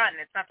dry run.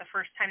 It's not the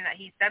first time that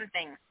he's done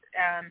things.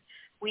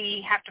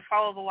 We have to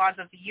follow the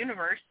laws of the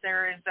universe.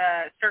 There is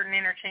certain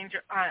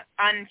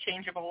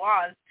unchangeable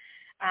laws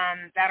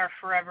that are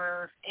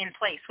forever in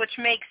place, which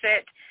makes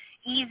it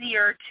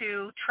easier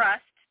to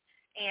trust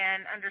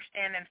and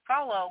understand and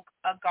follow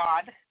a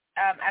God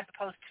as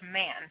opposed to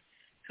man,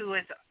 who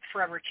is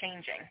forever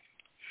changing.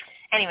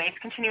 Anyways,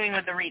 continuing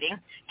with the reading.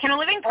 Can a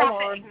living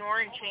prophet ignore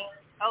and change?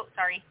 Oh,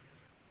 sorry.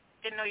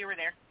 Didn't know you were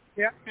there.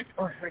 Yeah,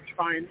 that's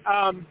fine.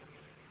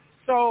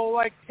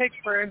 So, take,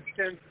 for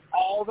instance,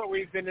 all that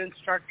we've been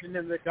instructed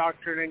in the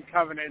Doctrine and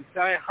Covenants.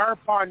 I harp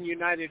on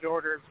United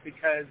Orders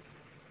because,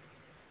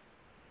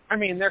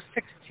 there's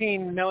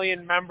 16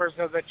 million members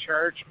of the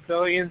church,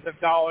 billions of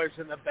dollars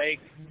in the bank,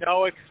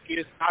 no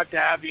excuse not to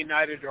have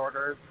United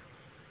Orders.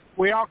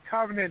 We all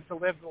covenant to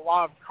live the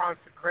law of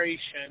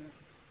consecration,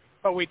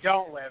 but we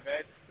don't live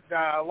it.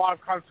 The law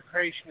of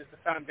consecration is the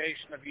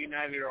foundation of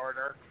United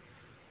Order.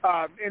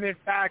 And in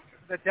fact,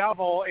 the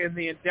devil in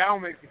the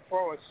endowment,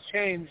 before it was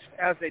changed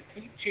as a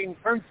teaching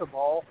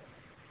principle,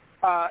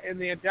 in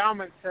the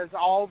endowment says,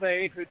 all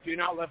they who do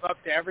not live up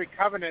to every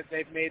covenant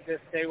they've made this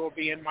day will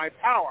be in my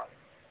power.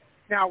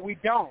 Now, we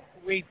don't.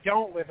 We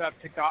don't live up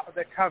to God,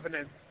 the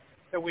covenants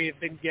that we have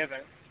been given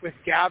with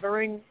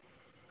gathering,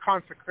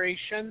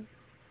 consecration,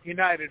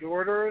 united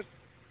orders,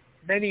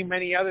 many,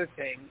 many other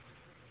things.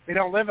 We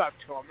don't live up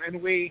to them.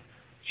 And we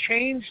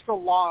change the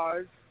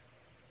laws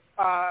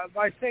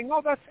by saying,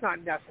 oh, that's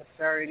not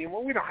necessary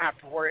anymore. We don't have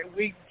to worry.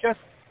 We just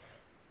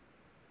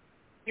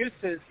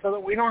uses so that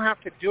we don't have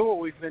to do what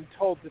we've been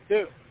told to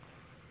do.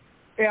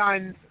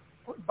 And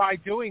by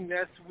doing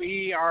this,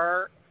 we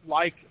are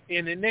like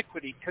in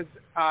iniquity because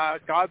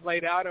God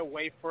laid out a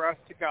way for us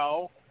to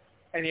go,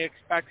 and he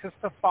expects us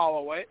to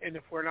follow it. And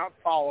if we're not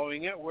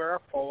following it, we're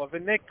full of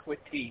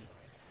iniquity.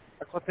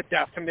 That's what the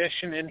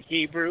definition in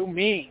Hebrew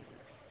means.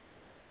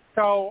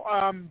 So,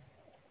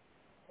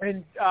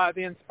 in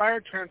the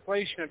inspired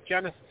translation of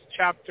Genesis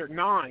chapter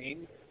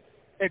 9,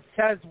 it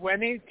says,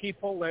 when a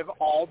people live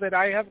all that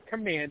I have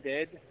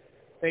commanded,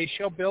 they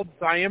shall build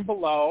Zion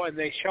below, and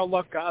they shall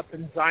look up,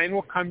 and Zion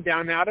will come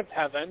down out of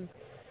heaven,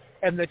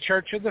 and the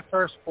church of the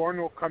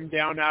firstborn will come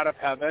down out of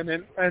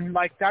heaven. And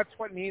like, that's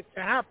what needs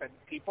to happen.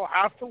 People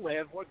have to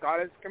live what God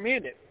has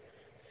commanded.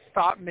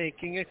 Stop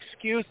making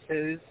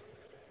excuses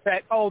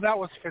that, oh, that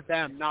was for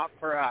them, not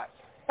for us.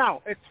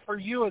 No, it's for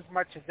you as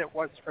much as it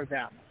was for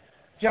them.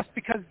 Just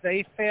because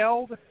they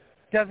failed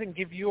doesn't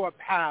give you a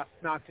pass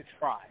not to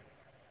try.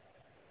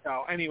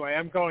 So anyway,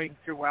 I'm going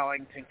through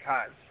Wellington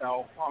Cut,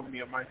 so I'll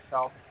mute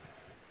myself.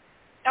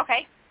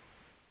 Okay.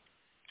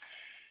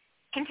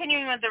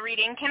 Continuing with the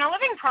reading, can a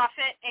living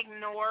prophet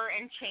ignore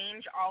and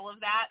change all of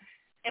that?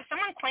 If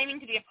someone claiming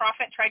to be a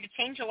prophet tried to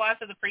change the laws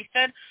of the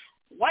priesthood,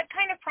 what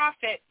kind of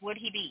prophet would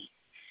he be?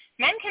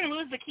 Men can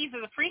lose the keys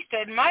of the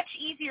priesthood much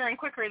easier and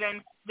quicker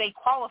than they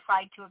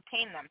qualified to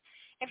obtain them.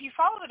 If you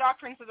follow the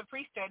doctrines of the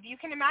priesthood, you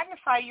can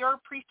magnify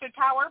your priesthood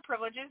power,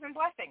 privileges, and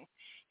blessings.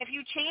 If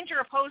you change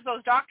or oppose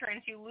those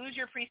doctrines, you lose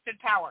your priesthood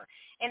power.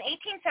 In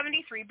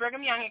 1873,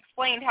 Brigham Young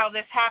explained how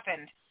this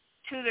happened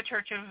to the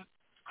Church of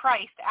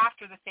Christ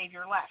after the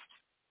Savior left.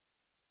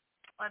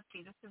 Let's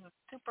see, this is a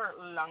super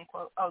long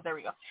quote. Oh, there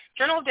we go.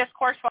 Journal of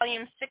Discourse,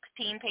 Volume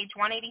 16, page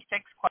 186,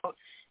 quote,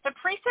 the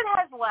priesthood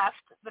has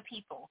left the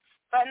people.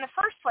 But in the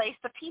first place,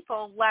 the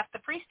people left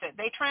the priesthood.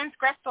 They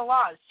transgressed the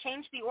laws,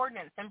 changed the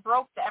ordinance, and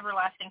broke the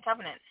everlasting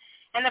covenant.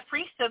 And the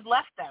priesthood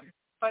left them,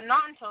 but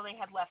not until they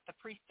had left the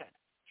priesthood.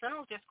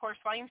 Journal of Discourse,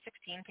 Volume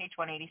 16, page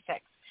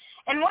 186.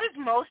 And what is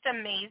most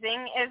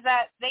amazing is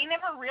that they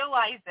never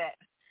realized it.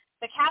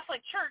 The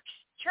Catholic Church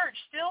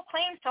still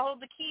claims to hold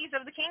the keys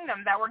of the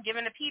kingdom that were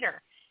given to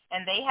Peter,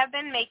 and they have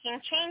been making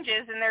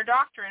changes in their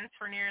doctrines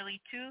for nearly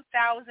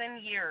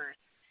 2,000 years.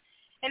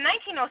 In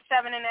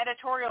 1907, an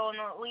editorial in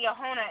the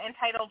Liahona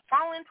entitled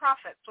Fallen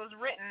Prophets was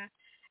written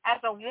as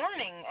a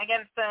warning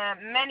against the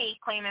many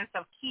claimants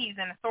of keys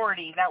and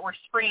authority that were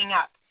springing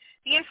up.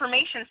 The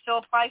information still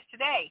applies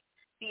today.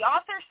 The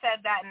author said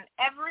that in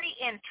every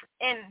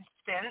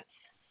instance,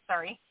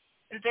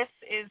 this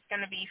is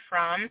going to be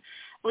from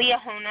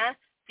Liahona,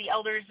 the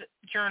Elders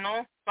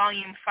Journal,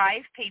 Volume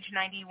 5, page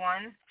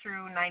 91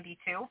 through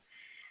 92.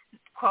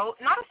 Quote,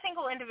 not a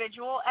single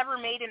individual ever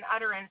made an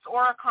utterance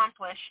or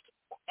accomplished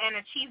an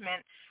achievement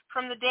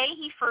from the day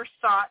he first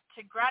sought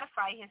to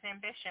gratify his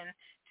ambition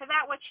to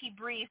that which he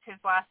breathed his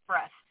last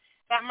breath,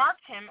 that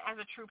marked him as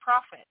a true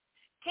prophet.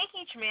 Take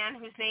each man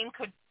whose name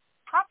could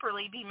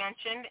properly be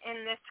mentioned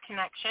in this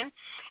connection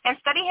and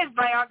study his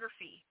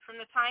biography from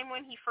the time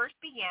when he first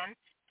began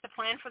to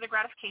plan for the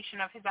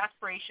gratification of his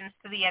aspirations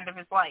to the end of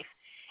his life.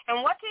 And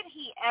what did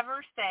he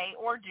ever say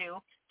or do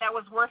that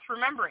was worth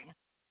remembering?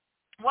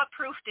 What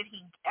proof did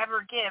he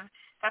ever give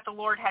that the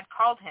Lord had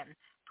called him?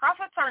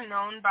 Prophets are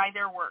known by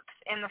their works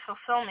and the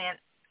fulfillment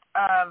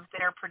of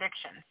their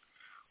predictions.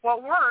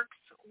 What works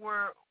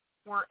were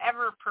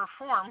ever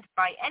performed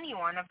by any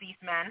one of these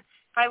men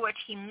by which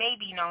he may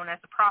be known as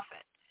a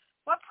prophet?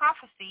 What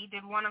prophecy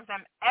did one of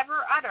them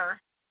ever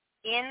utter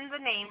in the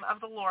name of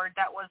the Lord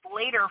that was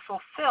later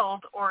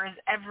fulfilled or is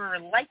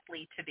ever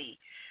likely to be?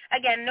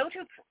 Again, no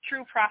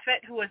true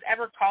prophet who was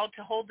ever called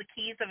to hold the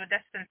keys of a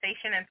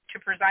dispensation and to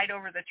preside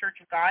over the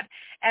Church of God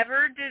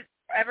ever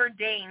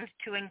deigned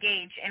to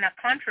engage in a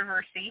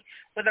controversy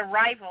with a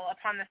rival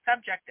upon the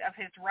subject of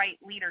his right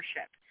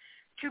leadership,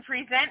 to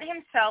present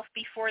himself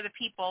before the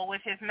people with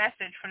his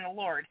message from the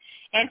Lord,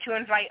 and to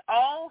invite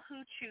all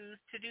who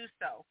choose to do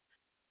so.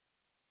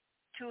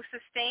 To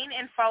sustain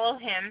and follow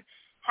him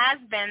has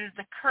been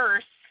the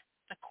course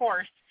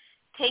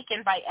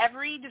taken by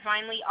every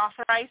divinely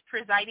authorized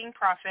presiding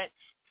prophet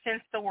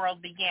since the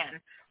world began.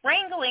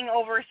 Wrangling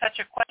over such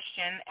a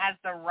question as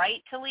the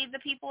right to lead the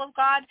people of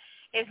God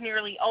is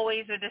nearly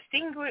always a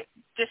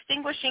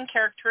distinguishing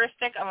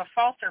characteristic of a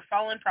false or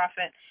fallen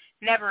prophet,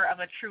 never of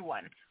a true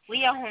one.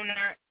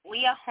 Liahona,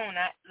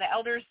 the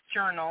Elders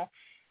Journal,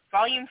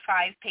 Volume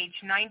 5, page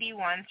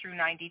 91 through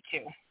 92.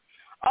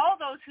 All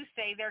those who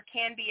say there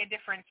can be a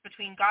difference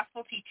between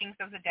gospel teachings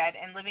of the dead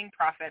and living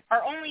prophets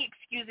are only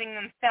excusing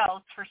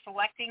themselves for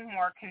selecting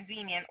more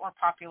convenient or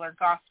popular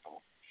gospels.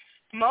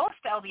 Most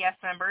LDS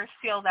members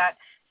feel that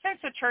since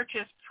the church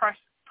is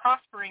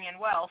prospering in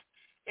wealth,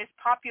 is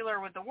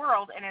popular with the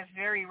world, and is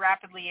very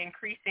rapidly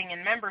increasing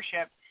in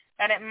membership,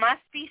 that it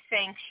must be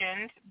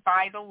sanctioned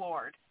by the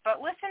Lord.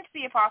 But listen to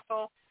the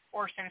Apostle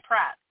Orson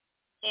Pratt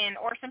in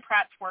Orson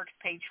Pratt's works,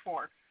 page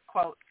 4.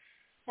 Quote,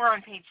 we're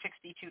on page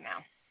 62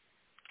 now.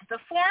 The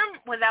form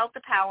without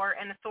the power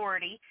and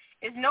authority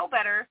is no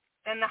better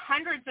than the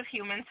hundreds of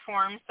human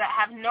forms that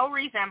have no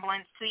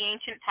resemblance to the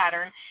ancient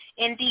pattern.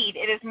 Indeed,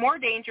 it is more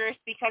dangerous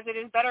because it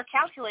is better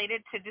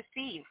calculated to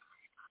deceive.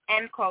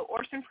 End quote.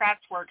 Orson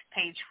Pratt's works,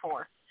 page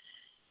 4.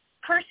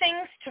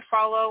 Cursings to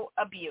follow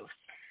abuse.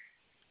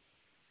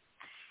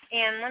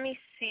 And let me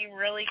see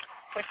really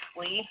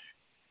quickly.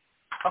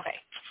 Okay,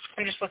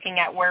 I'm just looking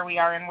at where we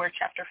are and where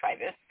chapter 5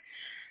 is.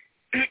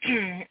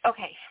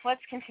 Okay,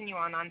 let's continue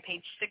on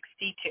page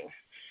 62.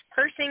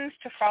 Cursings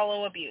to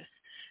follow abuse.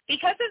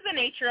 Because of the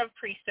nature of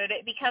priesthood,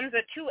 it becomes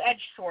a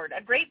two-edged sword,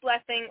 a great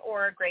blessing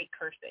or a great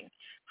cursing.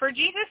 For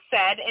Jesus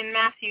said in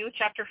Matthew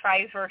chapter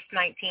 5, verse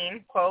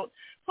 19, quote,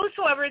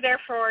 whosoever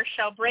therefore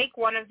shall break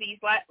one of these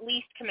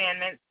least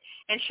commandments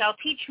and shall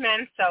teach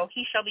men so,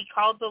 he shall be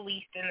called the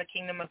least in the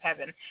kingdom of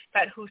heaven.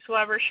 But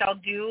whosoever shall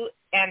do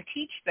and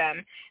teach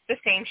them, the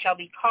same shall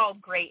be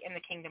called great in the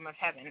kingdom of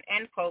heaven.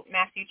 End quote,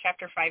 Matthew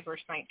chapter 5,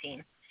 verse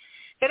 19.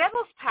 The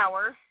devil's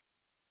power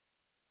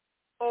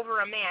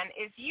over a man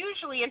is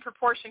usually in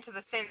proportion to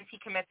the sins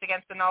he commits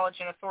against the knowledge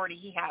and authority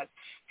he has.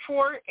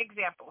 For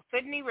example,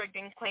 Sidney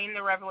Rigdon claimed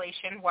the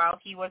revelation while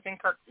he was in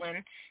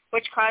Kirtland,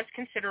 which caused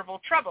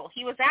considerable trouble.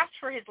 He was asked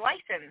for his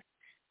license,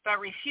 but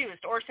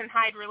refused. Orson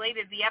Hyde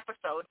related the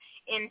episode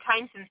in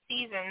Times and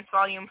Seasons,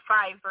 volume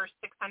 5, verse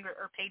 600,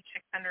 or page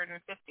 650.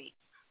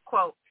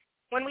 Quote,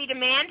 when we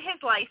demanded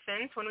his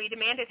license,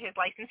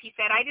 he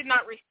said, I did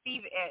not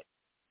receive it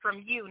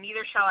from you,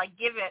 neither shall I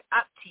give it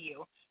up to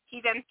you. He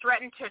then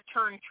threatened to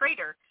turn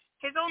traitor.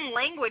 His own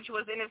language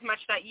was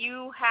inasmuch that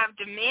you have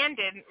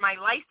demanded my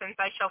license,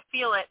 I shall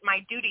feel it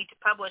my duty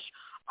to publish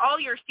all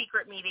your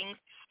secret meetings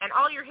and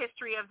all your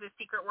history of the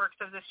secret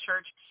works of this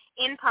church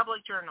in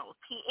public journals.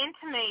 He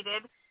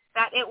intimated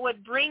that it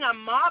would bring a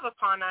mob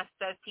upon us,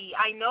 says he.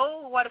 I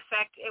know what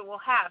effect it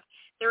will have.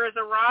 There is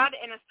a rod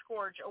and a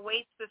scourge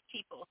awaits this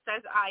people,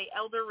 says I,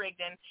 Elder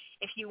Rigdon.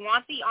 If you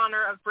want the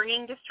honor of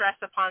bringing distress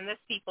upon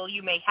this people,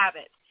 you may have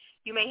it.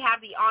 You may have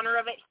the honor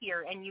of it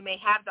here, and you may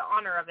have the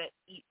honor of it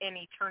in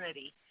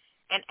eternity.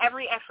 And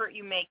every effort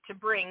you make to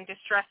bring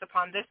distress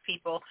upon this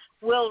people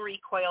will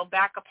recoil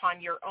back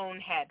upon your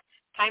own head.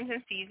 Times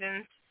and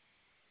Seasons,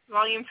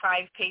 Volume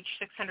 5, page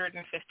 650.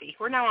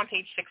 We're now on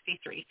page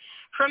 63.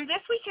 From this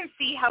we can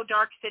see how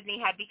dark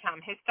Sidney had become,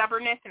 his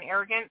stubbornness and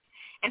arrogance,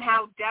 and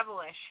how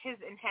devilish his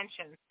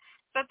intentions,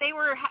 that they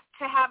were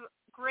to have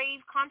grave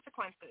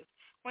consequences.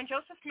 When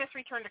Joseph Smith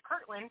returned to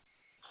Kirtland,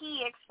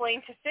 he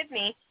explained to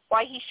Sidney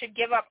why he should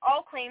give up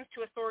all claims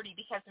to authority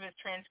because of his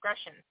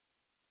transgressions.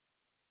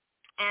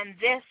 And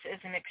this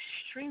is an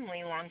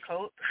extremely long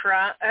quote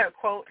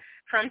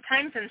from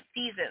Times and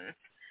Seasons,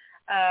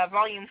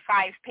 Volume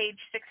 5, page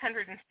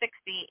 660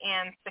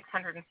 and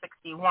 661.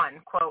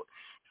 Quote,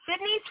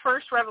 Sidney's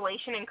first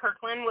revelation in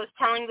Kirtland was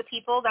telling the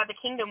people that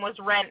the kingdom was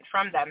rent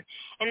from them,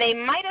 and they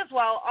might as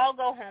well all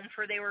go home,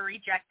 for they were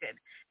rejected.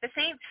 The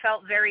saints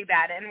felt very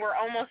bad and were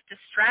almost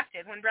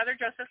distracted when Brother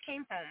Joseph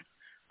came home,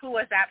 who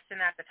was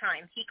absent at the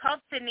time. He called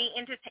Sidney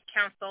into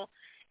council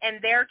and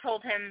there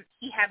told him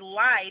he had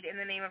lied in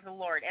the name of the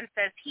Lord, and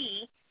says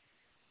he,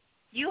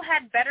 you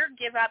had better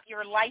give up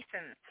your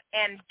license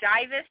and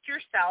divest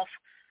yourself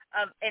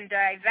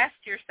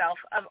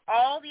of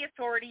all the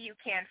authority you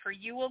can, for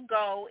you will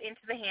go into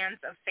the hands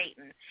of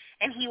Satan,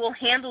 and he will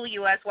handle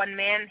you as one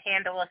man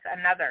handleth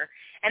another,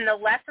 and the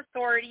less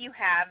authority you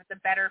have, the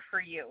better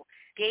for you.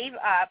 Gave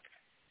up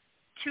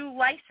 2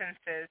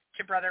 licenses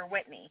to Brother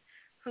Whitney,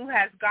 who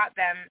has got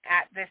them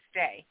at this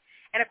day.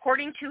 And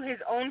according to his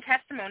own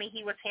testimony,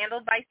 he was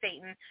handled by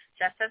Satan,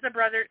 just as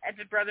Brother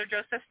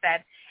Joseph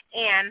said,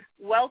 and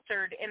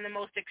weltered in the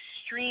most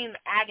extreme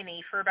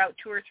agony for about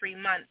 2 or 3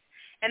 months.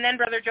 And then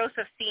Brother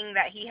Joseph, seeing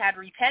that he had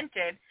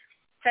repented,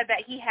 said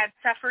that he had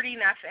suffered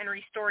enough and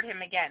restored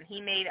him again.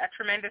 He made a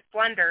tremendous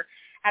blunder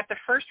at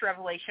the first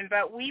revelation,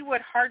 but we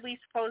would hardly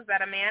suppose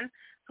that a man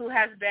who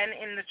has been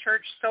in the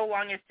church so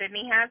long as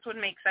Sidney has would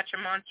make such a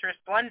monstrous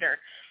blunder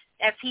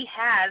as he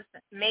has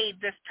made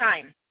this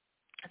time.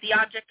 The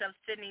object of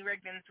Sidney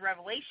Rigdon's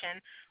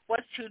revelation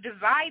was to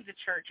divide the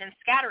church and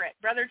scatter it.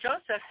 Brother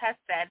Joseph has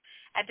said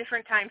at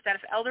different times that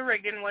if Elder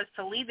Rigdon was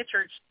to lead the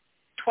church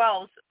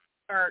 12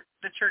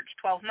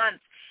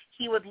 months,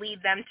 he would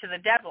lead them to the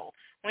devil.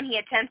 When he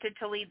attempted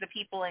to lead the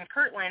people in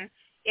Kirtland,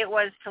 it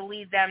was to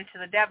lead them to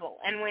the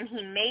devil. And when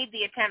he made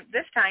the attempt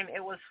this time,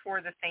 it was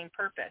for the same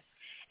purpose.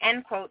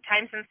 End quote,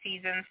 Times and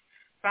Seasons,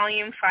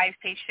 Volume 5,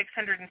 page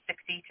 660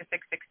 to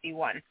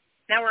 661.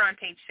 Now we're on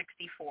page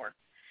 64.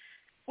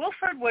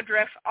 Wilford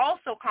Woodruff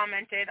also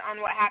commented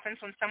on what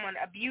happens when someone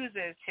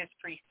abuses his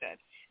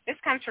priesthood. This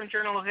comes from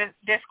Journal of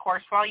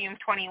Discourse, Volume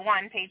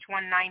 21, page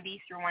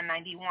 190 through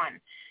 191.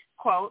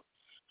 Quote,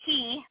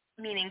 he,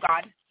 meaning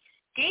God,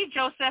 gave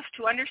Joseph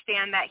to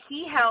understand that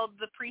he held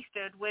the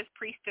priesthood which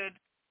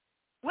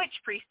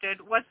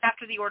priesthood was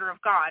after the order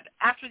of God,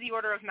 after the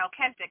order of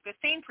Melchizedek, the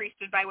same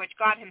priesthood by which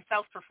God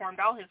himself performed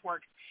all his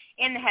works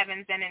in the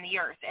heavens and in the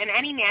earth. And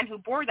any man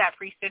who bore that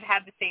priesthood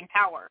had the same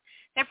power.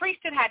 That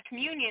priesthood had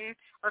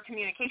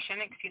communication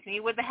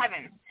with the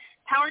heavens,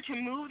 power to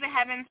move the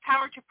heavens,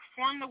 power to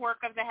perform the work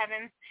of the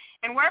heavens.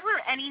 And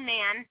wherever any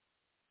man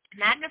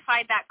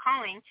magnified that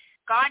calling,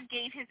 God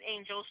gave his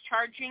angels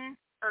charge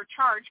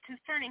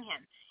concerning him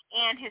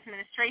and his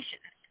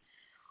ministrations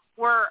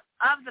were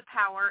of the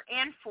power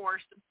and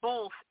force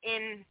both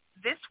in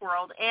this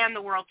world and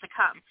the world to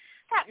come.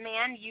 That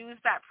man used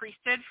that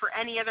priesthood for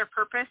any other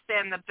purpose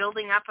than the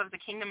building up of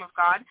the kingdom of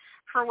God,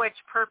 for which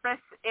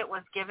purpose it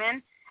was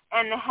given,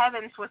 and the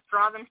heavens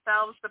withdraw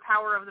themselves, the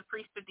power of the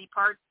priesthood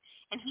departs,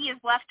 and he is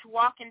left to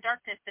walk in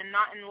darkness and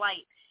not in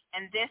light.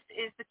 And this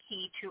is the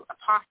key to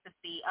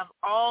apostasy of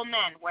all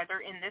men,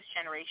 whether in this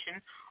generation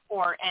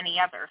or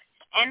any other.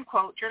 End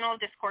quote. Journal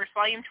of Discourse,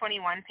 Volume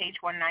 21, page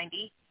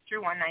 190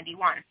 through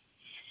 191.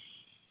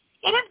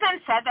 It has been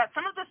said that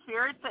some of the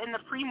spirits in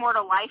the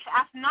premortal life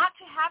asked not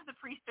to have the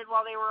priesthood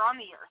while they were on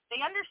the earth.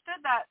 They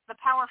understood that the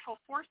powerful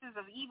forces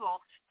of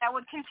evil that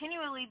would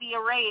continually be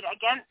arrayed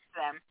against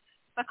them,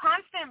 the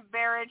constant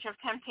barrage of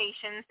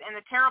temptations, and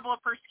the terrible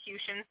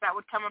persecutions that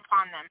would come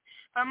upon them.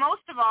 But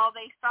most of all,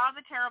 they saw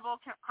the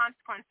terrible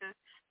consequences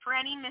for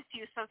any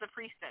misuse of the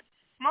priesthood.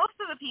 Most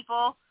of the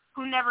people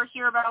who never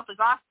hear about the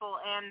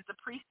gospel and the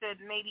priesthood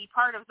may be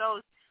part of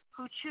those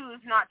who choose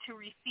not to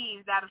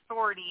receive that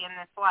authority in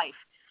this life.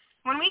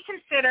 When we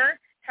consider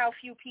how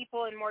few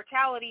people in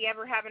mortality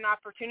ever have an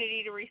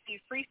opportunity to receive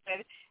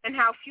priesthood and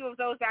how few of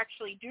those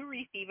actually do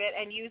receive it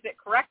and use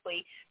it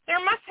correctly, there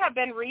must have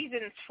been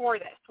reasons for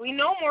this. We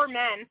know more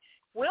men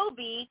will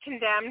be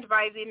condemned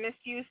by the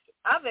misuse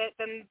of it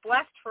than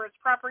blessed for its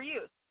proper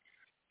use.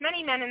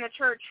 Many men in the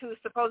church who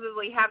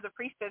supposedly have the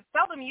priesthood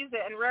seldom use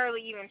it and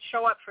rarely even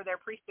show up for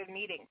their priesthood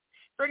meetings.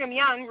 Brigham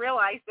Young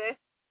realized this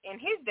in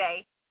his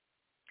day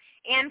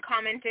and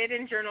commented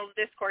in Journal of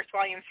Discourse,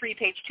 Volume 3,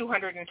 page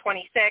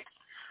 226,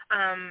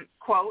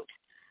 quote,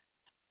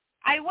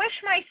 I wish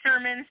my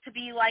sermons to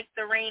be like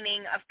the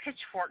raining of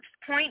pitchforks,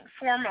 point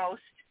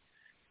foremost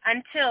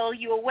until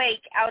you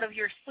awake out of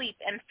your sleep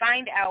and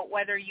find out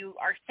whether you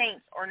are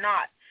saints or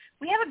not.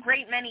 We have a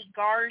great many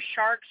gars,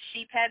 sharks,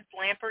 sheepheads,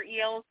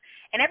 lamprey eels,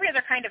 and every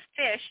other kind of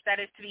fish that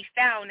is to be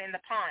found in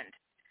the pond.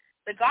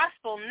 The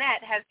gospel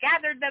net has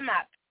gathered them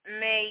up.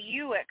 May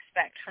you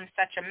expect from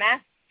such a mess?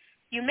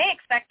 You may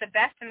expect the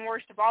best and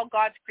worst of all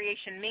God's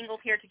creation mingled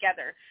here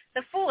together.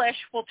 The foolish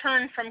will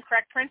turn from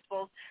correct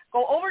principles,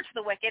 go over to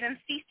the wicked, and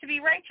cease to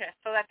be righteous,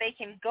 so that they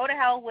can go to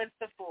hell with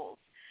the fools.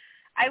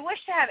 I wish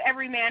to have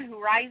every man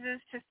who rises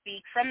to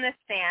speak from this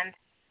stand,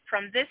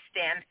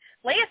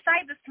 lay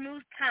aside the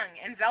smooth tongue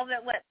and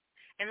velvet lips,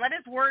 and let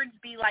his words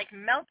be like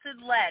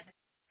melted lead,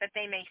 that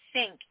they may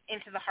sink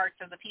into the hearts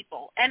of the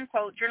people. End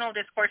quote. Journal of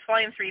Discourse,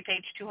 Volume 3,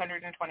 page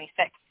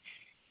 226.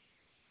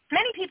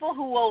 Many people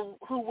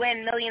who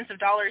win millions of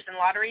dollars in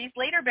lotteries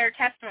later bear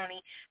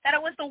testimony that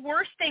it was the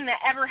worst thing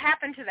that ever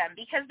happened to them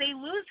because they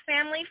lose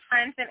family,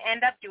 friends, and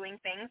end up doing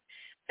things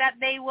that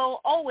they will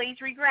always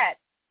regret.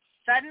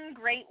 Sudden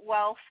great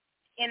wealth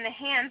in the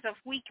hands of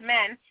weak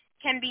men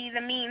can be the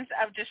means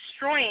of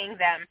destroying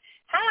them.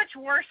 How much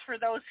worse for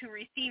those who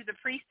receive the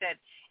priesthood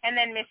and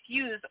then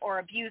misuse or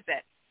abuse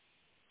it.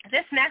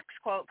 This next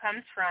quote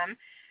comes from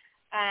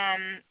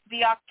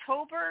the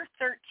October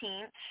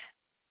 13th,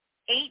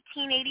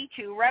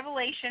 1882,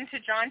 Revelation to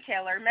John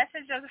Taylor,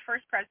 Message of the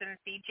First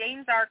Presidency,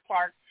 James R.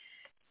 Clark,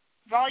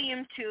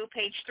 Volume 2,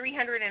 page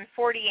 348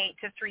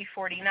 to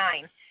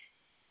 349.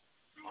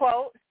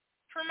 Quote,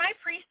 for my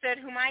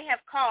priesthood whom I have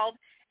called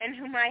and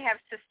whom I have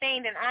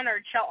sustained and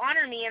honored shall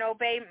honor me and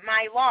obey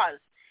my laws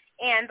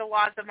and the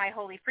laws of my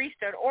holy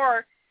priesthood,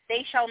 or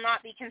they shall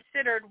not be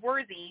considered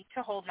worthy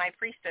to hold my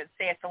priesthood,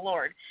 saith the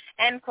Lord.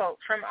 End quote.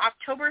 From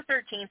October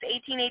 13th,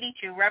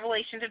 1882,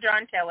 Revelation to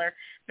John Taylor,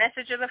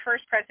 Message of the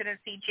First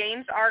Presidency,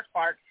 James R.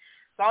 Clark,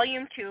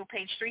 Volume 2,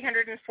 page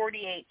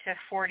 348 to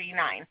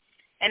 49.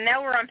 And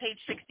now we're on page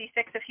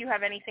 66 if you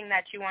have anything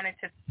that you wanted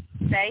to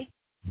say.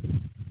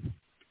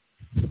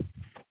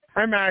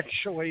 I'm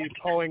actually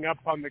pulling up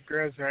on the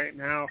Grizz right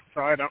now,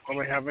 so I don't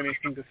really have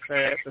anything to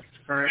say at this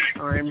current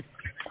time.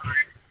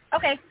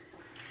 Okay.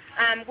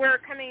 We're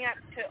coming up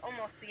to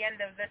almost the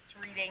end of this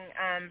reading,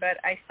 but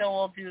I still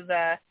will do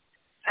the,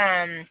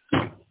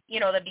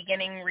 the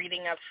beginning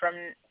reading of from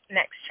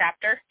next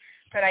chapter.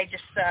 But I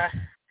just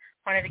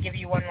wanted to give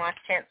you one last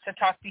chance to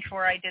talk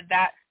before I did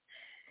that.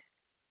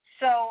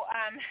 So,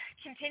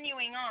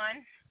 continuing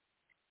on,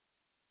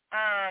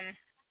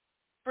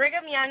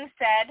 Brigham Young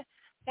said,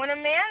 when a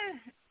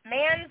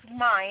man's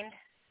mind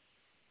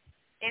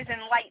is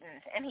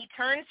enlightened and he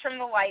turns from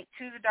the light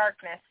to the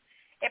darkness,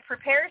 it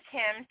prepares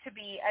him to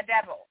be a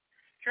devil.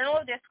 Journal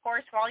of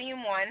Discourse,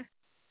 Volume 1,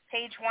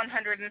 page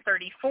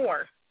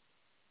 134.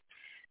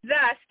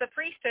 Thus, the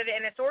priesthood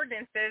and its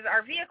ordinances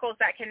are vehicles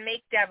that can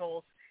make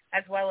devils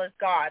as well as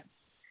gods.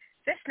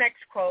 This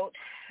next quote,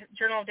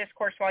 Journal of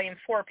Discourse, Volume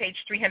 4, page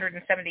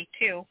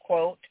 372,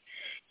 quote,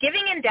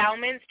 "Giving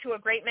endowments to a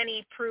great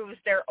many proves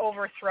their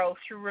overthrow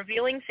through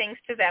revealing things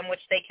to them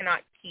which they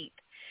cannot keep.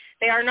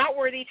 They are not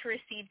worthy to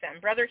receive them.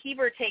 Brother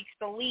Heber takes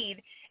the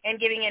lead in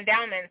giving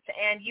endowments,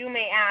 and you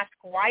may ask,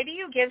 why do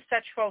you give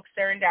such folks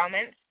their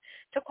endowments?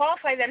 To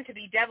qualify them to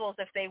be devils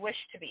if they wish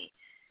to be.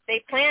 The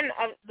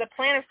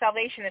plan of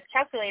salvation is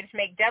calculated to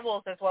make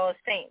devils as well as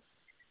saints.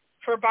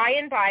 For by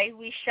and by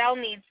we shall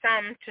need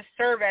some to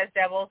serve as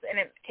devils, and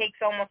it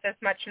takes almost as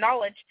much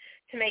knowledge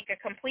to make a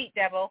complete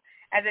devil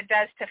as it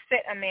does to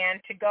fit a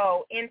man to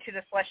go into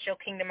the celestial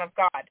kingdom of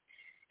God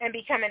and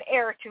become an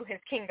heir to his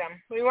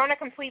kingdom. We want to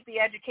complete the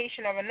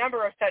education of a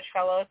number of such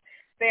fellows.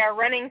 They are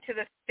running to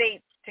the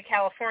States, to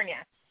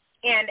California,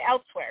 and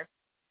elsewhere,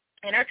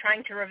 and are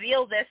trying to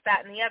reveal this,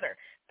 that, and the other.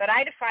 But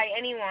I defy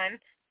any one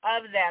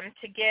of them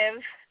to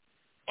give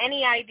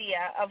any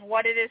idea of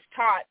what it is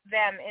taught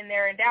them in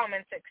their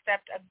endowments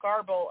except a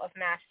garble of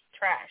mass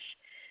trash.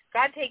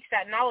 God takes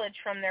that knowledge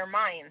from their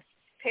minds,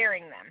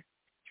 pairing them."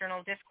 Journal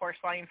of Discourse,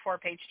 Volume 4,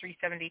 page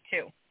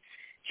 372.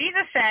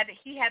 Jesus said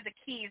he had the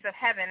keys of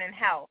heaven and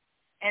hell,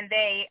 and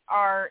they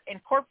are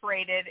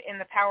incorporated in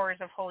the powers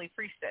of holy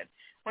priesthood.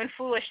 When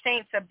foolish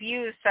saints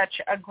abuse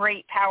such a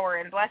great power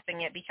and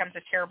blessing, it becomes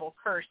a terrible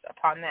curse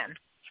upon them.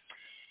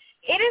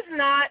 It is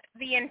not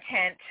the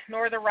intent,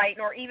 nor the right,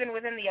 nor even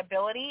within the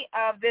ability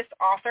of this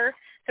author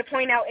to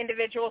point out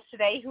individuals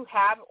today who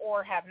have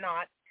or have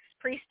not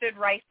priesthood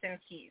rights and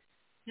keys,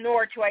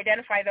 nor to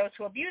identify those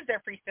who abuse their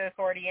priesthood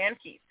authority and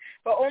keys,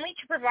 but only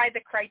to provide the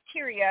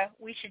criteria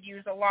we should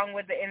use along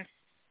with the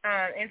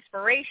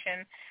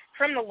inspiration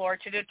from the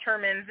Lord to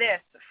determine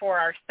this for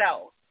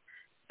ourselves.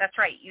 That's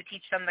right. You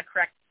teach them the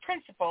correct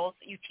principles.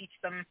 You teach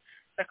them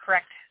the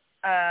correct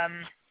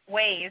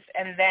ways,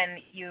 and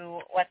then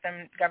you let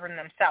them govern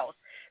themselves.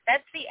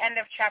 That's the end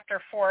of Chapter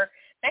 4.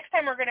 Next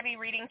time we're going to be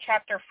reading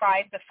Chapter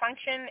 5, the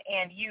function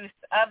and use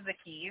of the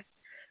keys,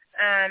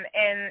 and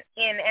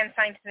in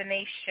Ensign to the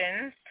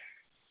Nations.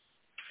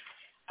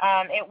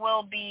 It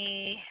will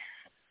be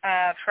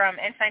from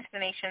Ensign to the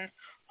Nations,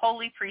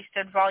 Holy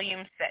Priesthood,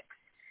 Volume 6,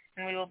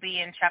 and we will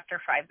be in Chapter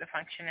 5, the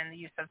function and the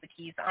use of the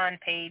keys, on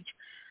page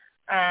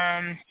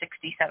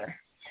 67.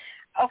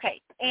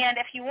 Okay, and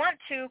if you want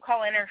to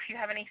call in, or if you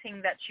have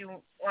anything that you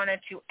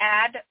wanted to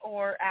add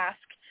or ask,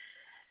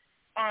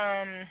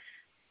 and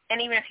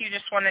even if you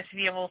just wanted to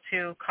be able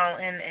to call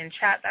in and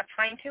chat, that's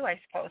fine too, I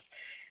suppose.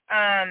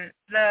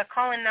 The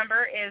call-in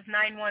number is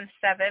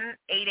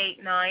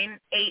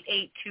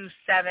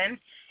 917-889-8827,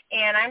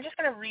 and I'm just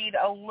going to read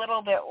a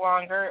little bit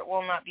longer. It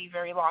will not be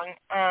very long.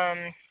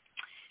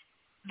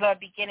 The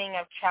beginning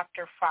of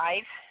Chapter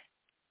 5.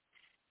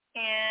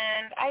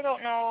 And I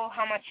don't know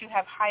how much you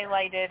have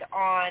highlighted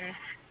on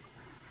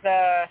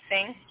the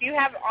thing. Do you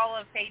have all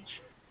of page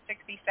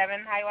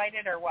 67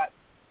 highlighted or what?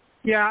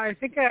 Yeah, I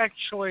think I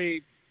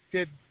actually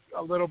did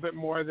a little bit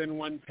more than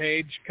one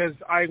page because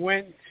I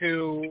went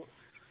to,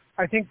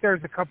 I think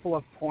there's a couple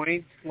of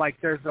points,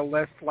 like there's a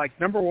list like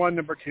number 1,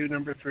 number 2,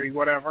 number 3,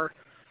 whatever.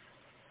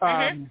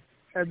 And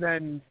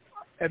then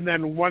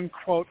one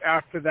quote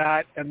after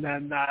that, and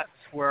then that's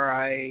where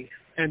I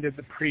ended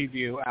the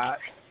preview at.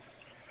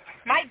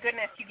 My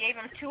goodness, you gave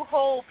him 2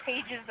 whole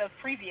pages of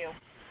preview.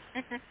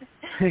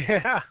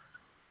 Yeah.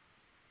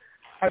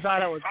 I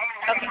thought it was...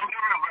 Okay.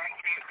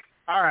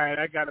 All right,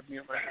 I got to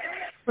mute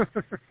myself.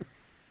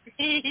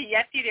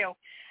 Yes, you do.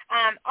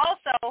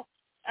 Also,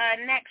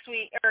 next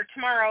week, or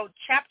tomorrow,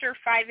 Chapter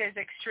 5 is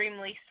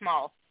extremely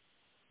small.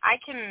 I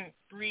can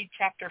read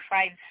Chapter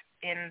 5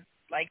 in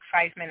like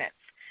 5 minutes.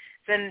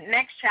 The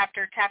next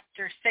chapter,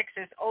 Chapter 6,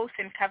 is Oath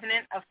and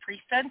Covenant of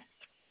Priesthood.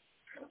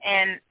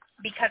 And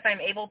because I'm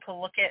able to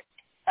look it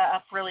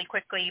up really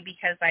quickly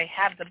because I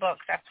have the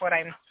books, that's what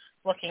I'm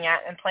looking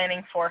at and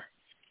planning for.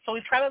 So we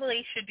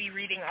probably should be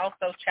reading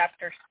also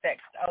Chapter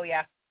 6. Oh,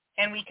 yeah.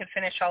 And we could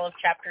finish all of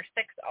Chapter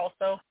 6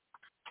 also,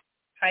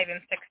 5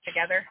 and 6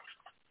 together.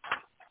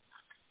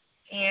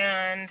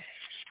 And,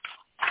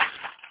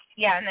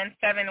 yeah, and then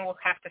 7 will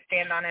have to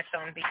stand on its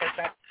own because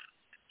that's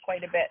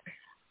quite a bit.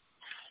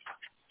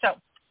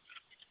 So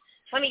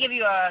let me give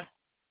you a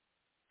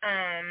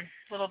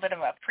little bit of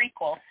a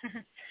prequel.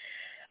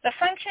 The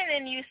function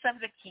and use of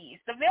the keys.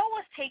 The veil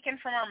was taken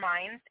from our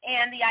minds,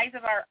 and the eyes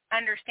of our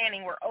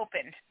understanding were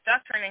opened.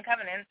 Doctrine and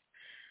Covenants,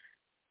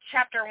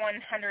 Chapter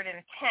 110,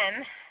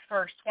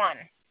 verse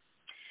 1.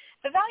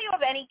 The value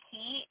of any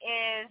key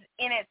is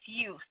in its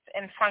use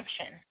and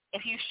function.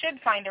 If you should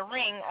find a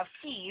ring of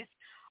keys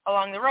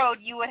along the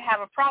road, you would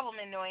have a problem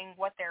in knowing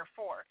what they're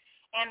for,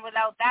 and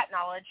without that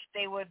knowledge,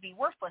 they would be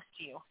worthless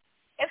to you.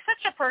 If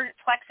such a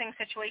perplexing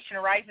situation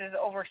arises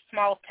over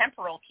small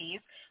temporal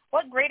keys,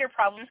 what greater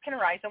problems can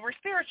arise over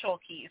spiritual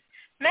keys?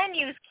 Men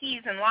use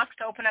keys and locks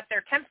to open up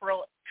their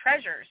temporal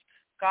treasures.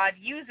 God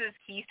uses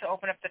keys to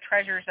open up the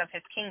treasures of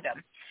his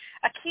kingdom.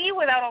 A key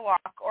without a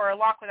lock or a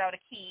lock without a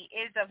key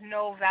is of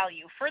no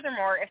value.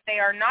 Furthermore, if they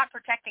are not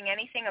protecting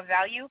anything of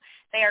value,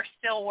 they are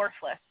still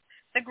worthless.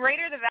 The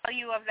greater the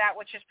value of that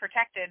which is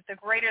protected, the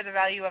greater the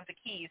value of the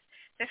keys.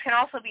 This can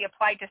also be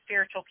applied to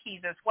spiritual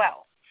keys as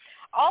well.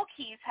 All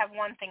keys have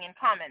one thing in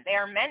common. They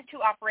are meant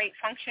to operate,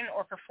 function,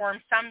 or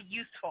perform some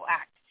useful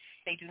act.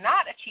 If they do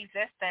not achieve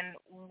this, then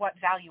what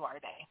value are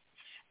they?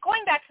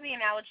 Going back to the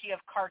analogy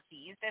of car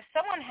keys, if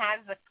someone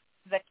has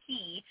the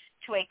key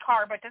to a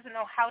car but doesn't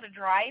know how to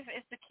drive,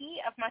 is the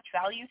key of much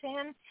value to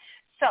him?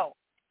 So,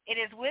 it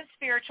is with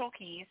spiritual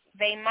keys.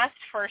 They must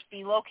first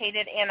be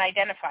located and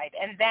identified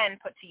and then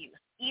put to use.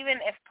 Even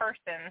if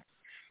persons,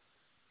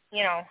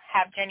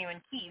 have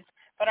genuine keys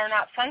but are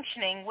not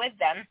functioning with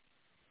them,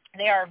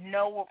 they are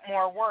no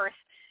more worth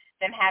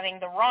than having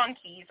the wrong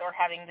keys or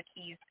having the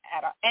keys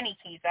any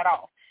keys at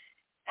all.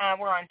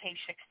 We're on page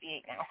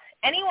 68 now.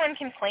 Anyone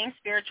can claim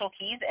spiritual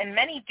keys, and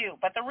many do,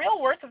 but the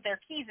real worth of their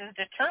keys is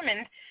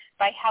determined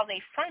by how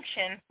they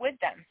function with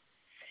them.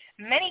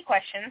 Many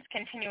questions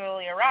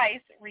continually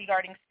arise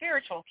regarding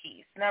spiritual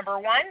keys. Number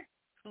 1,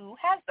 who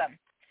has them?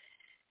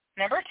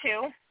 Number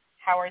 2,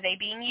 how are they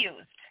being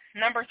used?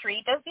 Number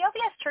 3, does the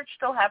LDS Church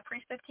still have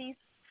priesthood keys?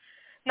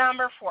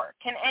 Number 4,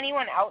 can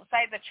anyone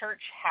outside the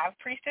church have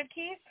priesthood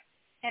keys?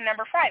 And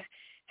number 5,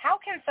 how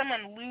can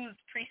someone lose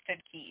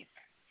priesthood keys?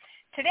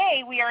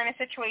 Today, we are in a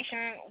situation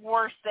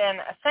worse than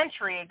a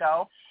century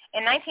ago.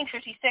 In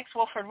 1956,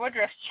 Wilford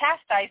Woodruff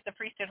chastised the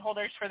priesthood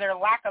holders for their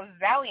lack of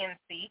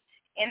valiancy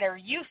in their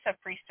use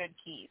of priesthood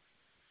keys.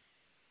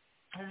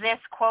 This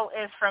quote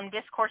is from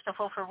Discourse of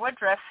Wilford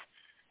Woodruff,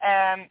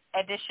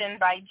 edition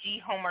by G.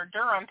 Homer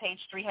Durham, page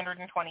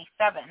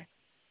 327.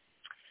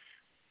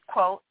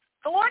 Quote,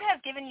 "The Lord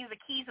has given you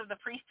the keys of the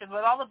priesthood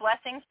with all the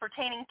blessings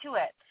pertaining to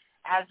it,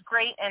 as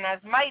great and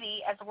as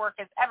mighty as work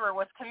as ever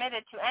was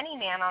committed to any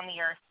man on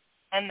the earth,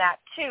 and that,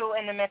 too,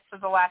 in the midst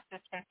of the last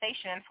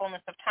dispensation and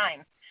fullness of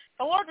time.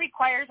 The Lord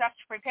requires us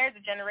to prepare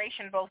the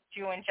generation, both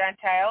Jew and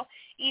Gentile,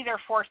 either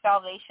for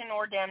salvation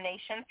or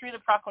damnation through the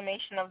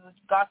proclamation of the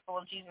gospel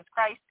of Jesus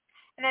Christ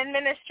and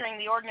administering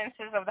the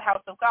ordinances of the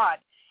house of God.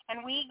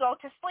 And we go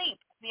to sleep.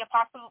 The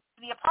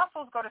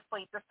apostles go to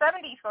sleep. The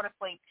 70s go to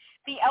sleep.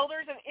 The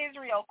elders of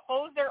Israel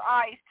close their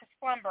eyes to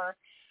slumber.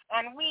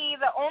 And we,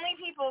 the only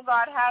people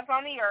God has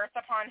on the earth,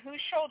 upon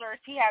whose shoulders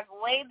he has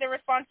laid the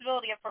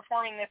responsibility of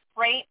performing this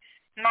great,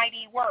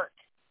 mighty work."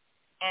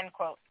 End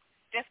quote.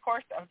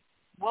 Discourse of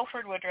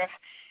Wilford Woodruff,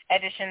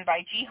 edition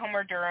by G.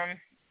 Homer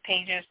Durham,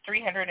 pages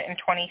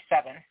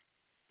 327.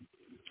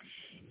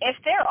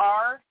 If there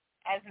are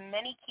as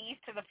many keys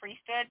to the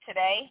priesthood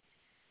today,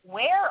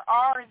 where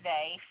are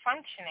they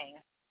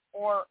functioning,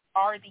 or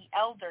are the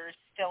elders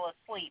still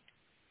asleep?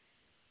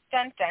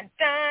 Dun, dun,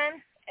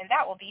 dun. And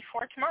that will be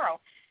for tomorrow.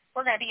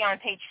 We're going to be on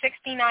page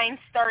 69,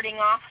 starting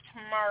off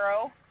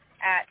tomorrow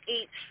at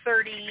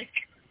 8:30,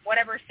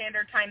 whatever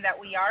standard time that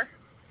we are.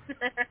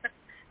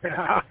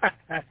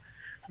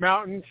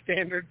 Mountain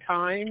Standard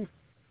Time.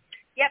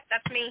 Yep,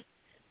 that's me.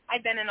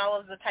 I've been in all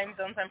of the time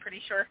zones, I'm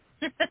pretty sure.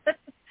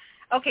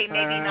 Okay,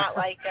 maybe not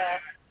like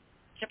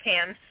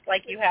Japan's,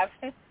 like you have.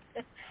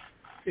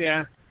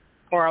 Yeah,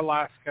 or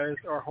Alaska's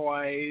or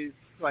Hawaii's,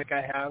 like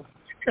I have.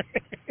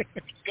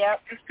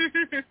 Yep.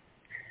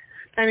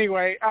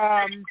 Anyway,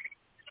 I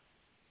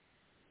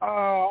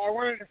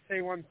wanted to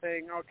say one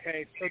thing.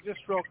 Okay, so just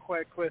real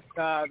quick with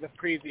the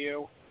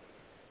preview.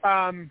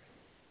 The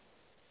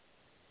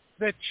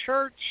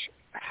church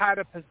had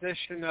a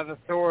position of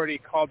authority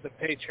called the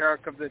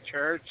Patriarch of the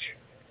Church.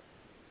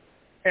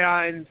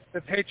 And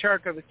the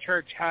Patriarch of the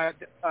Church had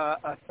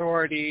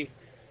authority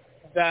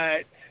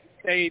that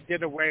they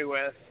did away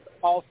with.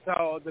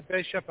 Also, the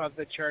Bishop of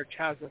the Church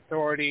has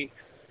authority,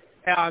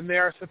 and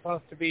they're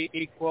supposed to be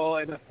equal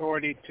in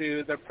authority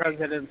to the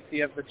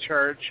presidency of the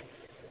church.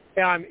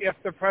 And if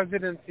the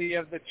presidency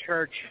of the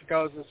church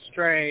goes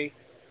astray,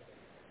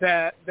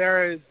 that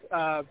there is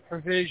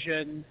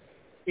provision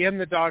in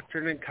the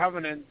Doctrine and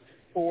Covenants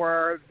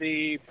for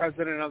the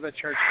president of the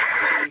church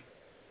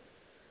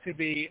to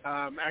be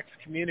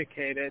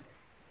excommunicated.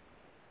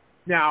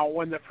 Now,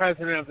 when the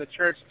president of the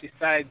church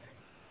decides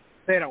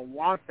they don't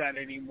want that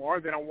anymore,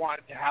 they don't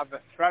want to have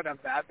the threat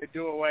of that, they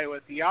do away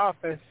with the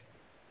office,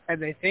 and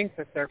they think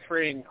that they're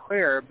free and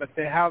clear, but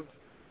they have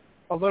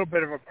a little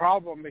bit of a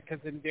problem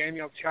because in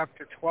Daniel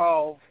chapter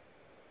 12,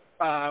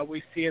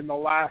 we see in the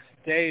last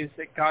days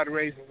that God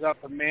raises up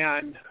a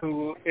man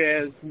who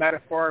is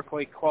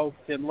metaphorically clothed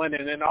in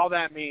linen, and all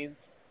that means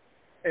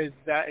is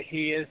that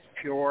he is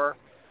pure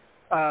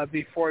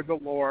before the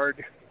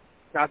Lord.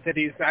 Not that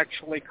he's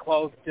actually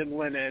clothed in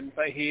linen,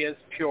 but he is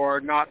pure,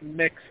 not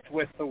mixed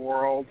with the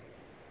world.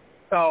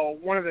 So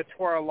one of the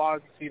Torah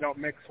laws is you don't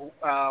mix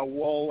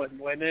wool and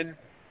linen.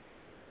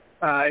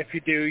 If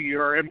you do,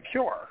 you're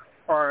impure,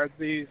 or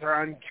these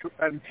are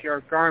impure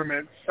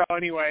garments. So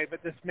anyway,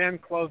 but this man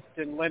clothed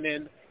in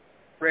linen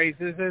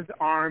raises his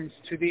arms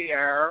to the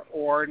air,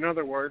 or in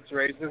other words,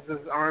 raises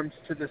his arms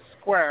to the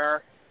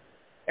square,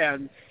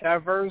 and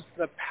severs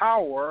the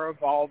power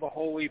of all the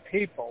holy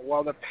people.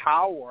 Well, the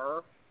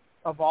power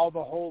of all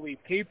the holy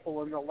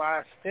people in the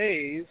last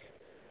days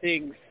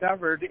being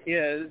severed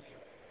is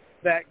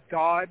that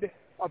God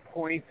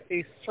appoints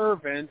a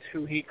servant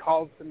who he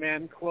calls the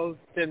man clothed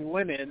in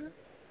linen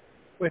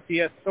with the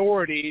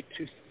authority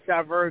to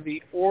sever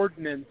the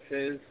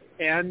ordinances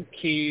and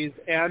keys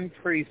and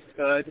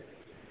priesthood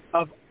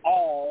of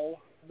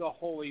all the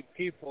holy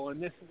people.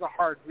 And this is a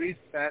hard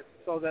reset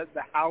so that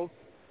the house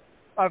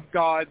of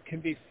God can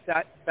be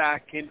set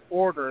back in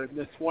order. And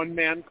this one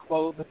man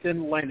clothed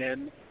in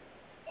linen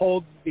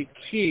holds the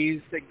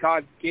keys that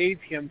God gave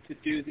him to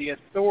do the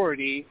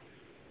authority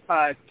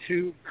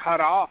to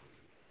cut off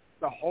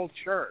the whole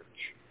church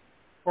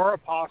for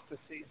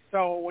apostasy.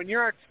 So when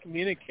you're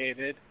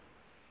excommunicated,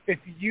 if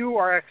you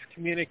are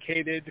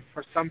excommunicated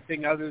for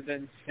something other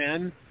than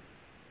sin,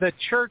 the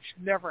church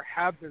never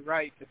had the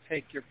right to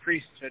take your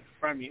priesthood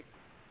from you.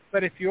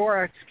 But if you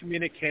are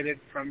excommunicated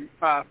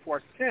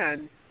for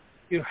sin,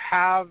 you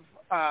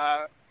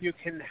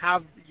can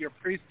have your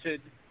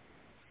priesthood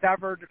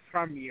severed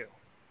from you.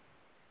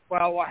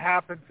 Well, what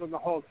happens when the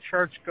whole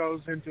church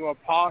goes into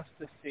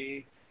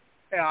apostasy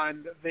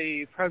and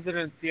the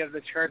presidency of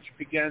the church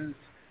begins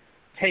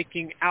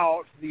taking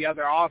out the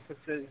other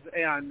offices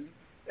and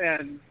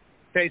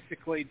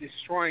basically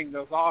destroying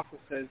those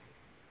offices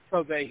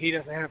so that he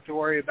doesn't have to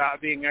worry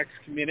about being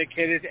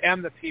excommunicated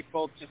and the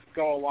people just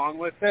go along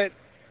with it?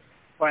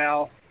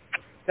 Well,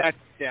 that's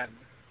sin.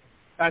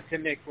 That's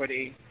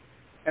iniquity.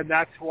 And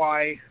that's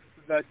why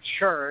the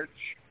church,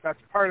 that's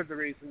part of the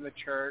reason the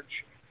church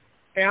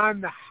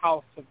and the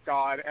house of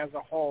God as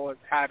a whole has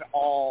had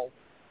all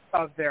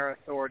of their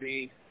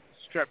authority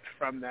stripped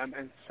from them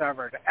and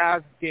severed,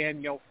 as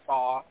Daniel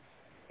saw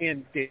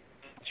in Daniel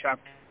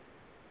chapter.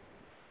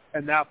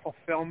 And that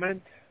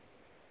fulfillment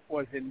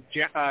was in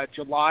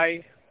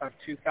July of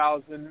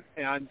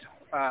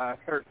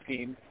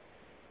 2013.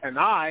 And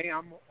I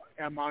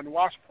am on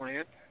wash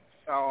plant,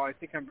 so I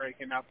think I'm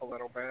breaking up a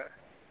little bit.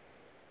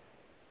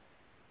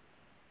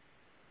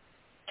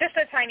 Just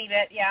a tiny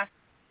bit, yeah.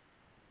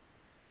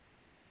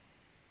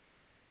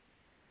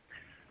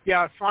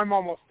 Yeah, so I'm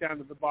almost down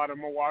to the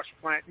bottom of wash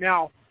plant.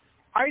 Now,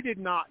 I did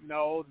not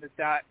know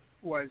that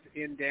was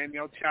in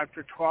Daniel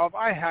chapter 12.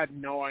 I had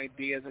no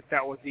idea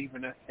that was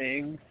even a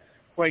thing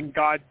when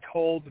God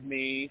told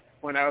me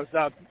when I was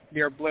up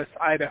near Bliss,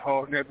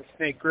 Idaho, near the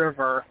Snake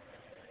River.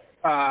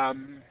 I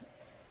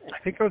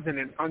think it was in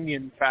an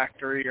onion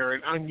factory or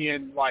an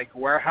onion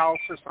warehouse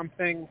or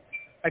something.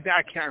 I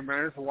can't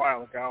remember. It was a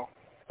while ago.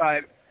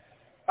 But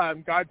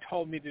God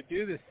told me to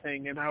do this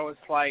thing, and I was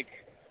like,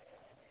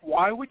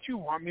 why would you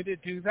want me to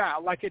do that?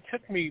 It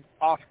took me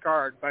off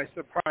guard by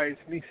surprise.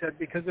 And he said,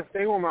 because if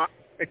they will not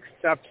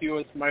accept you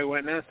as my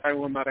witness, I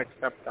will not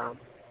accept them.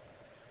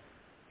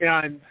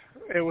 And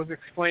it was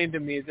explained to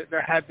me that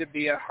there had to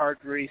be a hard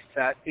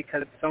reset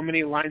because so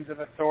many lines of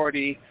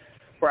authority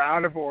were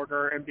out of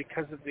order, and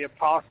because of the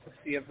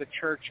apostasy of the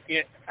church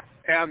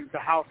and the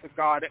house of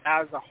God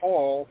as a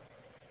whole,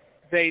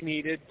 they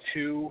needed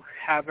to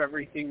have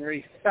everything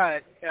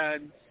reset,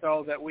 and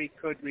so that we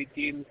could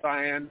redeem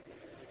Zion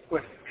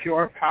with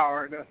pure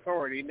power and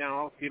authority.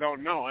 Now, if you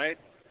don't know it,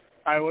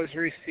 I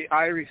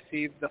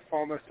received the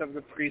fullness of the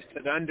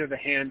priesthood under the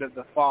hand of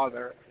the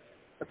Father.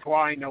 That's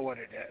why I know what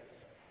it is.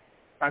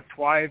 That's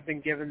why I've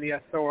been given the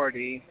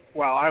authority.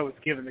 Well, I was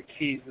given the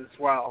keys as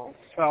well.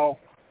 So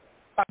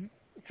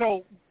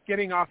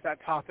getting off that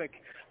topic,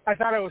 I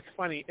thought it was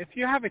funny. If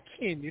you have a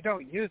key and you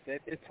don't use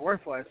it, it's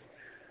worthless.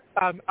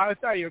 I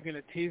thought you were going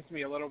to tease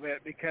me a little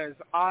bit because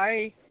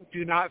I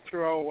do not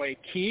throw away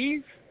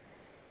keys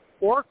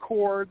or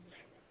cords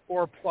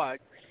or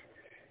plugs.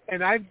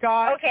 And I've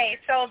got... Okay,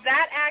 so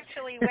that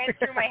actually went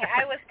through my head.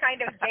 I was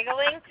kind of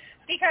giggling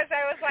because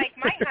I was like,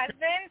 my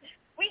husband,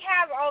 we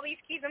have all these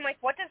keys. I'm like,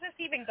 what does this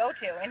even go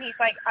to? And he's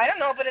like, I don't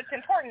know, but it's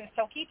important,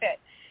 so keep it.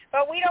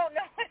 But we don't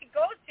know what it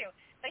goes to.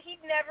 But he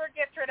never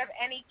gets rid of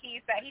any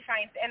keys that he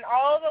finds. And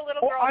all the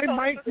little girls... I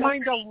might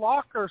find a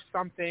lock or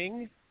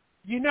something.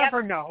 You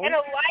never know. And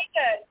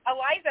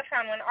Eliza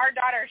found one. Our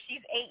daughter,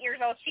 she's 8 years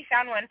old. She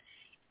found one.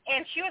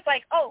 And she was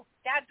like, oh,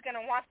 Dad's going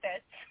to want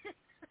this.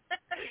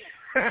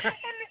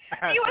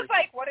 And he was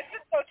like, what does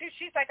this go to?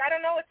 She's like, I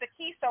don't know. It's a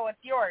key, so it's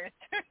yours.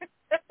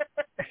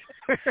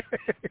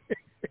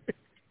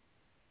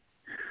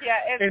 Yeah,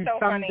 it's so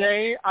funny. And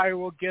someday I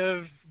will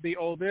give the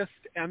oldest,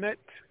 Emmett,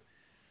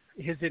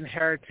 his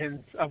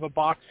inheritance of a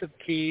box of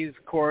keys,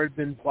 cords,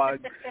 and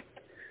plugs.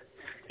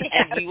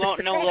 And you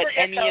won't know what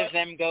any of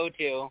them go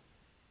to.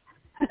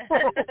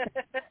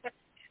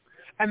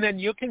 And then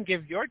you can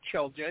give your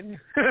children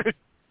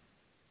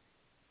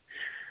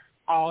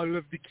all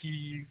of the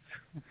keys.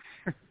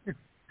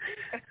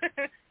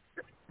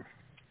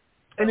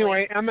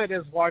 Anyway, Emmett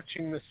is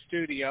watching the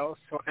studio.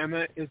 So,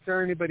 Emmett, is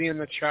there anybody in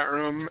the chat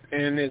room?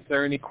 And is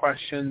there any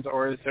questions,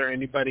 or is there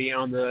anybody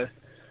on the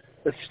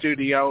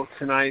studio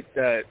tonight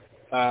that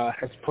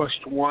has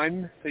pushed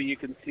 1 so you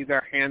can see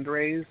their hand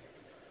raised,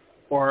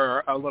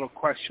 or a little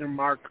question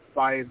mark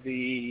by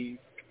the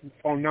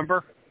phone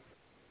number?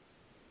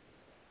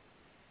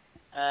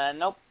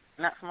 Nope,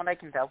 not from what I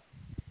can tell.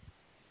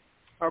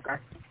 Okay.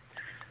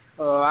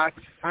 Well,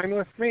 that's fine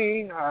with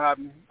me. I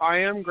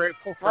am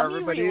grateful for Let me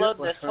everybody reload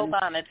that this. listens. Hold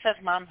on. It says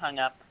Mom hung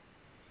up.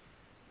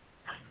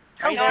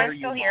 Oh, no, I'm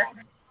still you, here.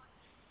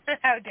 Mom.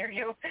 How dare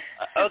you?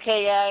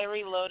 Okay, yeah, I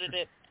reloaded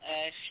it.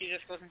 She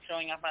just wasn't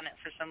showing up on it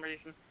for some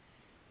reason.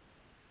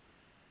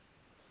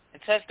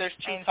 It says there's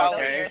two I'm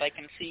callers. okay. I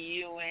can see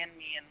you and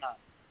me and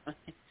Mom.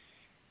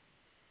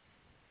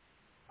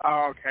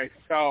 Oh, okay.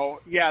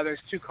 So, yeah, there's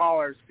two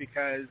callers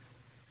because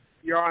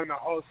you're on the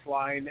host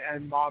line,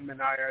 and Mom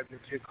and I are the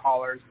two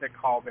callers that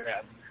called in.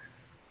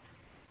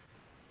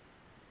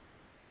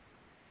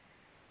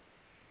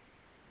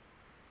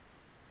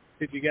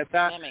 Did you get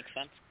that? That makes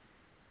sense.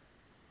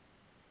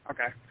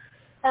 Okay.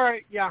 All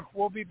right, yeah,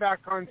 we'll be back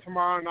on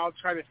tomorrow, and I'll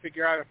try to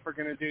figure out if we're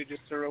going to do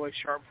just a really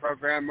short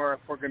program or if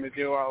we're going to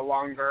do a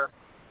longer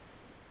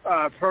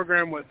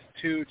program with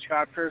 2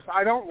 chapters.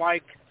 I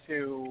like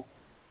to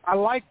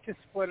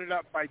split it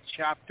up by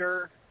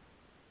chapter,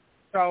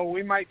 so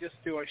we might just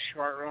do a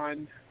short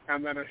run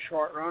and then a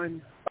short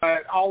run,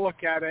 but I'll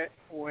look at it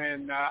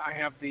when I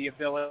have the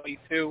ability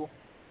to.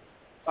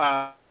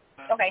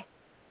 Okay.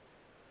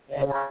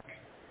 Work.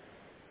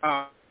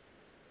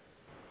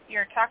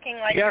 You're talking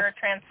like Yes. you're a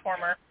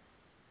transformer.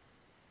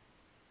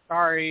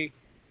 Sorry.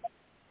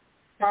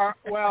 Well,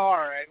 all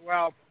right.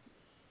 Well,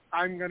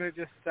 I'm going to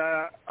just,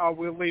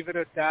 we'll leave it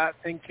at that.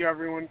 Thank you,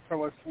 everyone, for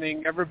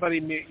listening. Everybody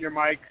mute your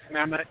mics. And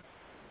Emmett,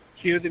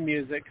 cue the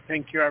music.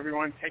 Thank you,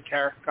 everyone. Take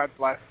care. God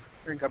bless.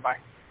 And goodbye.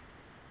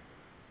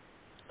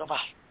 Bye-bye.